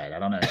his diet. I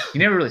don't know. You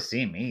never really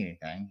see him eat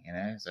anything,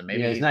 So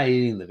maybe he's not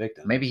eating the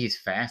victim. Maybe he's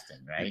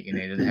fasting, right? He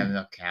doesn't have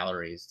enough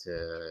calories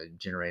to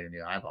generate a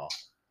new eyeball.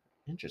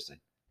 Interesting.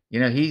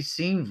 He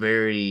seemed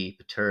very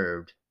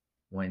perturbed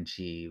when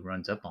she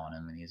runs up on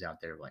him, and he's out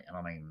there like I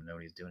don't even know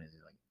what he's doing. Is he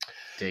like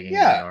digging in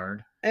the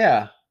yard?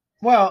 Yeah.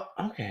 Well,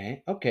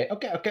 okay.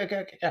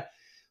 Yeah.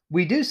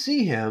 We do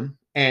see him,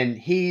 and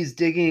he's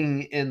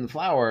digging in the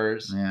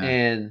flowers,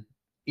 and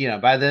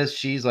by this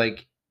she's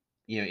like,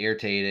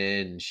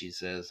 irritated, and she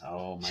says,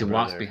 "Oh, my." She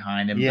walks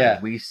behind him.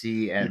 Yeah, we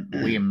see, and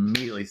we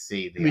immediately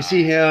see we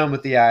see him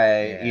with the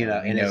eye,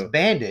 and it's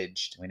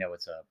bandaged. We know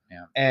what's up.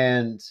 Yeah,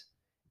 and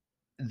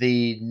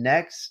the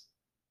next,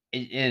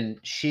 and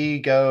she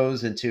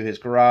goes into his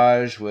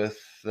garage with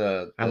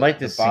the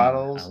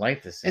bottles. I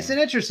like this scene. It's an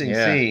interesting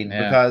scene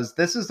because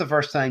this is the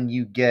first time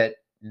you get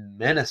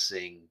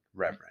menacing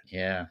Reverend.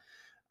 Yeah.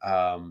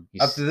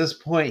 Up to this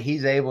point,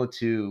 he's able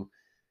to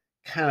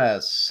kind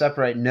of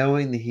separate,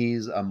 knowing that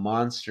he's a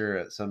monster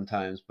at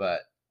sometimes,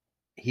 but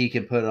he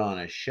can put on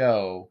a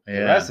show the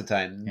rest of the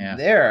time. Yeah.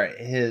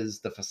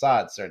 The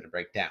facade started to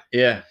break down.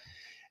 Yeah.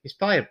 He's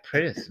probably a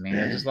priest. I mean,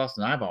 I just lost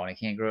an eyeball and he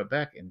can't grow it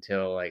back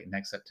until like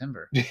next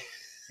September. You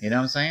know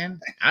what I'm saying?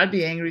 I'd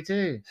be angry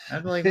too.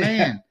 I'd be like,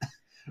 man,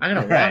 I'm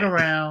gonna walk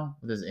around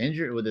with his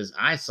injury, with his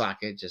eye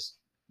socket just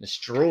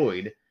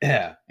destroyed.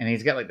 Yeah, and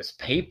he's got like this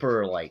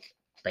paper like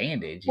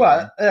bandage.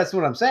 Well, that's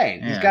what I'm saying.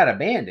 Yeah. He's got a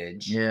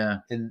bandage. Yeah.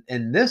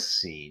 In this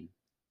scene,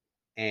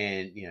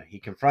 and he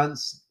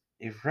confronts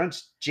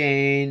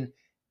Jane,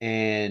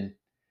 and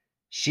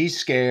she's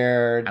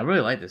scared. I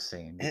really like this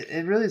scene.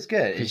 It really is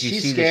good. And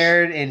she's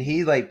scared, and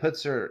he like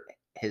puts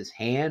his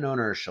hand on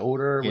her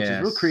shoulder, which is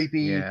real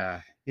creepy.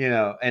 Yeah. you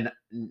know, and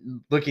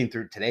looking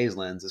through today's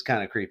lens is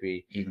kind of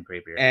creepy. Even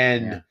creepier.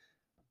 And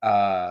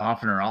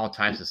offering her all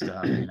types of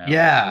stuff. You know,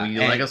 yeah, will you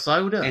like a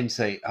soda? and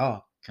say,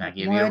 "Oh, can I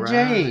give why, you a ride?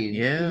 Jane?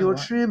 Yeah, you're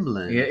what?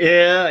 trembling."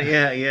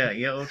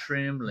 You're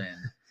trembling.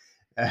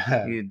 He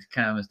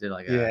kind of almost did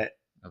like yeah,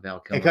 a Val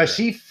Kilmer. because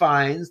she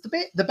finds the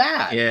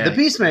bat, yeah, the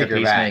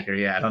peacemaker, bat.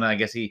 Yeah, I don't know. I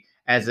guess he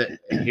as a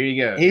here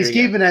you go. He's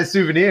keeping as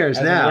souvenirs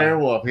as now. A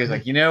werewolf. He's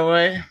like, you know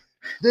what?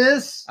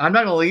 I'm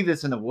not gonna leave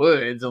this in the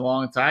woods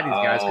alongside these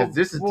guys because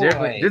this is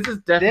definitely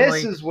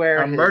this is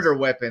where a murder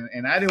weapon,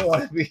 and I didn't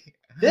want to be.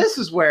 This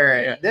is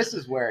where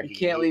you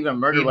can't leave a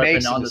murder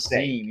weapon on the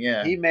scene.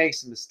 Yeah, he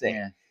makes a mistake.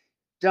 Yeah.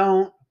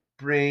 Don't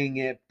bring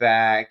it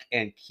back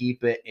and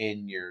keep it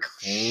in your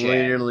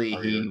Clearly,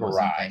 he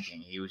wasn't thinking.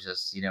 He was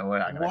just, you know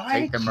what? I'm gonna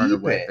take the murder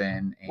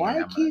weapon and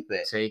I'm gonna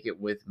take it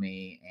with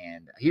me.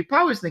 And he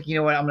probably was thinking, you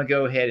know what? I'm gonna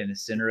go ahead and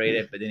incinerate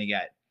it. But then he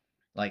got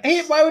like,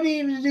 hey, why would he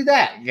even do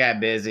that? He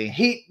got busy.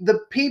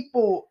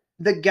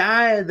 The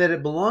guy that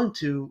it belonged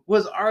to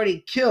was already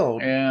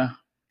killed. Yeah,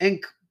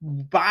 and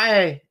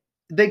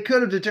they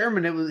could have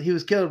determined he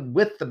was killed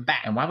with the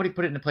bat. And why would he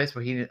put it in a place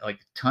where he like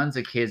tons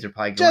of kids are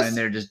probably going in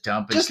there just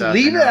dumping just stuff?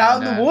 Just leave it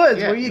out in the woods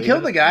where you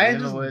killed the guy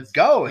and just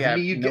go. Yeah, I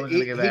mean,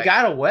 he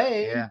got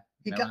away. Yeah,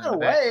 he got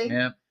away.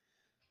 Yeah.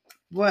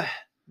 What?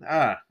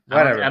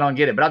 Whatever. I don't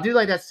get it, but I do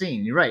like that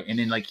scene. You're right. And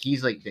then like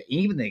he's like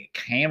even the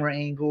camera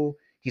angle,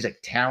 he's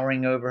like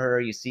towering over her.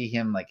 You see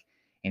him like,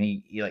 and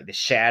he like the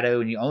shadow,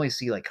 and you only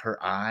see like her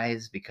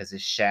eyes because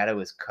his shadow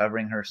is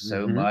covering her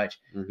so much.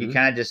 Mm-hmm. You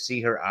kind of just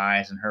see her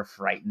eyes and her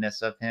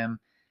frightenedness of him,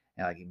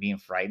 and like being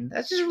frightened.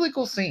 That's just a really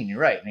cool scene. You're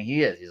right. And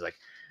he is. He's like,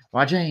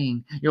 "Why,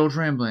 Jane, you're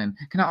trembling.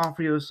 Can I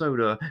offer you a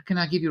soda? Can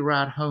I give you a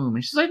ride home?"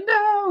 And she's like,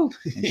 "No."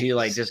 And she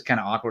like just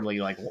kind of awkwardly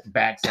like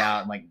backs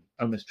out and like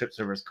almost trips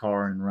over his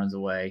car and runs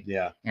away.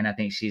 Yeah. And I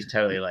think she's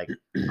totally like,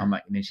 I'm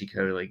like, and then she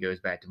totally goes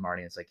back to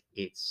Marty and it's like,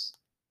 it's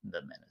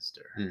the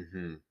minister.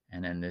 Mm-hmm.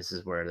 And then this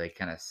is where they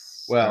kind of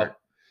well,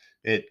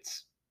 it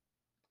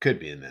could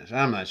be a minister.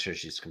 I'm not sure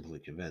she's completely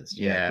convinced.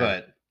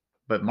 Yeah,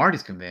 but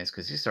Marty's convinced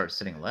because he starts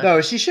sitting left.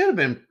 No, she should have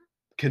been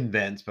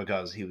convinced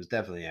because he was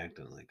definitely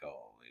acting like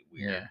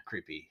weird,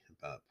 creepy at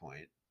that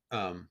point.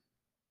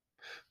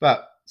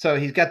 But so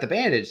he's got the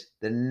bandage.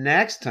 The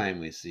next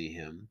time we see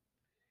him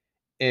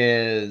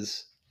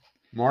is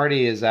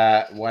Marty is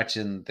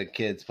watching the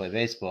kids play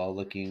baseball,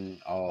 looking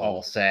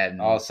all sad and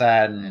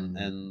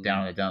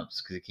down in the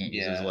dumps because he can't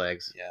use his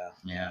legs.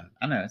 Yeah.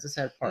 I know it's a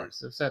sad part.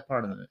 It's a sad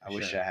part of it. I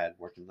wish I had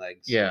working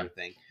legs. Yeah,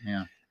 everything.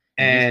 Yeah.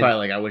 And he's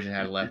probably like, I wish I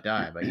had a left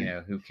eye, but you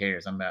know, who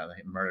cares? I'm about to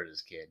murder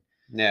this kid.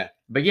 Yeah.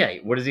 But yeah,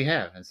 what does he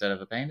have instead of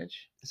a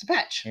bandage? It's a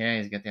patch. Yeah,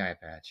 he's got the eye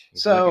patch.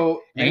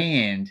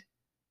 And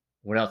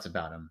what else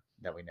about him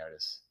that we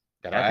notice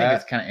that I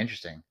think is kind of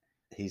interesting?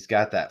 He's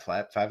got that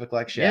flat 5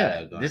 o'clock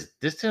shadow. Yeah,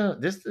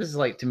 this is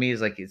like, to me,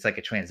 is like, it's like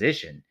a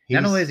transition.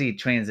 Not only is he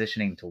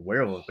transitioning to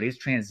werewolf, but he's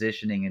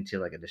transitioning into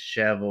like a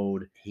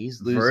disheveled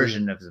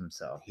version of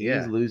himself.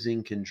 He's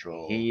losing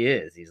control. He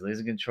is. He's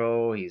losing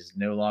control. He's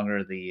no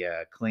longer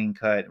the clean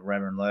cut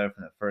Reverend Lowe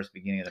from the first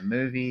beginning of the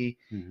movie.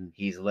 Mm-hmm.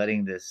 He's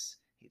letting this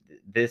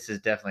is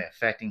definitely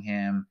affecting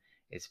him.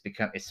 It's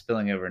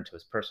spilling over into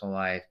his personal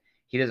life.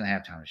 He doesn't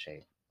have time to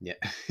shave. Yeah.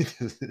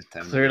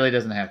 Clearly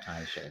doesn't have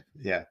time to shave.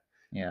 Yeah.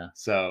 Yeah.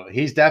 So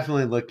he's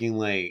definitely looking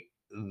like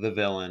the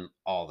villain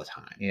all the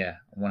time. Yeah,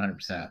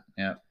 100%.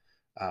 Yeah.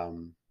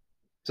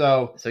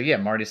 So yeah,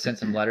 Marty sent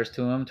some letters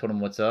to him, told him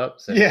what's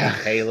up. Said,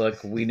 hey,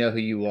 look, we know who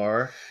you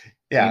are.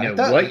 Yeah, we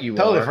know what you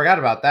totally are. forgot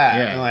about that.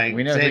 Yeah, like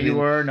we know who you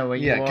are, know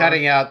what you are. Yeah,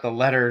 cutting out the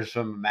letters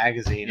from a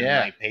magazine and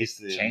like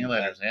pasting chain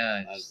letters.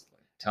 Yeah, just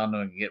telling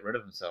him to get rid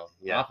of himself,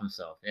 off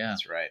himself. Yeah,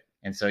 that's right.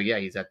 And so yeah,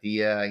 he's at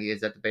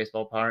the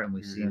baseball park, and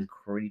we see him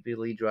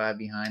creepily drive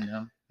behind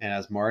him. And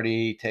as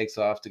Marty takes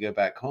off to go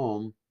back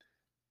home,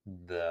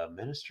 the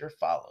minister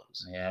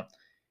follows. Yeah.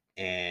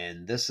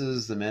 And this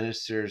is the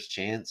minister's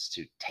chance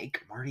to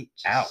take Marty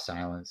out.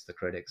 Silence the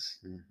critics.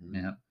 Mm-hmm.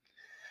 Yeah.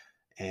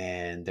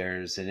 And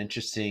there's an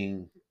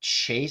interesting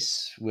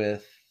chase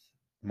with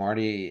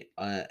Marty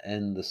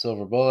and the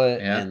silver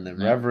bullet and the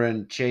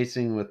Reverend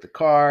chasing with the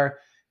car.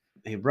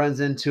 He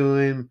runs into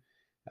him,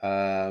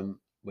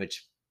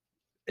 which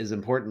is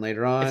important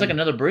later on. It's like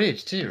another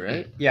bridge too,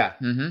 right? Yeah.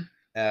 Mm-hmm.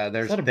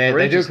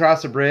 They do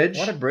cross a bridge. A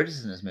lot of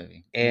bridges in this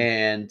movie.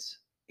 And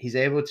he's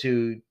able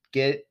to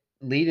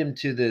lead him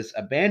to this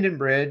abandoned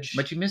bridge.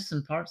 But you missed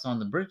some parts on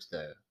the bridge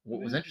though.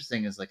 What was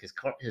interesting is like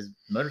his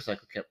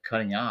motorcycle kept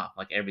cutting off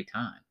like every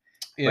time.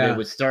 Yeah. But it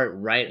would start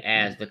right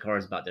as the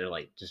car's about to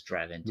like just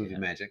drive into movie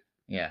magic.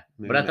 Yeah.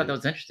 But I thought that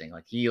was interesting.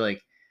 Like he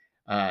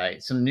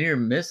some near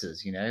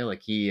misses, you know,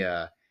 like he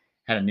had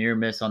a near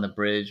miss on the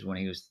bridge when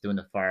he was doing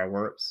the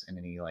fireworks, and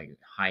then he like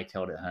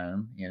hightailed it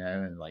home, you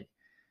know, and like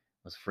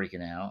was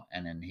freaking out.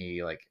 And then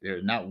he like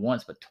not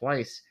once but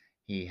twice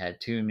he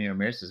had 2 near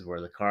misses where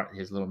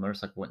his little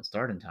motorcycle wouldn't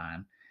start in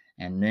time.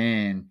 And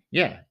then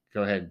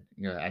go ahead.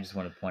 You know, I just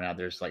want to point out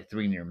there's like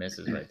 3 near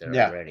misses right there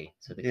already.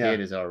 So the kid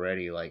is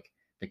already like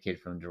the kid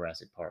from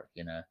Jurassic Park,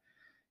 you know.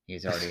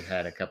 he's already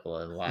had a couple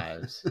of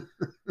lives,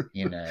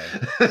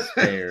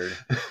 spared.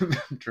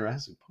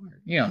 Jurassic Park.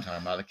 You know what I'm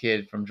talking about? The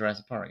kid from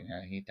Jurassic Park.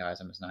 He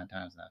dies almost 9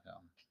 times in that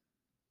film.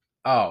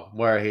 Oh,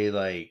 where he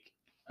like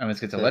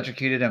Almost gets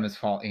electrocuted. Almost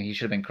fall. He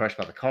should have been crushed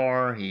by the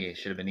car. He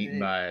should have been eaten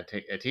by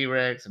a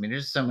T-Rex. I mean,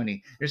 there's so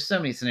many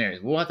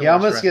scenarios. We'll have to. He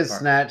almost Jurassic gets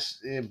Park. snatched,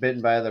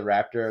 bitten by the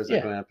raptor as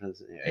they're going up.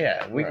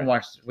 We can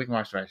watch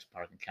Jurassic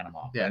Park and count them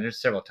off. Yeah, and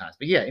there's several times.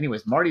 But yeah,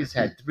 anyways, Marty's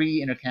had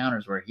 3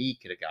 encounters where he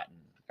could have gotten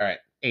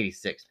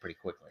 86 pretty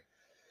quickly.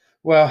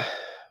 Well,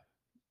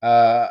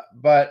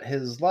 but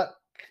his luck,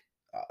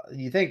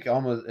 you think,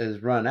 almost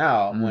is run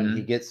out when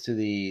he gets to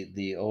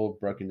the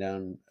old broken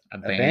down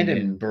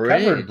abandoned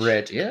bridge. Covered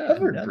bridge. Yeah,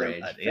 covered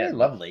bridge. Very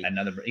lovely.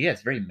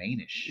 It's very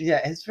Maine-ish.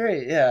 Yeah, it's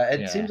very. Yeah,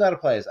 it seems out of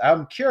place.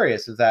 I'm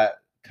curious if that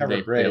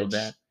covered bridge. Build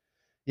that?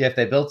 Yeah, if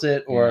they built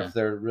it or if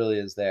there really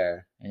is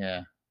there.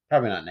 Yeah,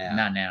 probably not now.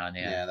 Not now.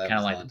 Yeah, kind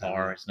of like the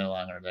bar. It's no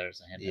longer there. It's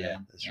a hint. Yeah,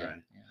 that's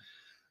right.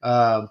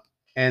 Yeah.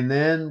 And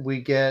then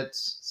we get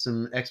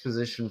some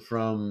exposition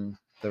from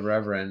the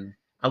Reverend.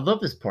 I love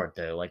this part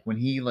though. Like when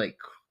he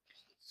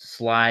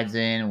slides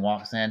in and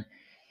walks in.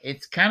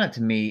 It's kind of,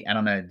 to me, I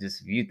don't know just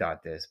if you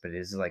thought this, but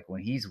it's like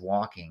when he's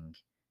walking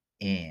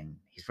in,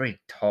 he's very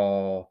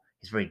tall,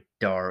 he's very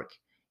dark.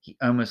 He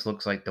almost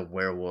looks like the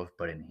werewolf,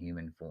 but in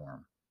human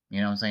form. You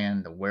know what I'm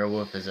saying? The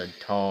werewolf is a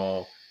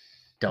tall,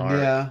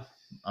 dark,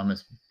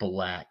 almost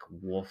black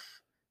wolf.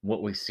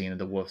 What we've seen of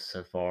the wolf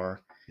so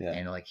far. Yeah.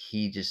 And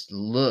he just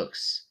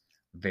looks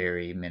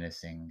very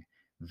menacing.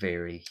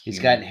 Very human. He's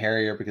gotten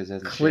hairier because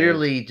it's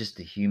clearly just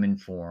the human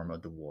form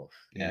of the wolf.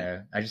 You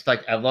know?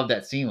 I love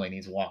that scene when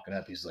he's walking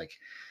up. He's like,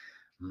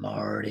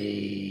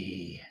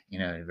 Marty, in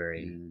a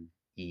very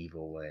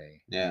evil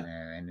way. Yeah.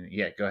 And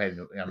go ahead.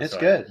 It's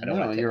good.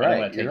 You're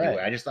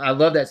right. I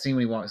love that scene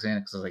when he walks in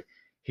because I was like,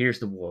 here's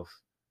the wolf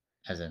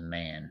as a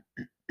man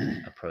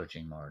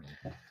approaching Marty.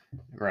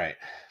 Right.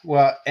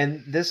 Well,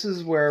 and this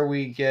is where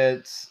we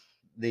get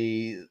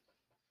the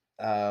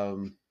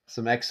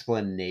some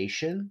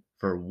explanation.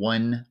 For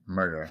one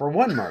murder.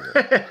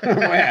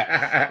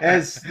 Yeah.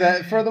 As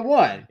that for the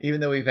one. Even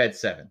though we've had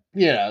 7.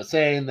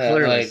 Saying that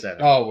clearly 7.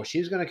 Oh, well,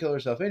 she's gonna kill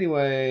herself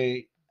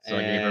anyway. So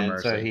I gave her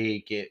mercy. So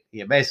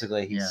he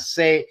basically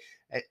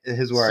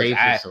his words.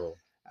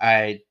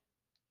 I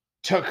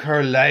took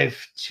her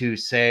life to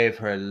save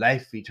her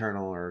life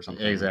eternal or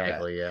something.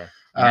 Exactly, like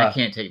And I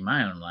can't take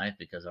my own life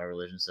because our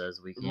religion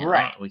says we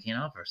can't we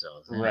can't off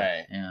ourselves.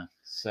 Right. Yeah.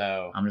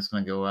 So I'm just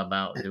gonna go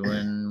about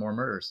doing more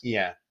murders.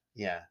 Yeah.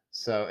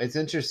 So it's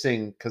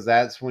interesting because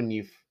that's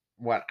when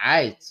what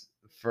I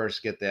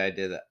first get the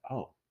idea that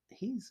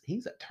he's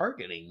a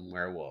targeting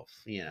werewolf.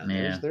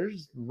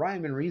 There's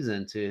rhyme and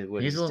reason to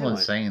what he's a little doing.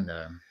 Insane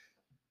though.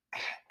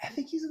 I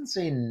think he's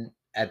insane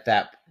at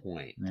that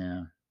point.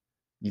 Yeah.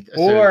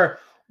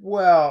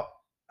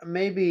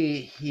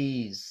 Maybe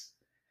he's.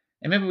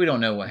 And maybe we don't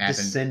know what happened.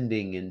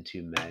 Descending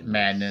into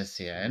madness.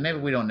 Yeah. And maybe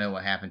we don't know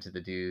what happened to the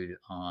dude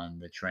on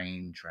the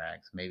train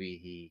tracks. Maybe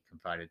he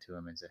confided to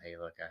him and said, hey,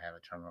 look, I have a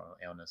terminal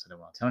illness I don't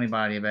want to tell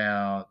anybody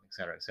about, et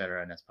cetera, et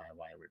cetera. And that's probably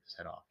why he ripped his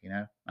head off,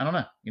 I don't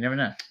know. You never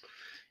know.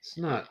 It's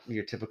not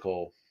your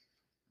typical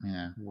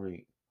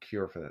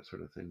cure for that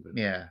sort of thing. But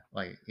he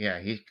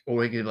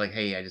could be like,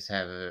 hey, I just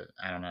have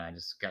I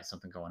just got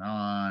something going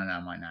on. I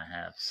might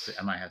have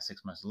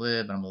 6 months to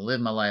live, but I'm going to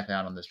live my life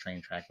out on this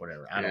train track,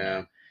 whatever. I don't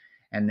know.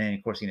 And then,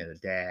 of course, the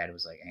dad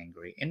was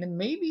angry, and then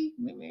maybe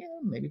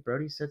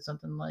Brody said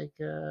something like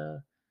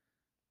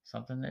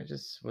something that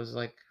just was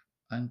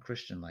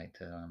unchristian-like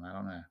to him. I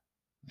don't know.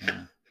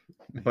 Yeah.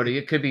 But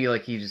it could be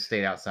he just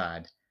stayed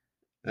outside.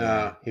 He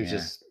was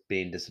just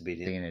being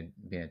disobedient,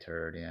 being a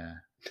turd. Yeah.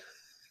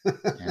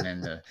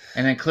 and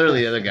then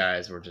clearly the other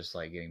guys were just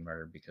getting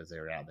murdered because they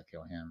were out to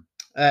kill him.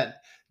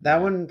 That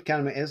one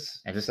kind of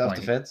is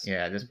self-defense.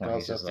 At this point,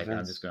 he's just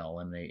I'm just going to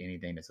eliminate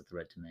anything that's a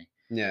threat to me.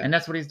 Yeah. And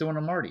that's what he's doing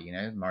to Marty.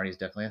 Marty's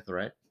definitely a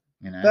threat.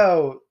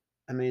 Though,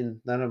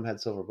 none of them had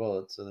silver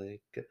bullets, so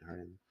they couldn't hurt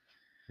him.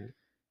 Right?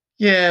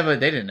 Yeah, but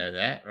they didn't know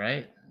that,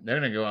 right? They're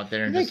going to go out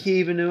there and think he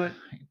even knew it?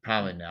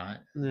 Probably not.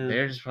 No.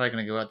 They're just probably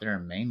going to go out there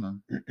and maim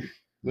him.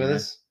 Well,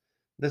 this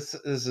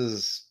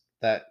is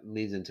that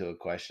leads into a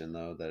question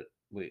though that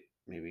we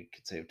maybe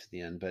could save to the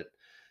end, but.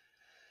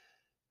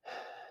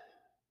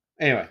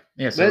 Anyway,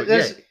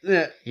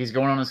 he's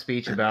going on a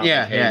speech about he's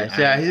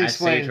explaining, I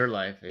saved her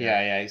life.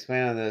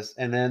 Explaining this,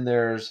 and then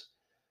there's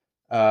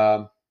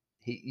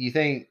you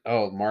think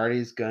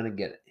Marty's gonna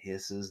get it.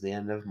 This is the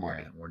end of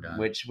Marty. We're done.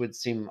 Which would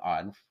seem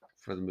odd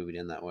for the movie to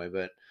end that way,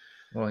 but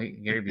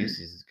Gary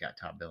Busey's got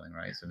top billing,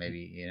 right? So maybe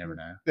you never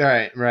know.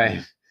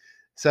 Right.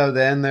 So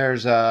then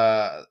there's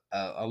a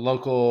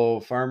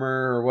local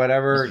farmer or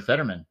whatever, Mr.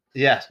 Fetterman.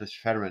 Yes, Mr.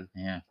 Fetterman.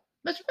 Yeah.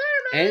 Mr. Fetterman.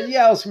 And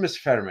yells for Mr.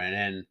 Fetterman,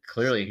 and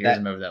clearly hears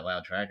him over that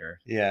loud tractor.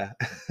 Yeah,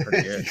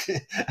 pretty good.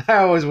 I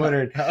always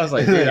wondered. I was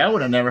like, dude, I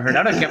would have never heard.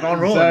 I'd have kept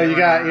on rolling. So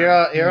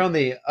you're on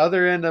the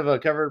other end of a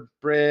covered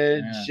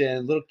bridge,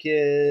 and little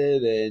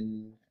kid,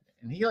 and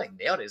And he like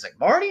nailed it. He's like,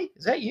 Marty,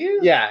 is that you?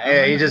 Yeah, I'm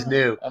like, he just "Oh."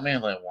 knew. I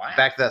mean, like, wow.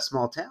 Back to that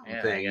small town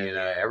Yeah, thing, I guess,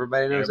 yeah.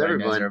 everybody knows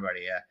Everybody knows everyone.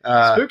 everybody,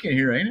 yeah. Spooky in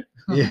here, ain't it?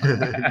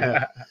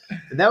 Yeah.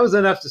 And that was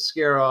enough to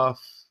scare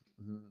off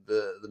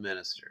the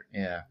minister,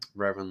 Yeah.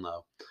 Reverend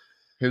Lowe,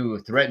 Who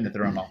threatened to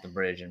throw him off the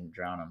bridge and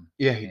drown him.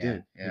 Yeah, he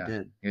did. Yeah. He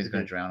did. He was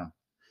going to drown him.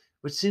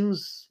 Which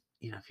seems,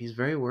 if he's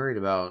very worried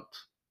about,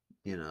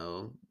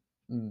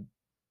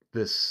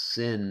 the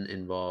sin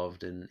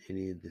involved in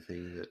any of the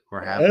things that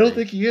were happening. I don't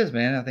think he is,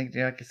 man. I think,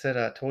 like I said,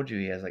 I told you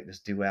he has like this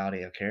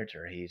duality of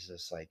character. He's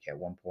just like, at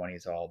one point,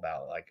 he's all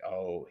about like,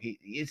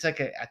 it's like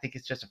I think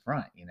it's just a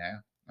front,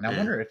 And I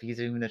wonder if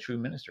he's even a true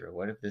minister.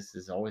 What if this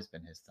has always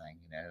been his thing,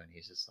 And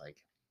he's just like,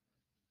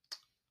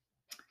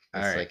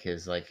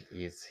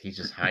 it's he's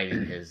just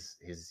hiding his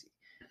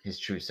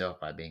true self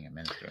by being a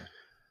minister.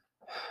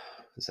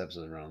 This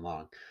episode is running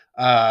long,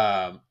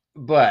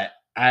 but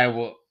I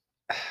will.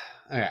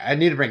 Okay, I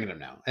need to bring it up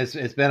now.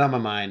 It's been on my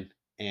mind,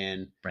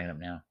 and bring it up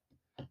now.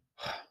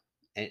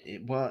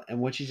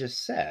 And what you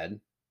just said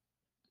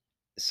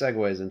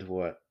segues into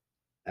what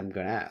I'm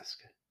going to ask.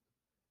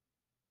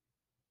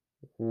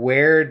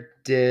 Where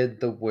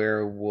did the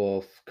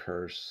werewolf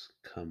curse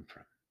come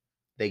from?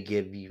 They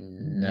give you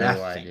nothing.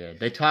 No idea.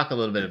 They talk a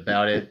little bit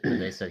about it, but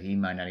they said he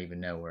might not even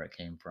know where it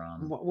came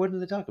from. When did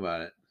they talk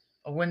about it?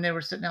 When they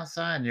were sitting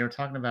outside and they were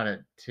talking about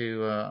it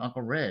to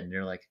Uncle Red. And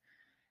they're like,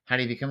 how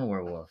do you become a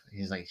werewolf?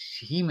 He's like,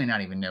 he may not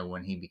even know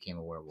when he became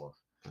a werewolf.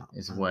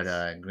 Is what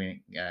Janet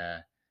Green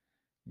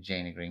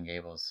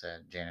Gables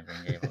said. Janet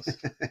Green Gables.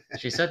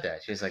 She said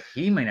that. She's like,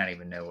 he may not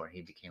even know where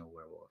he became a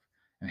werewolf.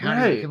 And how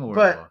did he become a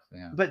werewolf?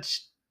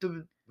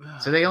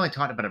 So they only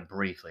talked about it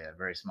briefly, a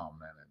very small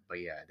moment. But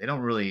yeah, they don't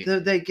really.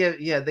 They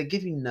give you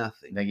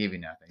nothing. They give you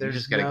nothing. You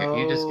just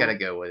gotta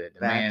go with it.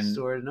 The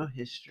backstory, no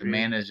history. The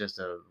man is just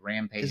a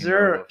rampaging.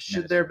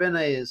 Should there have been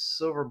a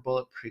Silver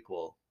Bullet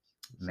prequel?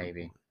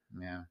 Maybe.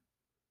 Yeah.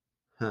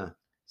 Huh.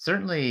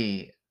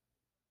 Certainly.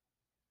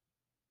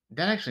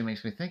 That actually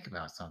makes me think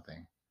about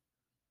something.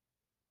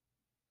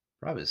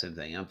 Probably the same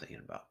thing I'm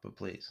thinking about, but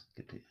please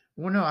continue.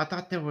 Well, no, I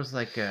thought there was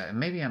like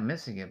maybe I'm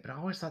missing it, but I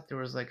always thought there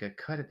was like a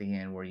cut at the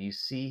end where you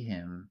see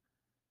him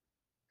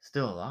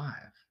still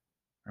alive.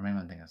 Or maybe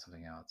I'm thinking of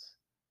something else.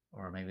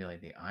 Or maybe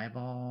like the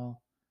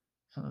eyeball.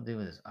 Something to do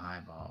with his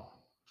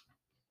eyeball.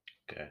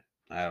 Okay.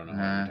 I don't know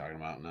what you're talking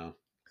about now.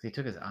 Because he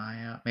took his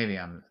eye out. Maybe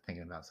I'm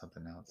thinking about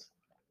something else.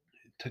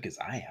 He took his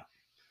eye out.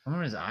 I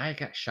remember his eye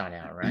got shot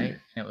out, right?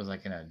 And it was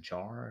like in a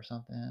jar or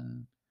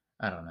something.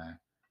 I don't know.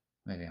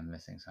 Maybe I'm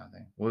missing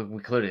something.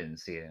 We clearly didn't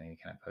see it in any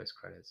kind of post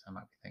credits. I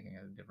might be thinking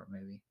of a different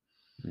movie.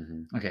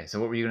 Mm-hmm. Okay,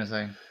 so what were you going to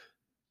say?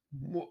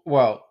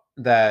 Well,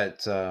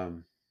 that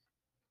the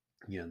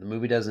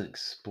movie doesn't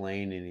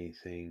explain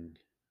anything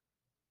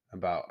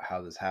about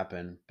how this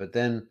happened, but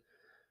then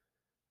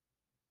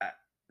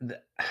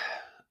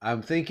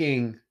I'm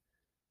thinking.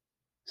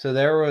 So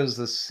there was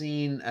the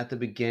scene at the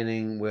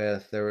beginning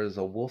with there was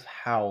a wolf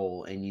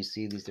howl, and you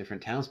see these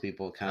different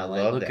townspeople kind of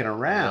like looking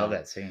around. I love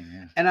that scene.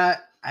 Yeah. And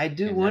I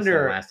do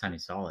wonder. That's the last time you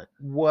saw it.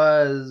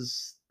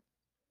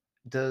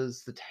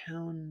 Does the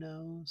town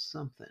know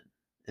something?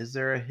 Is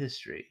there a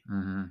history?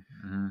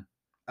 Mm-hmm.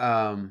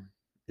 Mm-hmm.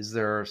 Is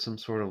there some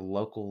sort of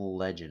local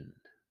legend?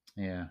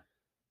 Yeah.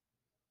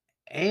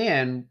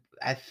 And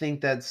I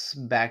think that's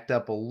backed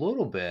up a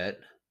little bit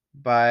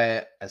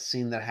by a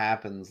scene that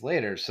happens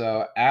later.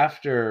 So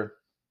after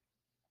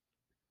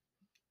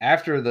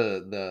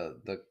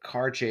the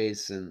car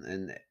chase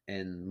and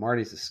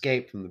Marty's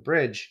escape from the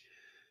bridge,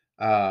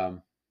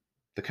 the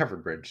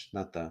covered bridge,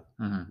 not the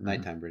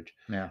nighttime bridge.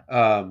 Yeah.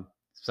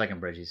 Second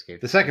bridge he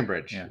escaped. The second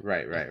bridge. Yeah.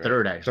 Right.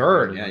 Third, actually.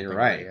 Third. Yeah, you're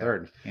right.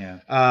 Third. Yeah.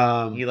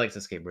 He likes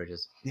escape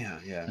bridges. Yeah.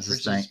 It's Bridges,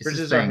 his thing.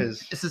 Bridges are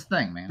his. It's his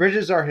thing, man.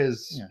 Bridges are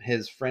his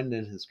friend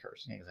and his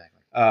curse. Yeah,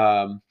 exactly.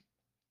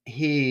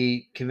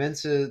 They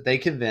convince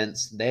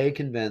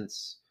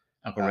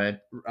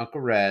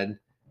Uncle Red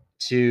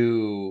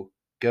to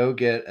go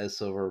get a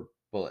silver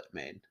bullet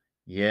made.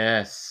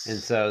 Yes. And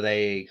so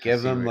they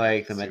give him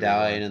like the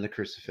medallion and the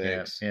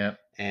crucifix. Yep.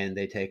 And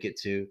they take it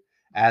to,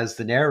 as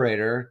the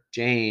narrator,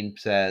 Jane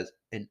says,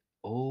 an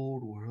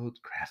old world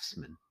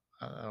craftsman.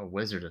 A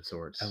wizard of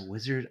sorts. A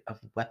wizard of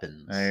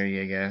weapons. There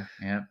you go.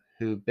 Yep.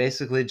 Who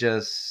basically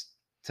just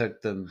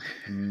took the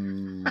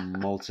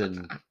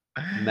molten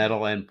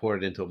metal and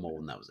poured it into a mold,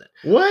 and that was it.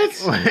 What?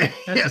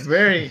 That's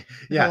very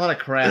a lot of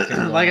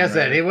crafting. Like I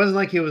said, it wasn't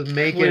like he was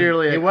making.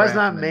 Clearly he was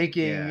not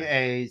making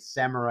a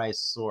samurai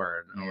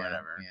sword or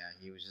whatever. Yeah,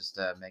 he was just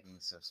making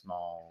some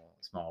small,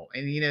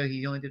 and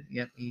he only did.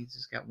 Yep, he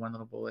just got one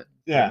little bullet.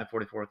 Yeah, the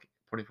 44.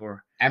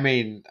 I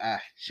mean,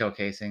 shell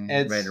casing,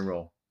 ready to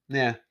roll.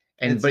 Yeah,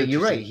 but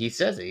you're right. He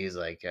says it. He's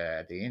like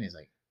at the end. He's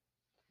like,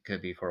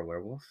 could be for a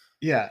werewolf.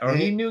 Yeah. Or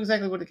he knew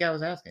exactly what the guy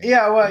was asking.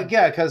 Yeah, well,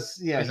 yeah, because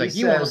he's like,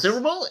 you want a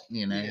silver bullet?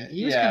 He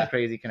was kind of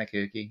crazy, kind of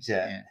kooky.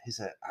 Yeah. He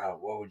said,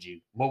 what would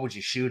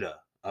you shoot a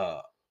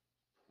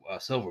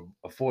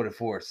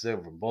 44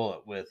 silver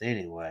bullet with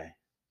anyway?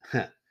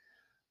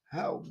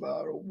 How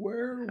about a How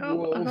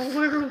werewolf? about a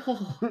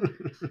werewolf?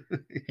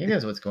 He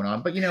knows what's going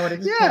on. But you know what? At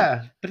this Yeah.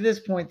 point, but at this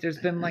point, there's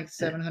been like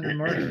 700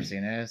 murders, you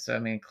know? So, I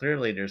mean,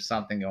 clearly there's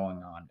something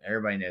going on.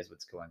 Everybody knows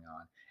what's going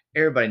on.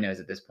 Everybody knows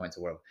at this point it's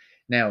a werewolf.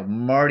 Now,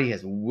 Marty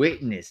has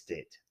witnessed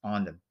it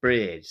on the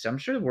bridge. So I'm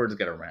sure the word's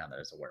got around that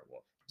it's a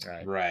werewolf,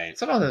 right? Right.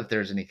 So I don't know if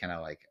there's any kind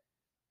of like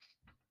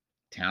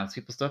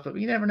townspeople stuff, but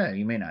you never know.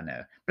 You may not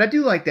know. But I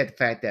do like that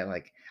fact that,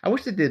 like, I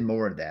wish they did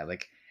more of that.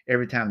 Like,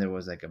 every time there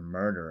was like a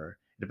murderer,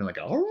 it'd been like,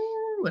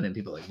 oh, and then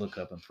people like look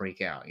up and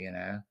freak out, you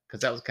know? Because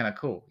that was kind of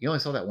cool. You only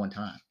saw that one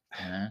time,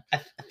 you know? I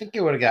think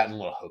it would have gotten a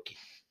little hokey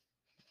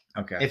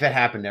Okay. if it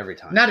happened every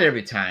time. Not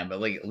every time,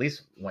 but like at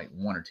least like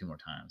one or two more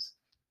times.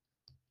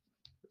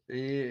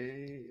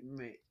 Maybe.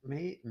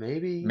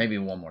 Maybe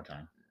one more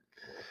time.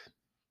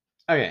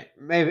 Okay,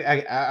 maybe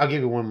I'll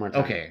give you one more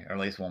time. Okay, or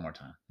at least one more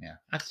time. Yeah,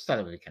 I just thought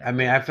it would be kind of. I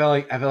mean, I feel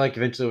like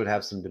eventually it would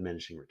have some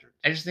diminishing returns.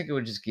 I just think it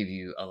would just give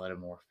you a little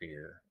more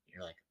fear.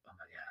 You're like, oh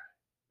my god,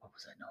 what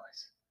was that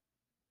noise?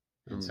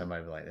 And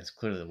somebody would be like, that's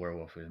clearly the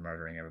werewolf who's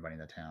murdering everybody in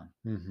the town.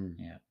 Mm-hmm.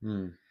 Yeah.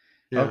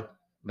 Yeah. Oh,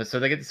 but so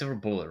they get the silver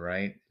bullet,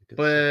 right?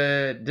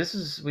 But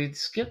we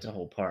skipped a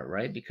whole part,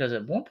 right? Because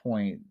at one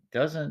point,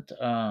 doesn't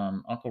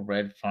Uncle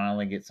Red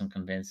finally get some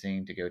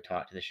convincing to go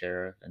talk to the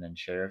sheriff, and then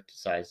sheriff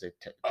decides to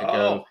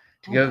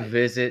go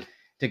visit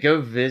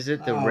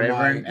the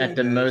Reverend at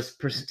the most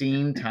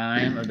pristine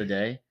time of the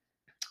day.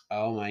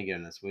 Oh my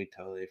goodness, we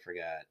totally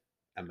forgot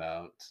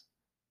about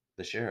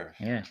the sheriff.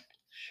 Yeah,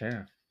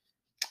 sheriff.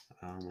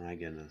 Oh my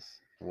goodness.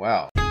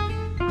 Wow.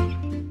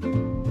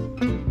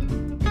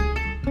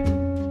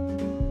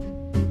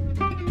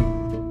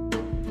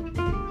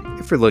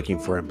 If you're looking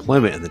for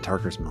employment in the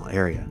Tarkers Mill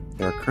area,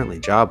 there are currently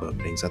job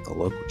openings at the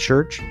local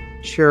church,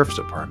 sheriff's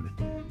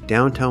department,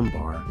 downtown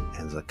bar,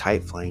 and as a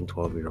kite-flying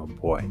 12-year-old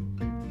boy.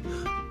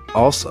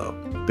 Also,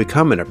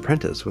 become an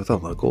apprentice with a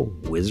local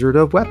Wizard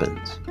of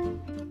Weapons.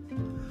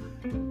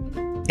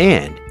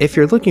 And if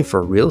you're looking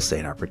for real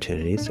estate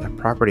opportunities, a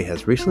property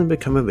has recently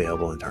become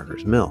available in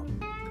Tarkers Mill.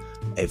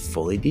 A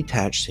fully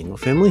detached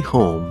single-family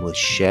home with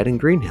shed and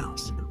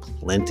greenhouse and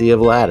plenty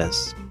of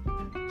lattice.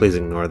 Please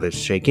ignore the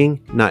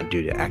shaking, not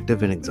due to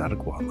active and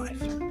exotic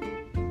wildlife.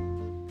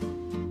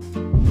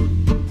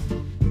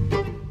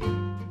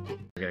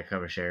 We gotta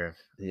cover sheriff.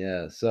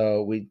 Yeah,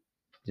 so we,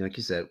 like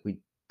you said, we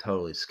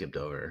totally skipped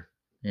over.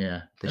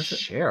 Yeah, the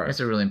sheriff.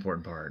 That's a really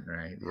important part,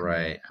 right?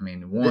 Right. I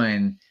mean,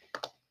 one.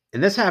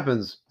 And this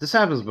happens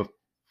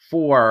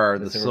before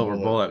the silver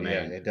bullet,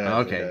 man. Yeah, it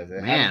does. Okay, it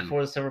does. man.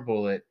 Before the silver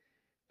bullet,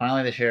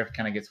 finally the sheriff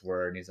kind of gets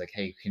word, and he's like,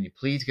 "Hey, can you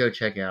please go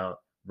check out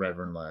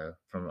Reverend Lowe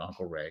from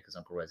Uncle Ray, because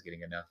Uncle Ray's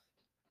getting enough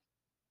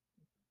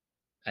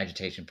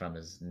agitation from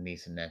his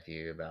niece and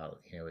nephew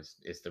about,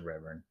 it's the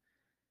Reverend."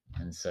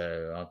 And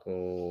so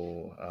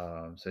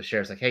so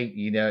sheriff's like, "Hey,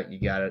 you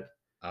got it.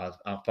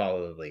 I'll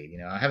follow the lead.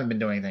 I haven't been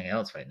doing anything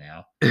else right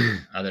now,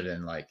 other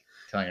than like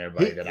telling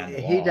everybody that I'm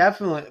the law." He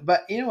definitely,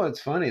 but you know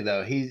what's funny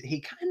though?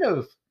 He kind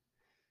of,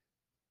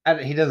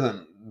 he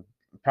doesn't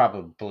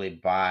probably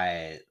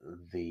buy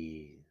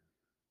the.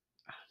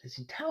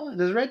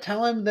 Does Red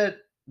tell him that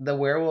the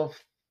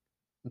werewolf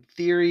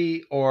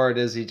theory, or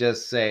does he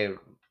just say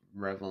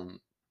Reverend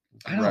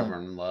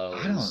Lowe?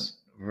 I don't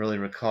really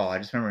recall. I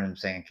just remember him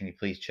saying, "Can you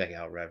please check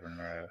out Reverend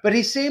Lowe?" But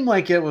he seemed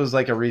like it was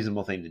like a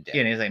reasonable thing to do.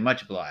 Yeah, and he's like,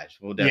 "Much obliged.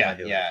 We'll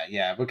definitely do it."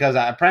 Yeah. Because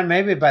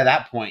maybe by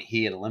that point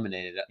he had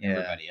eliminated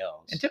everybody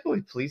else. And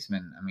typically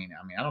policemen, I mean,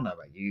 I don't know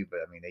about you,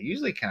 but I mean, they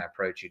usually kind of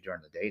approach you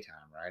during the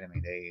daytime, right? I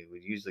mean, they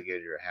would usually go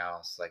to your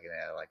house like in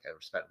a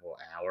respectable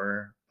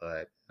hour,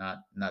 but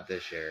not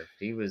this sheriff.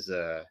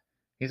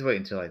 He's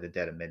waiting until like the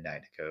dead of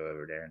midnight to go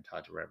over there and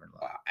talk to Reverend Lowe.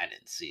 Wow, I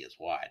didn't see his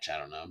watch. I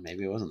don't know.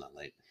 Maybe it wasn't that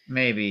late.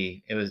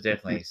 Maybe it was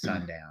definitely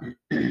sundown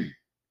in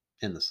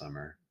the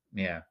summer.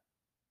 Yeah.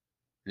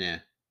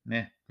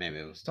 Maybe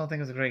it was. I just don't think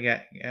it was a great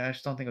guy. I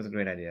just don't think it was a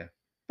great idea,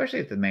 especially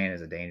if the man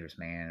is a dangerous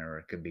man, or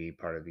it could be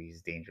part of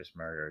these dangerous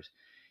murders.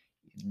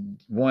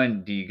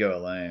 One, do you go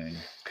alone?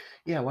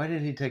 Yeah. Why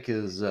didn't he take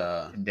his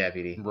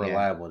deputy,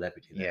 reliable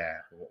deputy?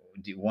 There?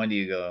 Yeah. One, do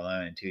you go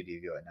alone, and two, do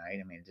you go at night?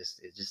 I mean,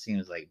 it just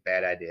seems like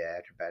bad idea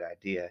after bad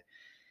idea.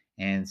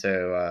 And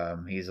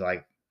so he's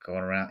like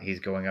going around. He's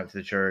going up to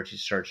the church.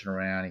 He's searching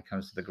around. He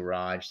comes to the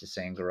garage, the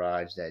same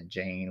garage that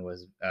Jane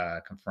was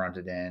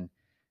confronted in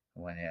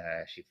when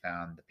she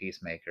found the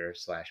peacemaker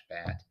 /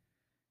 bat.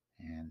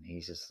 And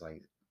he's just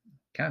like,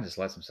 kind of just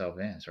lets himself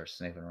in, starts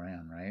sniffing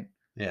around, right?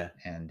 Yeah.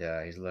 And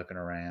he's looking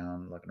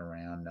around,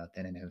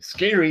 nothing, and it was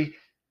scary.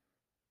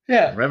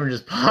 Yeah. Reverend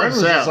just pops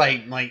Reverend's out, just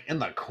like in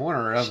the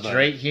corner of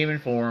straight human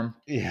form.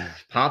 Yeah.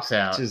 Pops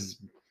out.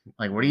 Just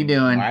like, what are you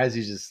doing? Why is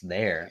he just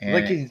there? And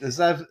like it's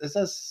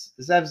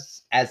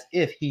as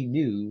if he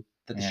knew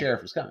that the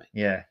sheriff was coming.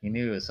 Yeah, he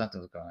knew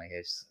something was going on.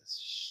 It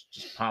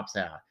just pops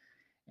out.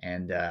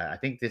 And I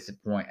think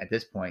at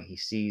this point, he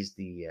sees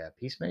the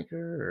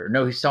peacemaker, or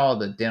no, he saw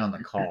the dent on the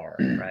car,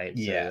 right?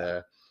 Yeah. So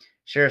the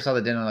sheriff saw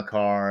the dent on the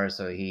car,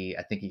 so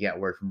I think he got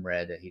word from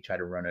Red that he tried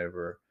to run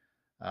over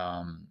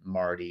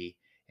Marty,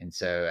 And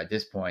so at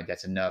this point,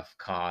 that's enough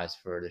cause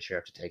for the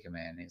sheriff to take him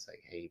in. And he's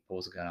like, hey, he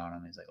pulls a gun on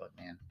him. He's like, look,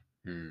 man,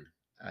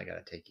 I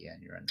got to take you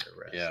in. You're under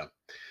arrest. Yeah.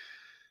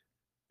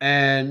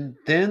 And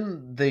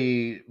then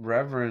the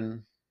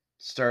Reverend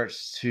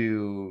starts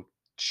to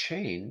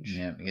change.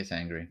 Yeah, he gets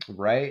angry.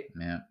 Right?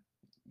 Yeah.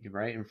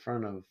 Right in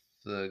front of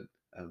the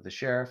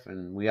sheriff,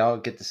 and we all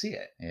get to see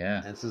it.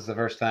 Yeah. This is the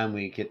first time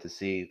we get to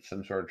see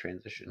some sort of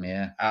transition.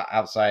 Yeah.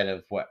 Outside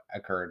of what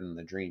occurred in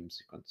the dream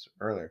sequence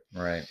earlier.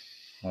 Right.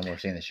 When we're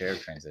seeing the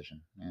sheriff transition.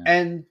 Yeah.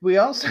 And we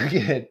also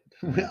get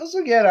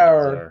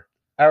our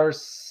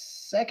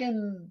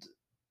second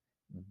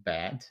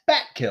bat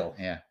kill.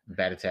 Yeah.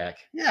 Bat attack.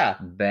 Yeah.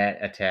 Bat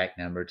attack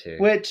number 2.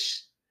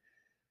 Which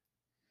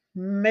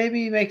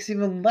maybe makes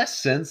even less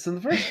sense than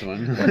the first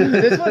one.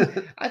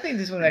 I think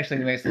this one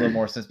actually makes a little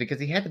more sense because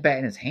he had the bat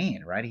in his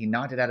hand, right? He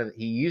knocked it out of.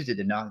 He used it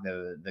to knock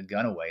the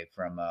gun away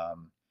from.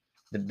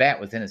 The bat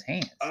was in his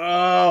hands.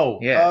 Oh,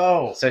 yeah.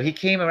 Oh, so he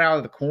came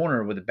around the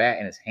corner with the bat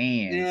in his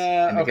hands.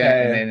 Yeah, and the okay.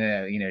 Gun,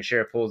 and then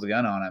sheriff pulls the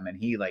gun on him, and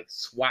he like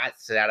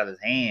swats it out of his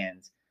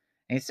hands,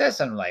 and he says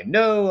something like,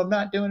 "No, I'm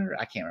not doing it."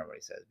 I can't remember what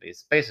he says, but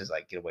it's basically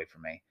like, "Get away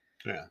from me."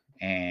 Yeah.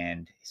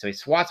 And so he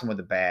swats him with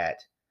the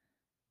bat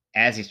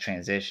as he's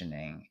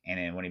transitioning, and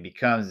then when he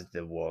becomes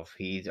the wolf,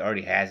 he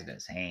already has it in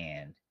his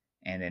hand,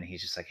 and then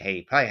he's just like, "Hey,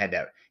 he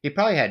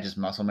probably had just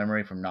muscle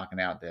memory from knocking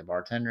out the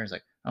bartender." He's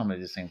like, "I'm gonna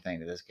do the same thing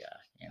to this guy,"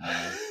 you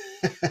know?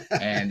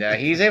 And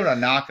he's able to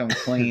knock him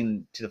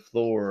clean to the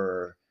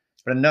floor,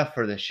 but enough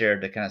for the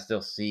sheriff to kind of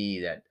still see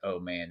that, oh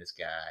man, this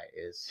guy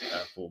is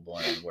a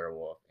full-blown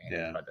werewolf,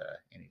 and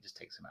he just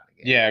takes him out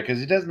again. Yeah, because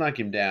he does knock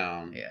him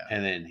down. Yeah,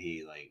 and then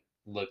he like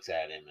looks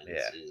at him and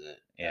sees it.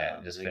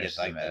 Just gets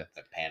like the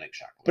panic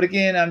shock. But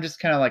again, I'm just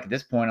kind of like at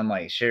this point, I'm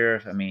like,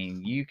 Sheriff, I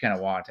mean, you kind of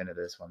walked into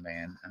this one,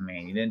 man. I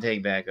mean, you didn't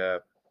take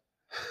backup.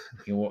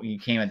 You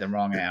came at the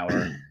wrong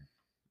hour.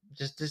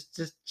 Just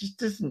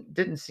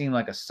didn't seem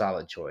like a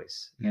solid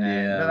choice. You know,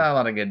 there's not a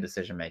lot of good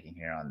decision making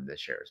here on the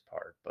sheriff's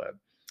part. But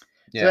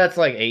so that's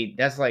like 8.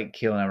 That's like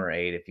kill number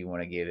 8 if you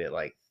want to give it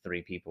like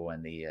 3 people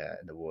in the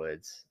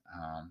woods.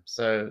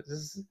 So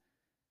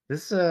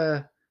this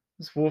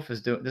wolf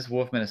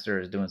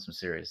minister is doing some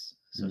serious.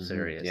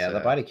 Yeah,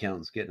 the body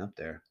count's getting up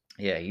there.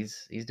 Yeah,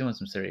 he's doing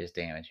some serious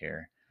damage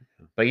here.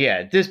 But yeah,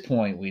 at this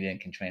point we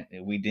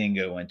didn't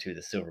go into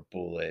the silver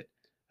bullet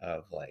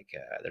of like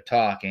they're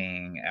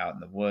talking out in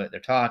the wood.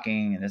 They're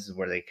talking, and this is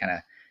where they kind of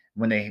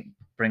when they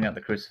bring up the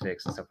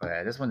crucifix and stuff like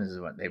that. This one is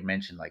what they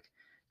mentioned. Like,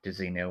 does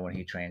he know when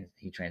he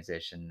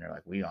transitioned? They're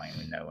like, we don't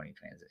even know when he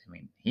transitioned. I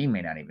mean, he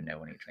may not even know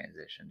when he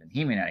transitioned, and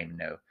he may not even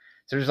know.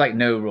 So there's like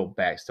no real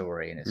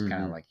backstory, and it's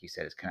kind of like you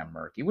said, it's kind of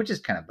murky, which is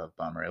kind of a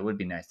bummer. It would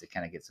be nice to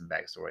kind of get some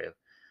backstory of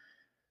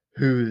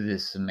who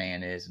this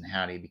man is and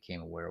how he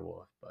became a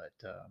werewolf. But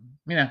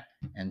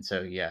and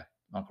so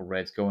Uncle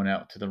Red's going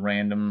out to the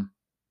random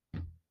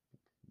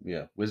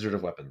Wizard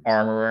of Weapons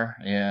armorer,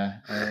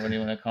 what do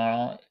you want to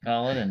call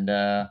it, and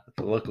the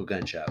local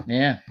gun shop,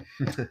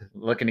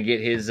 looking to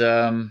get his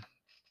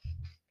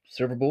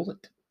silver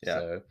bullet.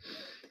 So,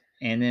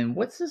 and then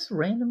what's this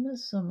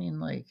randomness? I mean,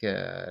 like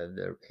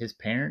his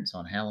parents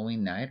on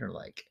Halloween night are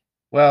like,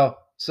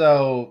 well,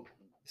 so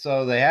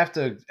they have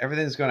to.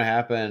 Everything's going to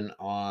happen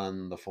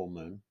on the full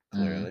moon,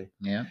 clearly.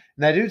 Yeah,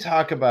 and I do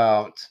talk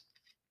about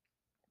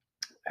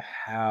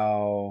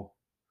how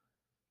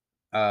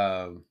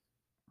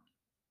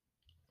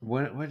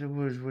which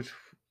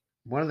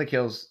one of the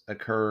kills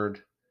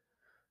occurred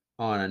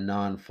on a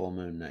non-full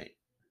moon night.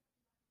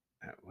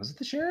 Was it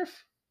the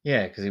sheriff?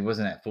 Yeah, because he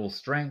wasn't at full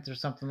strength or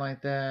something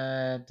like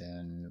that,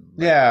 and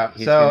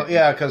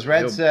because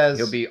Red says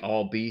he'll be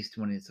all beast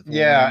when it's a full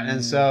moon.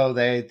 And so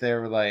they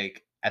were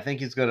like, I think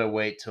he's gonna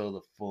wait till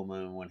the full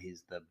moon when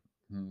he's the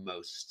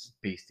most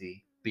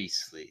beastly.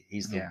 He's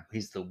the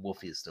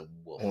wolfiest of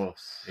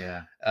wolves.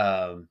 Yeah.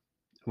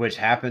 Which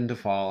happened to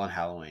fall on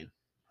Halloween.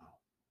 Oh,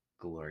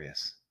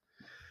 glorious.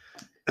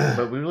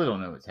 But we really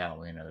don't know it's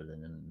Halloween other than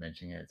them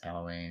mentioning it's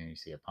Halloween and you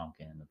see a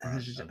pumpkin in the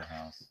front of the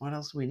house. What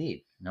else do we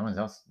need? No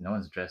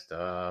one's dressed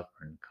up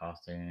or in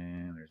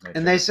costume.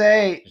 They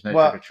say there's no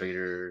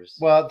trick-or-treaters.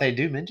 Well, they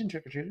do mention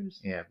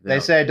trick-or-treaters. Yeah. They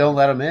say don't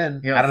let them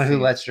in. I don't know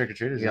who lets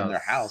trick-or-treaters in their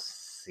house.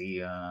 See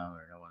them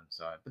or no one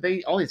saw it. But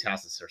all these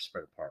houses are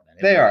spread apart, man.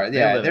 They are.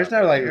 There's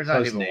no like there's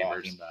close people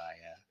neighbors. walking by.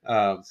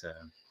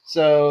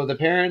 So the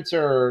parents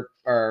are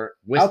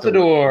out the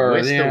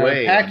door,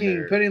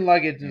 packing, putting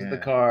luggage into the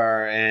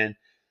car, and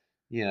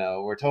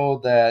we're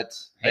told that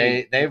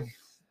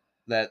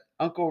that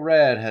Uncle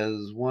Red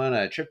has won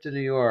a trip to New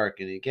York,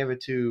 and he gave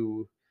it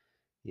to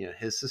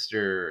his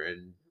sister,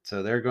 and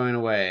so they're going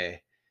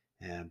away.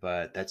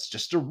 But that's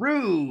just a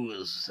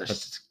ruse.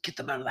 Just to get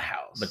them out of the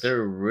house. But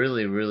they're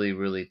really, really,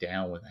 really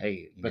down with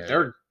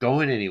they're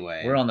going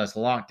anyway. We're on this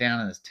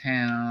lockdown in this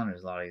town.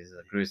 There's a lot of these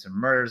gruesome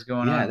murders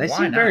going on. They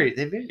seem very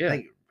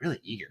really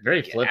eager.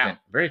 Very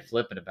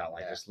flippant about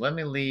just let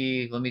me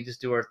leave. Let me just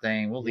do our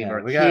thing. We'll leave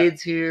our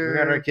kids here. We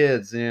got our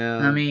kids.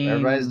 I mean,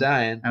 everybody's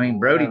dying. I mean,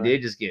 Brody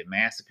did just get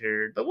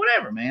massacred, but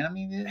whatever, man. I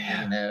mean,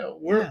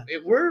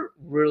 we're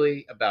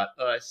really about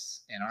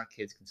us, and our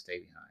kids can stay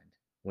behind.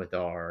 with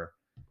the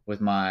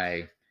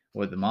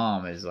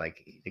mom is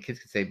like the kids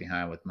could stay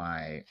behind with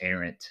my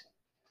errant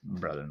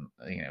brother.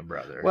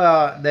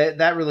 Well,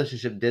 that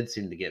relationship did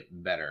seem to get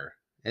better.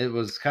 It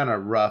was kind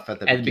of rough at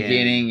the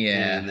beginning.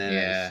 Yeah, and then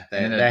yeah.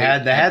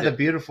 they had the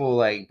beautiful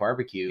like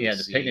barbecue. Yeah,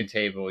 the scene. picnic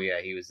table.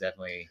 Yeah, he was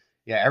definitely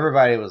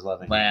everybody was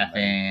loving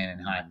laughing him,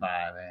 and high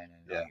fiving, and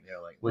Yeah.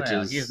 they're like, Which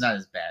well, is- he's not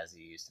as bad as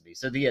he used to be.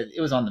 So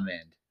it was on the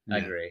mend. I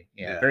Yeah. agree.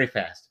 Yeah. Very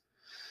fast.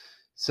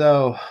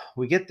 So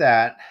we get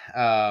that,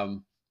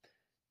 and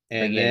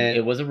But then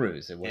it was a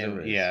ruse. It was a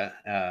ruse.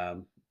 Yeah.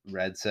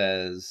 Red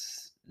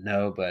says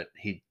no, but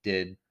he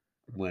did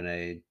win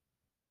a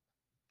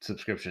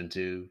subscription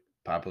to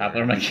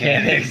Popular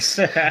Mechanics.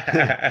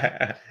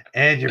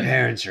 And your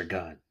parents are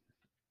gone.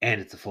 And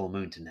it's a full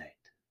moon tonight.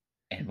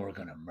 And we're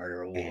gonna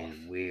murder a wolf.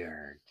 And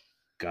we're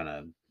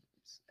gonna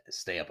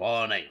stay up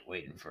all night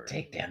waiting for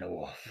Take down the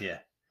wolf. Yeah.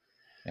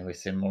 And we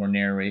see more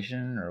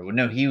narration, or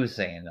no, he was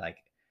saying like,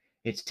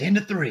 it's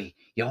 2:50.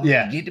 Y'all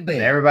get to bed.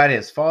 And everybody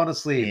has fallen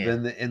asleep Yeah.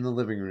 in the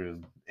living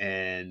room,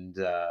 and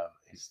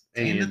It's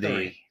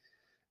 2:50.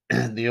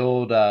 the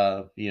old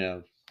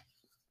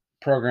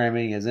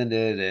programming has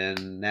ended,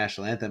 and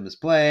national anthem is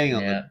playing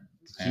on the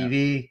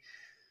TV,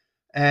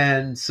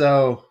 and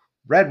so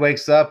Red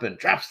wakes up and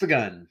drops the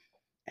gun,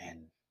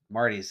 and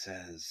Marty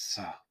says,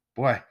 "Oh,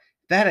 boy,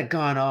 if that had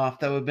gone off,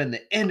 that would have been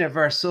the end of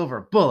our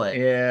silver bullet."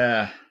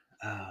 Yeah.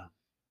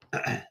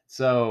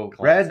 So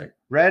Classic.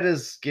 Red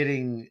is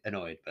getting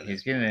annoyed by this.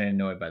 He's getting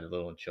annoyed by the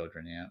little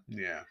children. Yeah.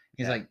 Yeah.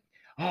 He's like,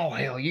 "Oh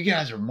hell, you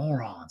guys are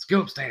morons.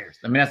 Go upstairs."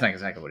 I mean, that's not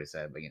exactly what he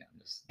said, but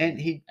just And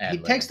he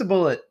ad-libbing. takes the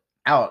bullet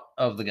out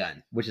of the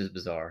gun, which is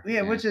bizarre.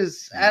 Yeah, which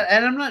is, Yeah.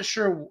 and I'm not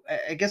sure.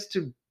 I guess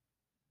to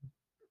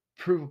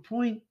prove a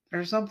point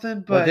or something,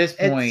 Well, but at this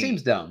point, it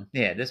seems dumb.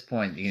 Yeah, at this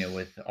point,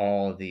 with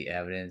all the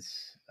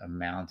evidence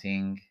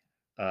mounting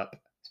up,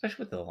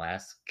 especially with the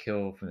last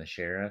kill from the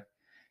sheriff,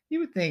 you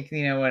would think,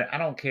 what? I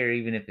don't care,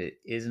 even if it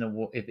isn't a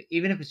wolf,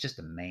 even if it's just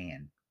a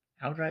man,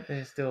 I would like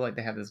to still like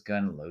to have this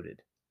gun loaded,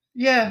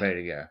 Yeah,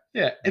 ready to go.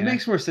 Yeah, it Yeah.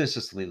 makes more sense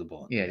just to leave the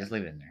bullet. Yeah, just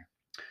leave it in there.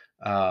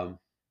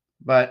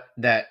 But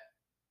that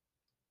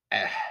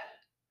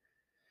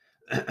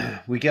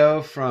we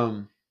go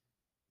from,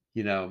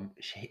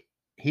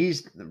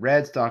 he's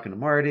Red's talking to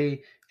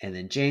Marty, and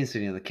then Jane's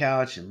sitting on the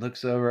couch and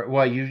looks over.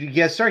 Well,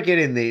 you start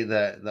getting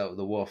the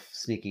wolf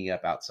sneaking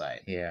up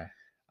outside. Yeah.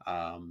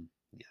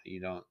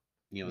 You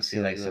You see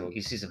see like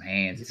you see some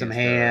hands, some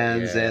against her,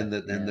 hands, yeah,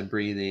 and the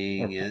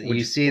breathing, Or and would you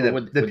you- see or the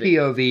would they-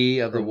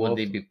 POV of the Or wolf. would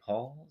they be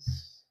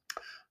paws?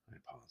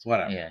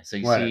 Whatever. Yeah. So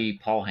you Whatever. see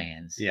paw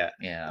hands. Yeah.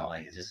 Yeah. Paw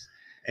Like hands. just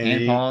And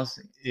hand you- paws.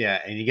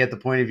 Yeah, and you get the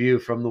point of view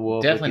from the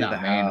wolf. Definitely looking not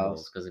at the mandibles,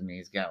 house. because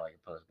he's got like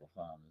opposable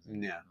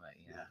thumbs. Yeah. But,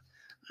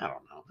 I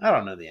don't know. I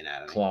don't know the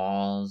anatomy.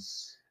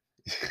 Claws.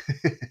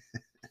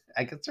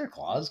 I guess they're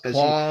claws because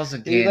Claws he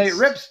against.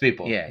 like rips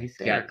people. Yeah, he's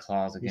got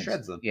claws against.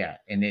 shreds them. Yeah,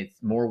 and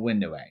it's more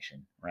window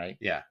action, right?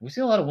 Yeah. We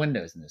see a lot of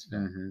windows in this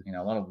film. Mhm.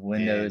 A lot of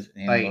windows.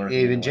 and Like lurking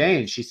even in Jane,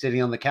 windows. she's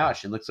sitting on the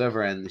couch and looks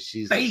over and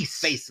she's Face.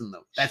 facing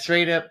them. That's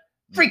straight up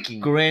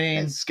freaking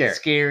grinning, that's scary.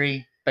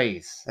 scary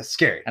face. That's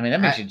scary. I mean, that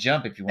makes you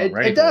jump if you weren't it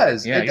ready.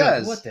 does, For it. Yeah, it you're like,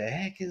 does. what the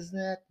heck is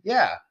that?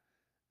 Yeah.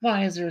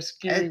 Why is there a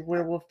scary It-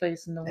 werewolf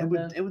face in the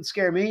window? It would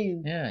scare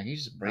me. Yeah,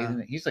 he's just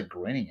breathing. He's like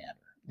grinning at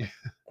her,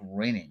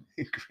 grinning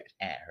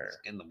at her.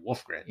 In the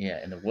wolf grin.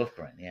 Yeah, in the wolf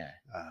grin. Yeah.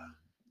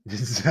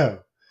 So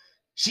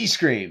she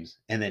screams,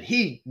 and then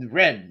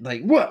Red,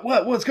 like,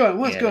 what's going on?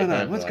 What's Yeah, going they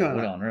on? both What's are going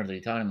like, on? What on earth are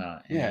you talking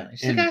about? Yeah,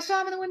 She's like, I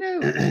saw him in the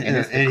window. And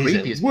that's the he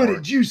creepiest said, what part.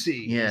 did you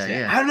see? Yeah, He said,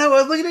 yeah. I don't know.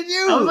 I was looking at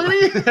you. I was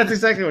looking at you. That's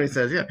exactly what he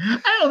says. Yeah.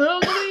 I don't know.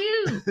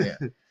 I was looking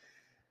at you.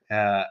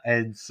 Yeah.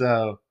 And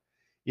so,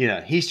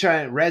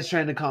 Red's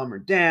trying to calm her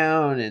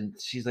down, and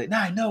she's like, "No,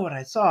 I know what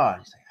I saw."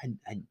 And he's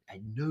like,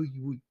 "I know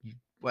you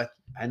what?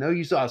 I know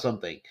you saw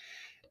something."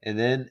 And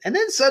then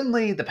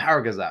suddenly the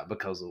power goes out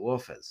because the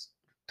wolf has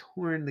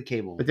torn the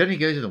cable. But doesn't he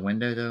go to the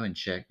window though and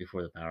check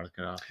before the power's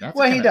cut off? That's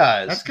Well, he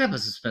does. That's kind of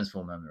a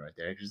suspenseful moment right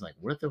there. Because like,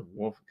 what if the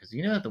wolf? Because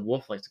you know that the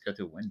wolf likes to go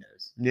through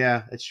windows.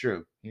 Yeah, it's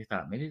true. He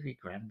thought maybe if he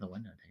grabbed the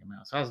window and take him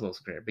out. So I was a little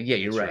scared. But yeah,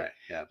 you're That's right.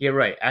 Yeah. You're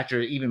right. After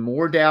even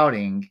more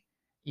doubting.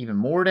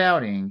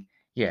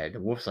 Yeah, the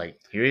wolf's like,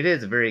 here it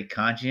is, a very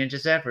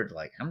conscientious effort.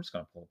 Like, I'm just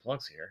gonna pull the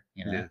plugs here.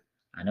 Yeah.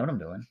 I know what I'm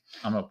doing.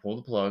 I'm gonna pull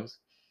the plugs,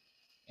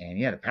 and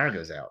yeah, the power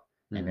goes out.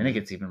 And then it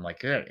gets even like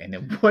good. And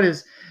then what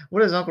does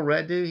Uncle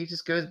Red do? He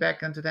just goes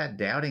back into that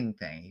doubting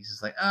thing. He's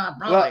just like,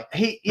 probably, Well,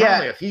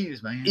 probably a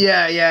fuse, man.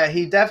 Yeah.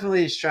 He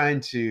definitely is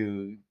trying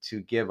to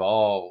give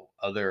all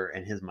other,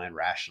 in his mind,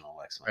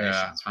 rational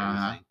explanations for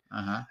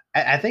everything.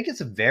 I think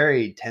it's a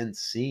very tense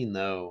scene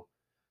though,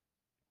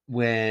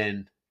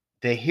 when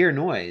they hear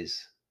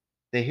noise.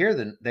 They hear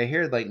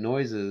like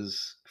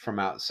noises from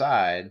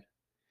outside,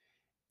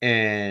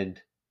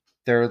 and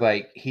they're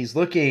like, he's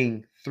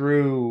looking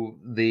through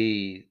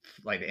the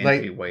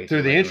entryway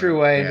through the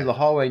entryway into the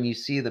hallway, and you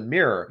see the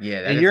mirror. Yeah,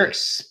 and you're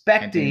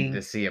expecting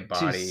to see a to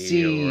body,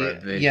 see or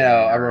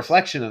a a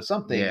reflection of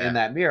something in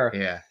that mirror.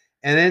 Yeah,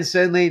 And then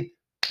suddenly,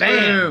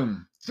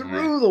 boom!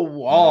 through the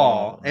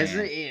wall. Oh, man.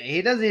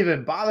 He doesn't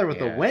even bother with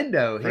the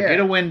window. Forget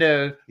a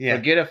window. Yeah.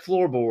 Forget a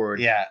floorboard.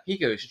 Yeah. He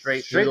goes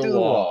straight through the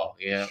wall.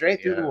 Yeah.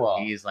 Straight through the wall.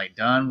 He's like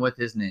done with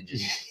his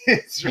ninjas.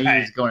 That's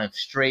right. He's going to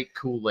straight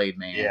Kool-Aid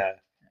man. Yeah.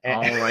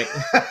 All right.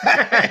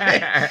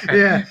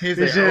 Yeah. He's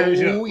like,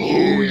 oh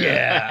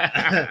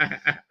yeah.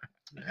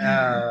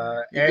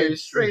 He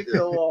goes straight to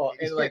the wall,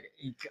 and like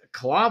he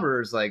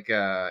clobbers like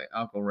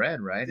Uncle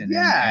Red, right? And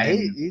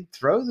he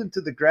throws him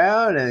to the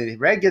ground, and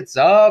Red gets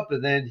up,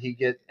 and then he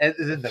gets and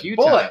then the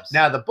bullet. Times.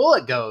 Now the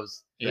bullet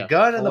goes. The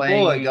gun and the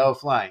bullet go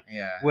flying.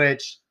 Yeah,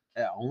 which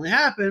only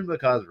happened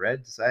because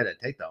Red decided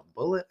to take the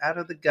bullet out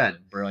of the gun.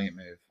 Brilliant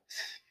move.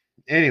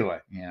 Anyway,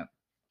 yeah.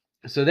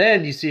 So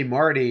then you see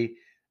Marty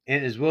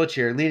in his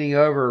wheelchair, leaning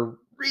over,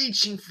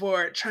 reaching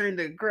for it, trying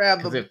to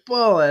grab the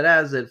bullet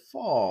as it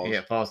falls. Yeah,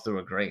 it falls through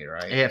a grate,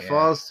 right? Yeah, it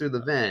falls through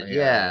the vent.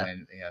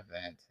 Vent.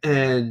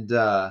 And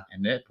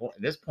at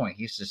this point,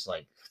 he's just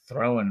like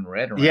throwing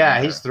Red around.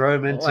 Yeah, he's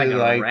throwing him into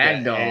like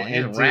ragdoll,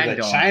 into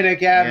the china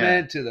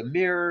cabinet, to the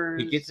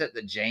mirrors. He gets at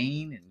the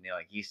Jane, and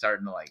like he's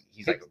starting to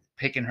he's like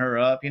picking her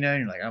up, and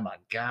you're like, oh my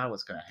god,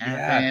 what's gonna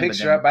happen? Yeah, picks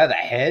her up by the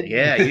head.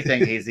 Yeah, you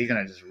think he's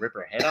gonna just rip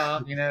her head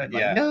off, Like,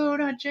 no,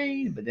 not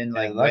Jane. But then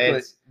like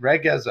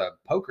Red gets a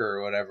poker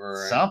or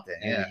whatever, something,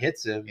 and it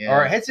hits him,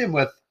 or it hits him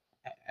with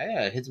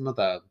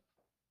a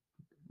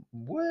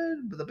wood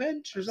with a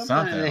bench or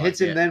something. And it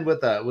hits him then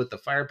with the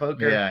fire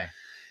poker. Yeah.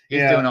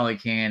 He's doing all he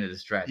can to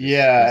distract.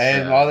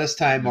 And all this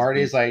time,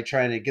 Marty's like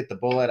trying to get the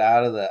bullet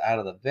out of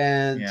the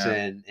vent,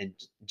 and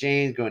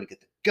Jane's going to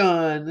get the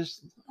gun.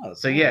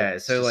 So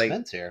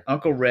like here.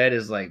 Uncle Red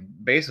is like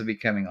basically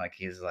becoming like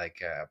his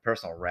like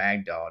personal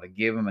ragdoll to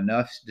give him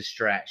enough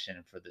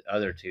distraction for the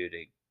other two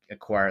to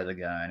acquire the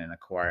gun and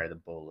acquire the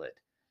bullet,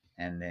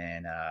 and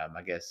then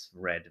I guess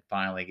Red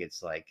finally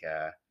gets like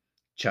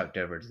chucked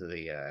over to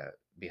the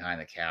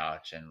behind the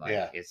couch, and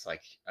like it's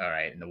like all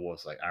right, and the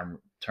wolf's like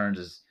turns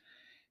his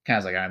kind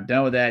of like I'm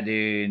done with that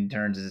dude, and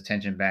turns his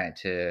attention back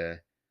to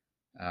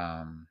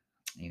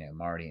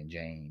Marty and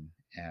Jane,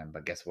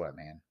 but guess what,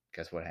 man?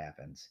 Guess what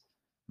happens?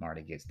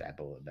 Marty gets that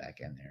bullet back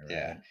in there, right?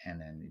 Yeah.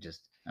 And then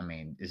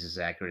is as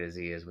accurate as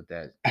he is with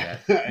that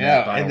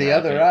in the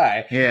other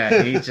eye.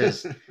 Yeah, he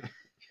just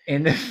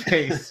in the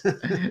face,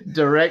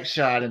 direct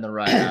shot in the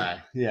right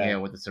eye. Yeah,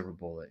 with the silver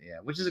bullet. Yeah,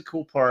 which is a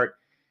cool part.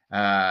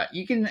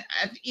 You can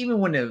even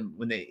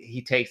when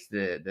he takes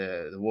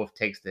the wolf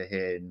takes the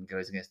hit and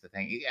goes against the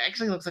thing, it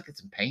actually looks like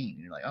it's in pain.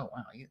 And you're like, oh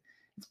wow,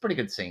 it's a pretty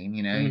good scene.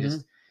 He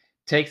just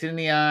takes it in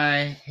the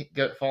eye,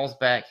 falls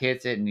back,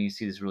 hits it, and you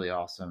see this really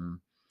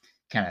awesome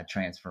kind of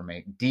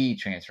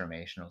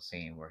transformational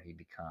scene where he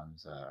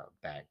becomes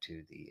back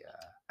to the.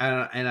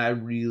 And I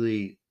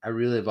really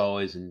have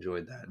always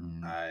enjoyed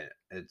that.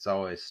 It's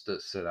always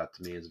stood out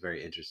to me as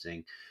very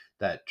interesting,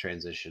 that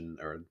transition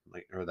or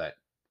that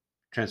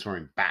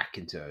transforming back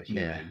into a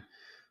human.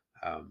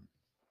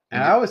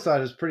 And I always thought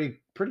it was pretty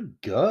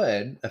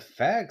good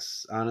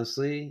effects,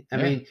 honestly. I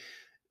mean,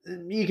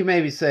 you can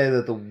maybe say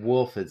that the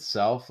wolf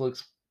itself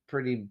looks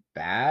pretty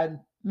bad.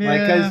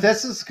 Because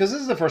this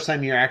is the first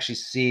time you're actually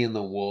seeing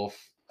the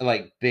wolf,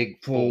 like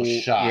big full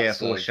shots. Yeah,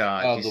 full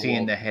shots. You're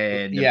seeing the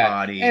head, the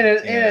body, and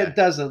it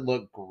doesn't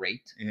look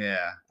great.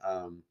 Yeah.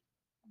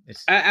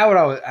 I would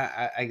always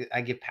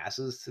I give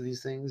passes to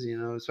these things,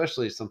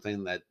 especially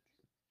something that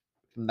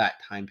from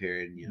that time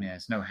period. Yeah,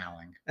 it's no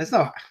howling. It's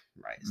no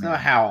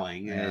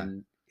howling,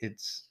 and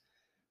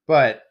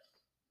but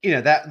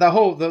that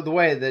the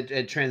way that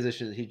it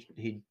transitions,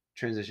 he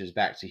transitions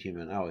back to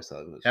human. I always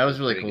thought that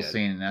was really cool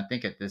scene, and I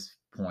think at this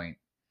point,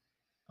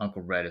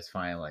 Uncle Red is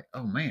finally like,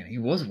 "Oh man, he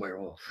was a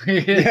werewolf."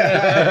 He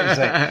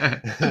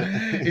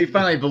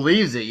finally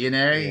believes it,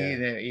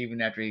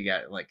 even after he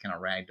got like kind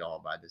of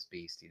ragdolled by this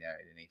beast, and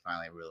he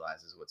finally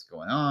realizes what's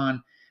going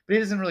on. But he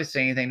doesn't really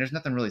say anything. There's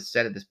nothing really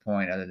said at this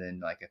point, other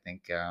than like I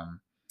think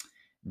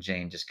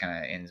Jane just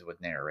kind of ends with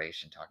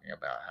narration talking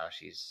about how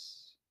she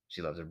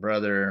loves her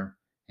brother.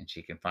 And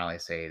she can finally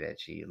say that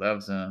she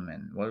loves him.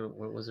 And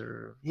what was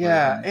her?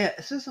 Yeah,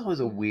 this is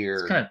always a weird.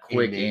 It's kind of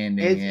quick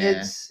ending.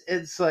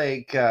 It's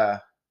like,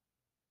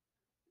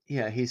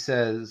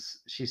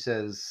 she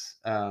says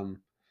something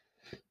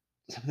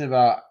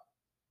about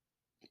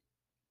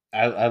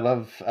I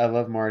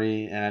love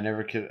Marty, and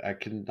I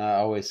could not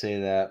always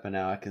say that, but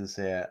now I can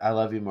say it. I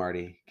love you,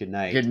 Marty. Good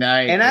night. Good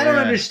night. And I don't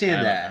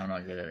understand that. I'm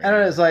not good at it. I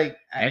don't know. It's like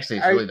actually,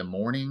 it's really the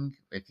morning.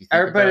 If you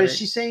think but is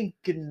she saying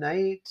good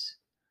night?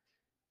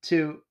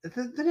 To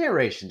the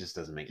narration just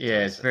doesn't make sense.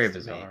 Yeah, it's very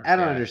bizarre. I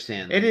don't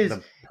understand. It is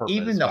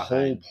even the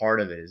whole part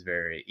of it is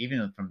very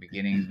even from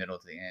beginning, middle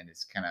to the end.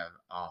 It's kind of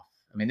off.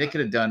 I mean, they could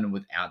have done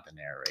without the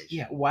narration.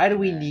 Yeah, why do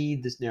we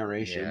need this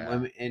narration? Yeah. I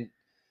mean, and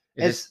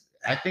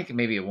I think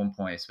maybe at one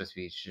point it's supposed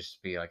to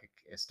be like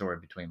a story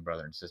between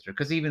brother and sister,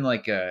 because even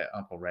like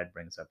Uncle Red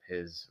brings up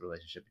his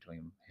relationship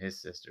between his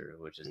sister,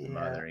 which is the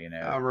mother,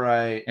 All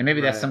right, and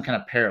maybe that's some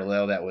kind of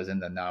parallel that was in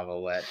the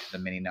novelette, the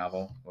mini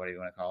novel, what do you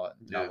want to call it,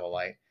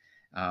 novelette.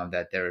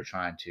 That they were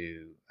trying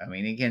to. I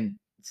mean, again,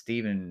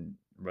 Stephen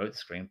wrote the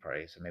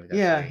screenplay, so maybe that's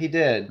Yeah, what he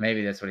did.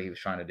 maybe that's what he was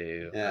trying to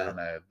do. I Yeah. don't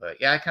know,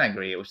 but yeah, I kind of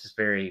agree. It was just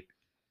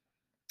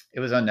it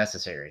was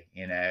unnecessary,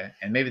 and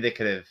maybe they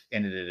could have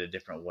ended it a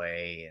different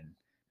way,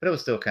 but it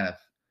was still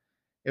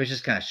it was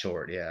just kind of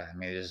short. Yeah, I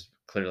mean, it was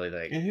clearly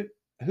like And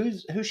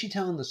who's she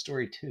telling the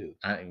story to?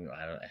 I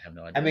have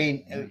no idea. I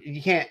mean, Yeah.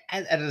 you can't.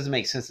 That doesn't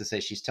make sense to say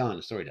she's telling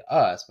the story to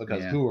us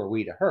because Yeah. who are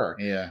we to her?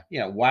 Yeah.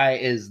 Why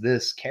is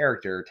this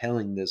character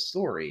telling this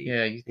story?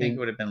 Yeah, you think it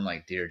would have been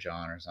like Dear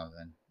John or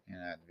something,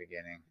 at the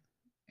beginning,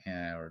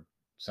 or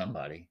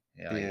somebody,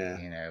 but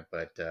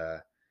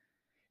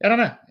I don't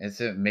know.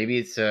 Maybe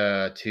it's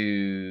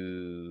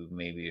to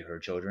maybe her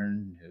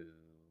children who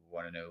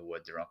want to know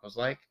what their uncle's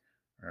like,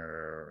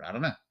 or I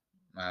don't know.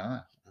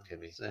 Could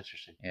be. It's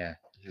interesting. Yeah,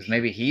 because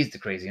maybe he's the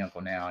crazy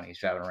uncle now, and he's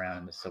driving around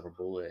in the silver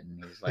bullet,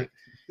 and he's like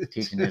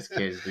teaching his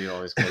kids to do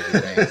all these crazy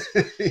things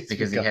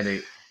because he had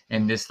to,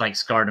 and this like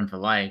scarred him for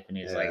life, and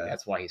he's like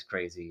that's why he's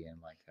crazy and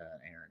like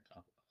errant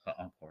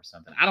uncle or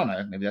something. I don't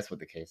know. Maybe that's what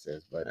the case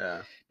is, but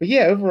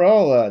yeah,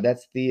 overall,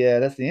 that's the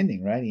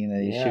ending, right?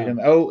 You shoot him.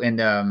 Oh,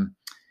 and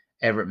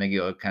Everett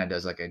McGill kind of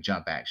does like a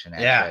jump action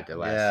at the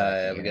last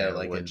second. We got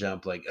like a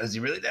jump, like, is he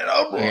really dead?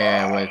 Oh,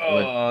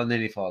 and then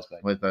he falls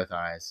back with both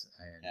eyes.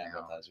 And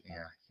both eyes are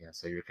gone. Yeah.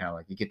 So you're kind of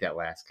like, you get that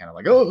last kind of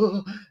like,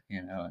 oh,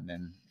 and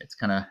then it's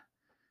kind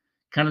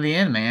of the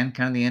end, man.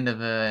 Kind of the end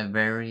of a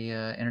very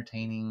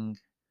entertaining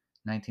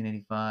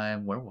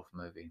 1985 werewolf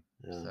movie.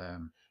 Yeah. So,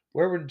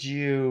 where would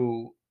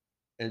you?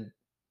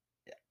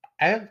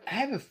 I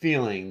have a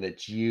feeling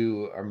that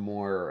you are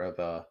more of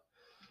a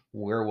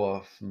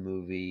werewolf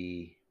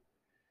movie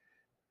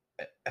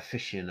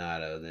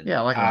aficionado than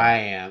I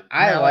am.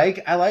 I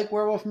like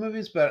werewolf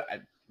movies, but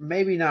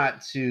maybe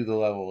not to the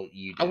level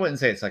you do. I wouldn't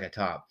say it's like a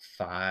top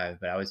 5,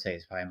 but I would say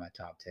it's probably my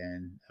top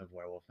 10 of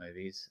werewolf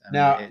movies.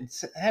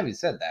 Having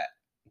said that,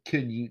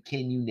 can you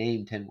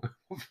name 10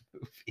 werewolf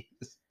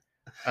movies?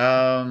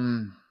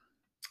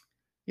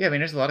 Yeah, I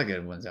mean, there's a lot of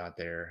good ones out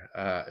there.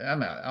 I don't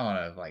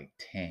know, like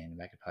 10.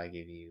 But I could probably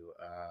give you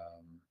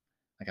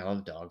like I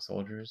love Dog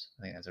Soldiers.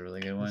 I think that's a really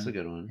good one. That's a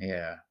good one.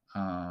 Yeah.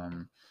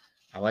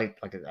 I like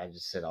I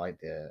just said, I like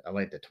the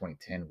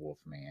 2010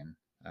 Wolfman.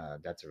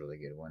 That's a really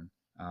good one.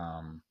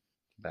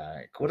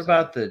 But what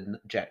about the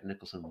Jack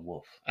Nicholson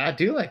Wolf? I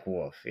do like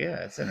Wolf.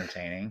 Yeah, it's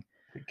entertaining.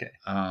 Okay.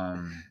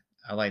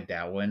 I like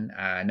that one.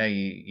 I know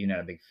you're not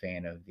a big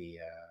fan of the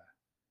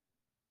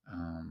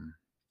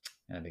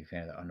not a big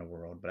fan of the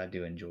Underworld, but I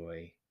do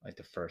enjoy like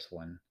the first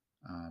one.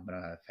 But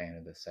I'm not a fan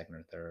of the second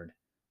or third.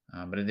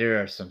 But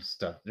there are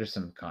there's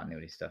some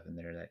continuity stuff in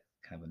there that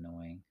kind of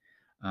annoying.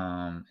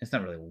 It's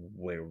not really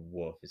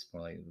werewolf, it's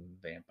more like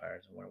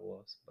vampires and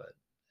werewolves, but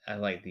I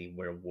like the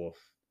werewolf.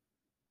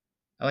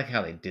 I like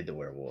how they did the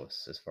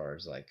werewolves as far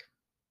as like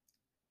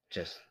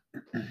just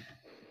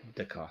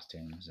the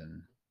costumes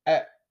and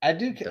I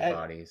do the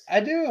bodies. I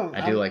do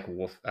like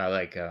wolf. I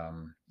like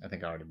I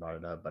think I already brought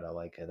it up, but I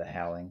like the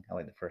Howling. I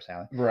like the first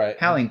Howling. Right.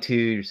 Howling 2,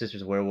 Your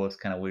Sister's Werewolf's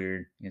kind of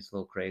weird. It's a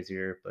little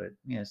crazier, but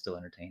it's still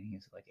entertaining.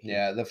 It's like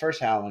the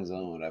first Howling's the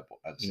only one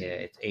I've seen. Yeah,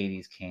 it's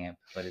 80s camp,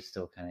 but it's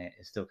still kind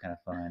of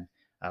fun.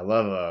 I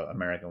love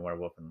American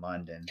Werewolf in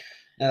London.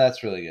 No,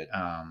 that's really good.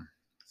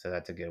 So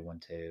that's a good one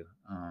too.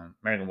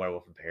 American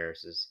Werewolf in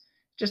Paris is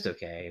just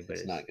okay, but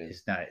it's not good.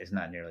 It's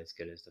not nearly as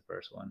good as the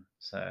first one.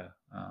 So,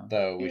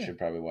 though we should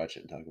probably watch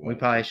it and talk about it. We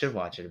probably should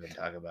watch it and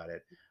talk about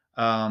it.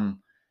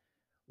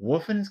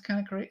 Wolfen is kind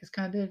of great. It's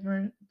kind of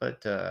different,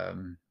 but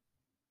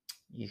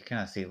you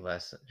kind of see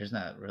less. There's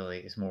not really.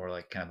 It's more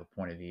like kind of a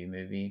point of view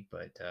movie,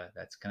 but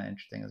that's kind of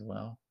interesting as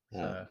well.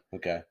 So,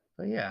 okay.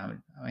 But yeah, I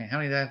mean, how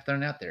many did I have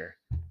thrown out there?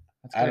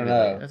 I don't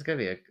know. That's gotta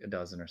be a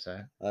dozen or so.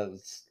 That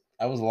was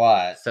a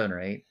lot. 7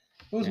 or 8.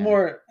 It was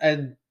more,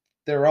 and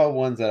they're all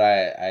ones that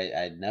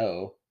I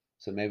know.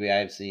 So maybe I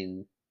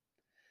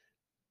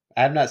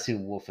have not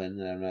seen Wolfen,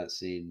 and I've not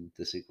seen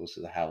the sequels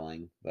to The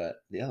Howling, but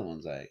the other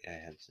ones I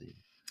have seen.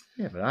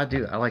 Yeah, but I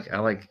do. I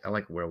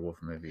like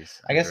werewolf movies.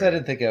 I guess I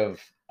didn't think of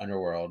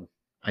Underworld.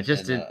 I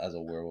just did as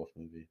a werewolf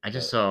movie. I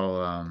just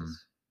saw.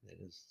 It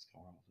is.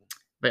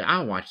 But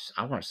I watched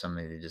some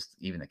of the just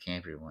even the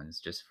campier ones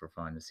just for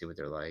fun to see what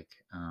they're like.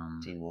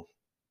 Teen Wolf.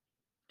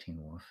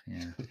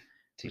 Yeah.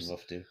 Teen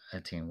Wolf 2.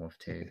 Teen Wolf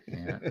 2.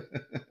 Yeah.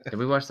 Did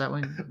we watch that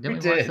one? Did we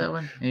did. Watch that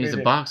one? And he's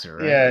a boxer,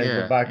 right? Yeah,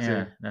 he's a boxer.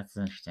 Yeah, that's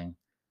interesting.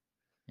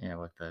 Yeah,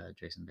 with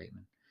Jason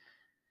Bateman.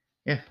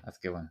 Yeah, that's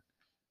a good one.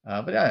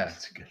 But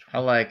that's a good one. I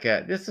like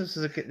this.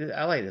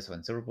 I like this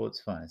one. Silver Bullet's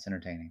fun. It's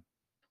entertaining.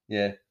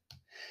 Yeah.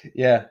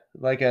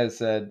 Like I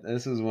said,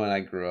 this is one I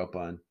grew up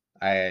on.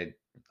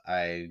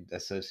 I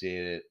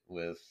associate it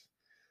with.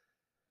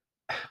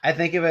 I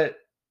think of it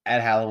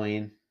at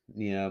Halloween,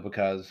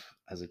 because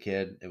as a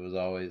kid, it was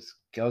always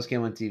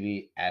came on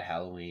TV at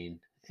Halloween,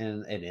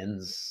 and it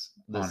ends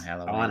on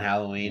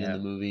Halloween in the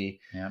movie.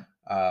 Yeah.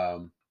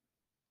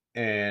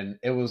 And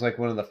it was like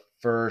one of the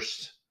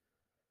first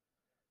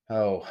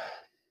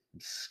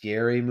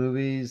scary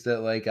movies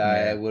that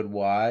I would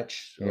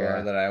watch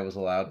or that I was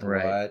allowed to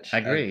watch. I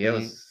agree. It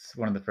was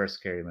one of the first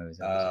scary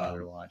movies I was allowed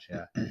to watch.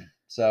 Yeah.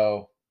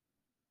 So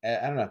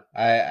I don't know.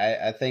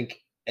 I think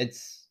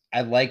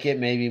I like it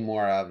maybe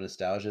more out of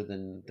nostalgia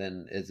than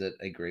is it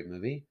a great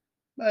movie,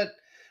 but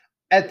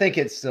I think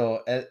it's still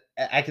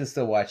I can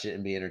still watch it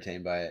and be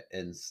entertained by it,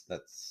 and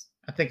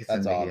I think it's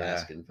that's in all the I'm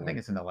asking I think for.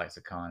 it's in the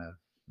lexicon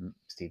of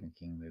Stephen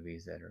King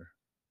movies that are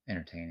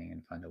entertaining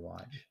and fun to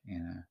watch. You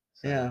know.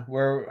 So. Yeah,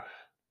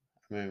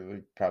 I mean, we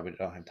probably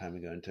don't have time to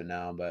go into it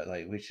now, but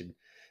like we should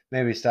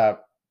maybe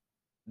stop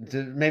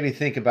to maybe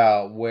think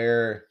about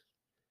where,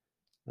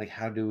 like,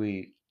 how do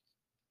we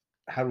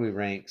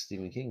rank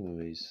Stephen King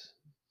movies?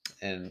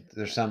 And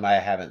there's some I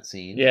haven't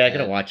seen. Yeah, I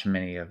gotta and watch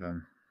many of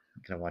them. I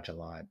gotta watch a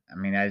lot. I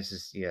mean, I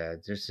just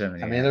there's so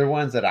many. I mean, there are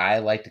ones that I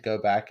like to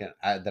go back and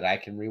that I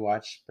can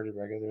rewatch pretty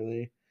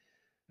regularly.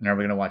 And are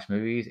we gonna watch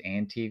movies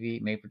and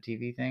TV, made for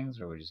TV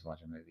things, or are we just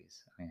watching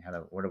movies? I mean,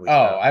 where do we?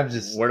 Oh,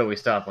 stop? Where do we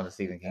stop on the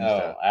Stephen King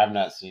stuff? I've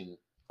not seen.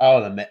 Oh,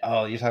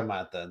 you're talking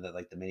about the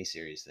like the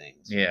miniseries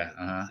things. Yeah,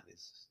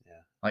 Yeah,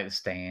 like The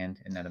Stand,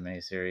 and that a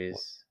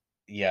miniseries.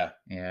 yeah,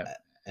 Yeah,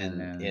 and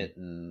then It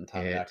and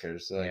Tom It,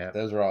 Knockers. So, like, yeah.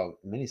 those are all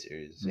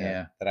miniseries.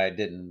 Yeah. That I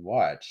didn't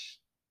watch.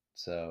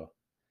 So,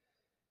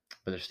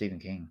 but there's Stephen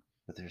King.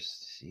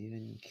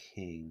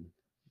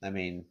 I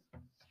mean,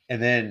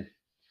 and then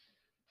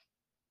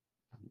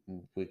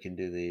we can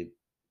do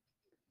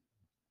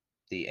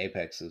the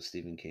apex of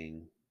Stephen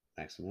King,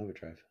 Maximum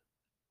Overdrive.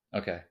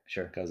 Okay,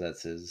 sure. Because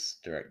that's his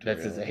directorial.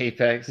 That's his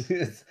apex.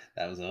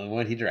 That was the only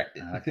one he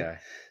directed. Okay.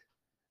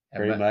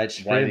 Pretty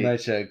much. Why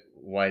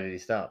did he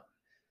stop?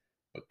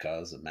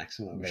 Because of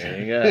Maximum Overdrive. There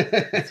you go.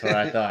 That's what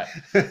I thought.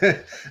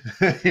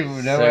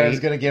 Nobody was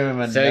going to give him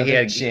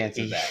another chance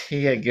at that.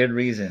 He had good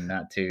reason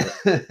not to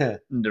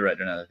direct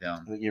another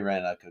film. You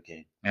ran out of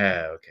cocaine. Oh,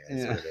 okay.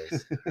 That's what it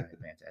is. All right,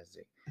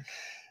 fantastic.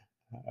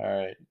 All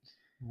right.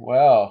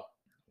 Well,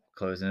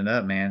 closing it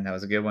up, man. That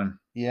was a good one.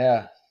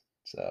 Yeah.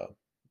 So,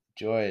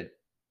 enjoyed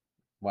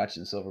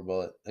watching Silver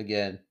Bullet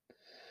again.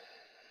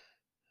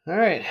 All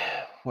right.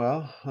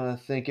 Well,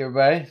 thank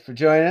everybody for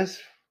joining us.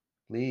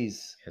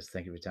 Please. Yes,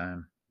 thank you for your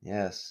time.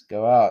 Yes,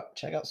 go out.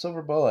 Check out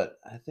Silver Bullet.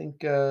 I think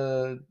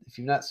if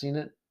you've not seen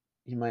it,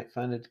 you might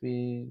find it to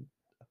be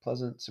a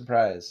pleasant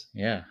surprise.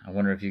 Yeah. I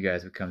wonder if you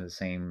guys would come to the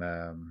same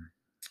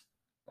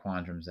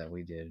quandaries that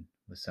we did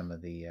with some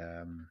of the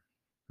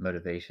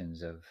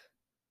motivations of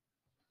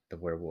the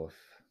werewolf.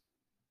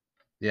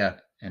 Yeah.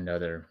 And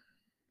other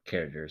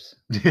characters.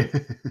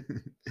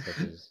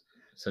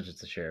 such as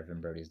the sheriff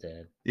and Brody's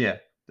dad. Yeah.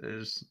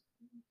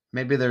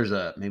 Maybe there's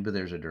a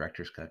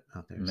director's cut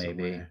out there.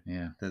 Maybe,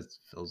 somewhere that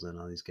fills in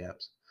all these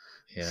gaps.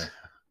 Yeah,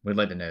 we'd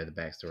like to know the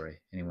backstory.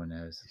 Anyone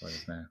knows, let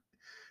us know.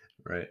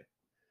 Right.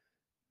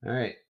 All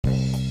right.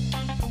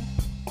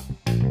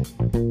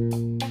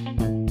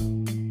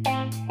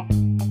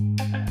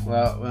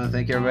 Well, I want to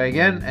thank everybody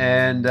again,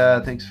 and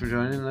thanks for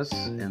joining us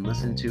and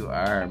listening to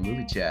our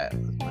movie chat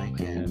with Mike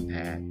and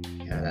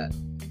Pat.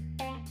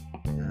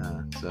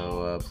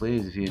 So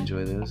please, if you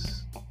enjoy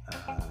this,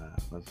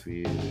 love for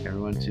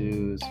everyone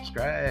to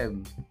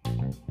subscribe,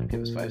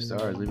 give us 5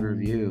 stars, leave a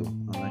review,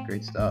 all that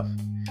great stuff.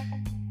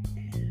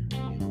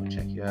 And we'll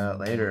check you out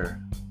later.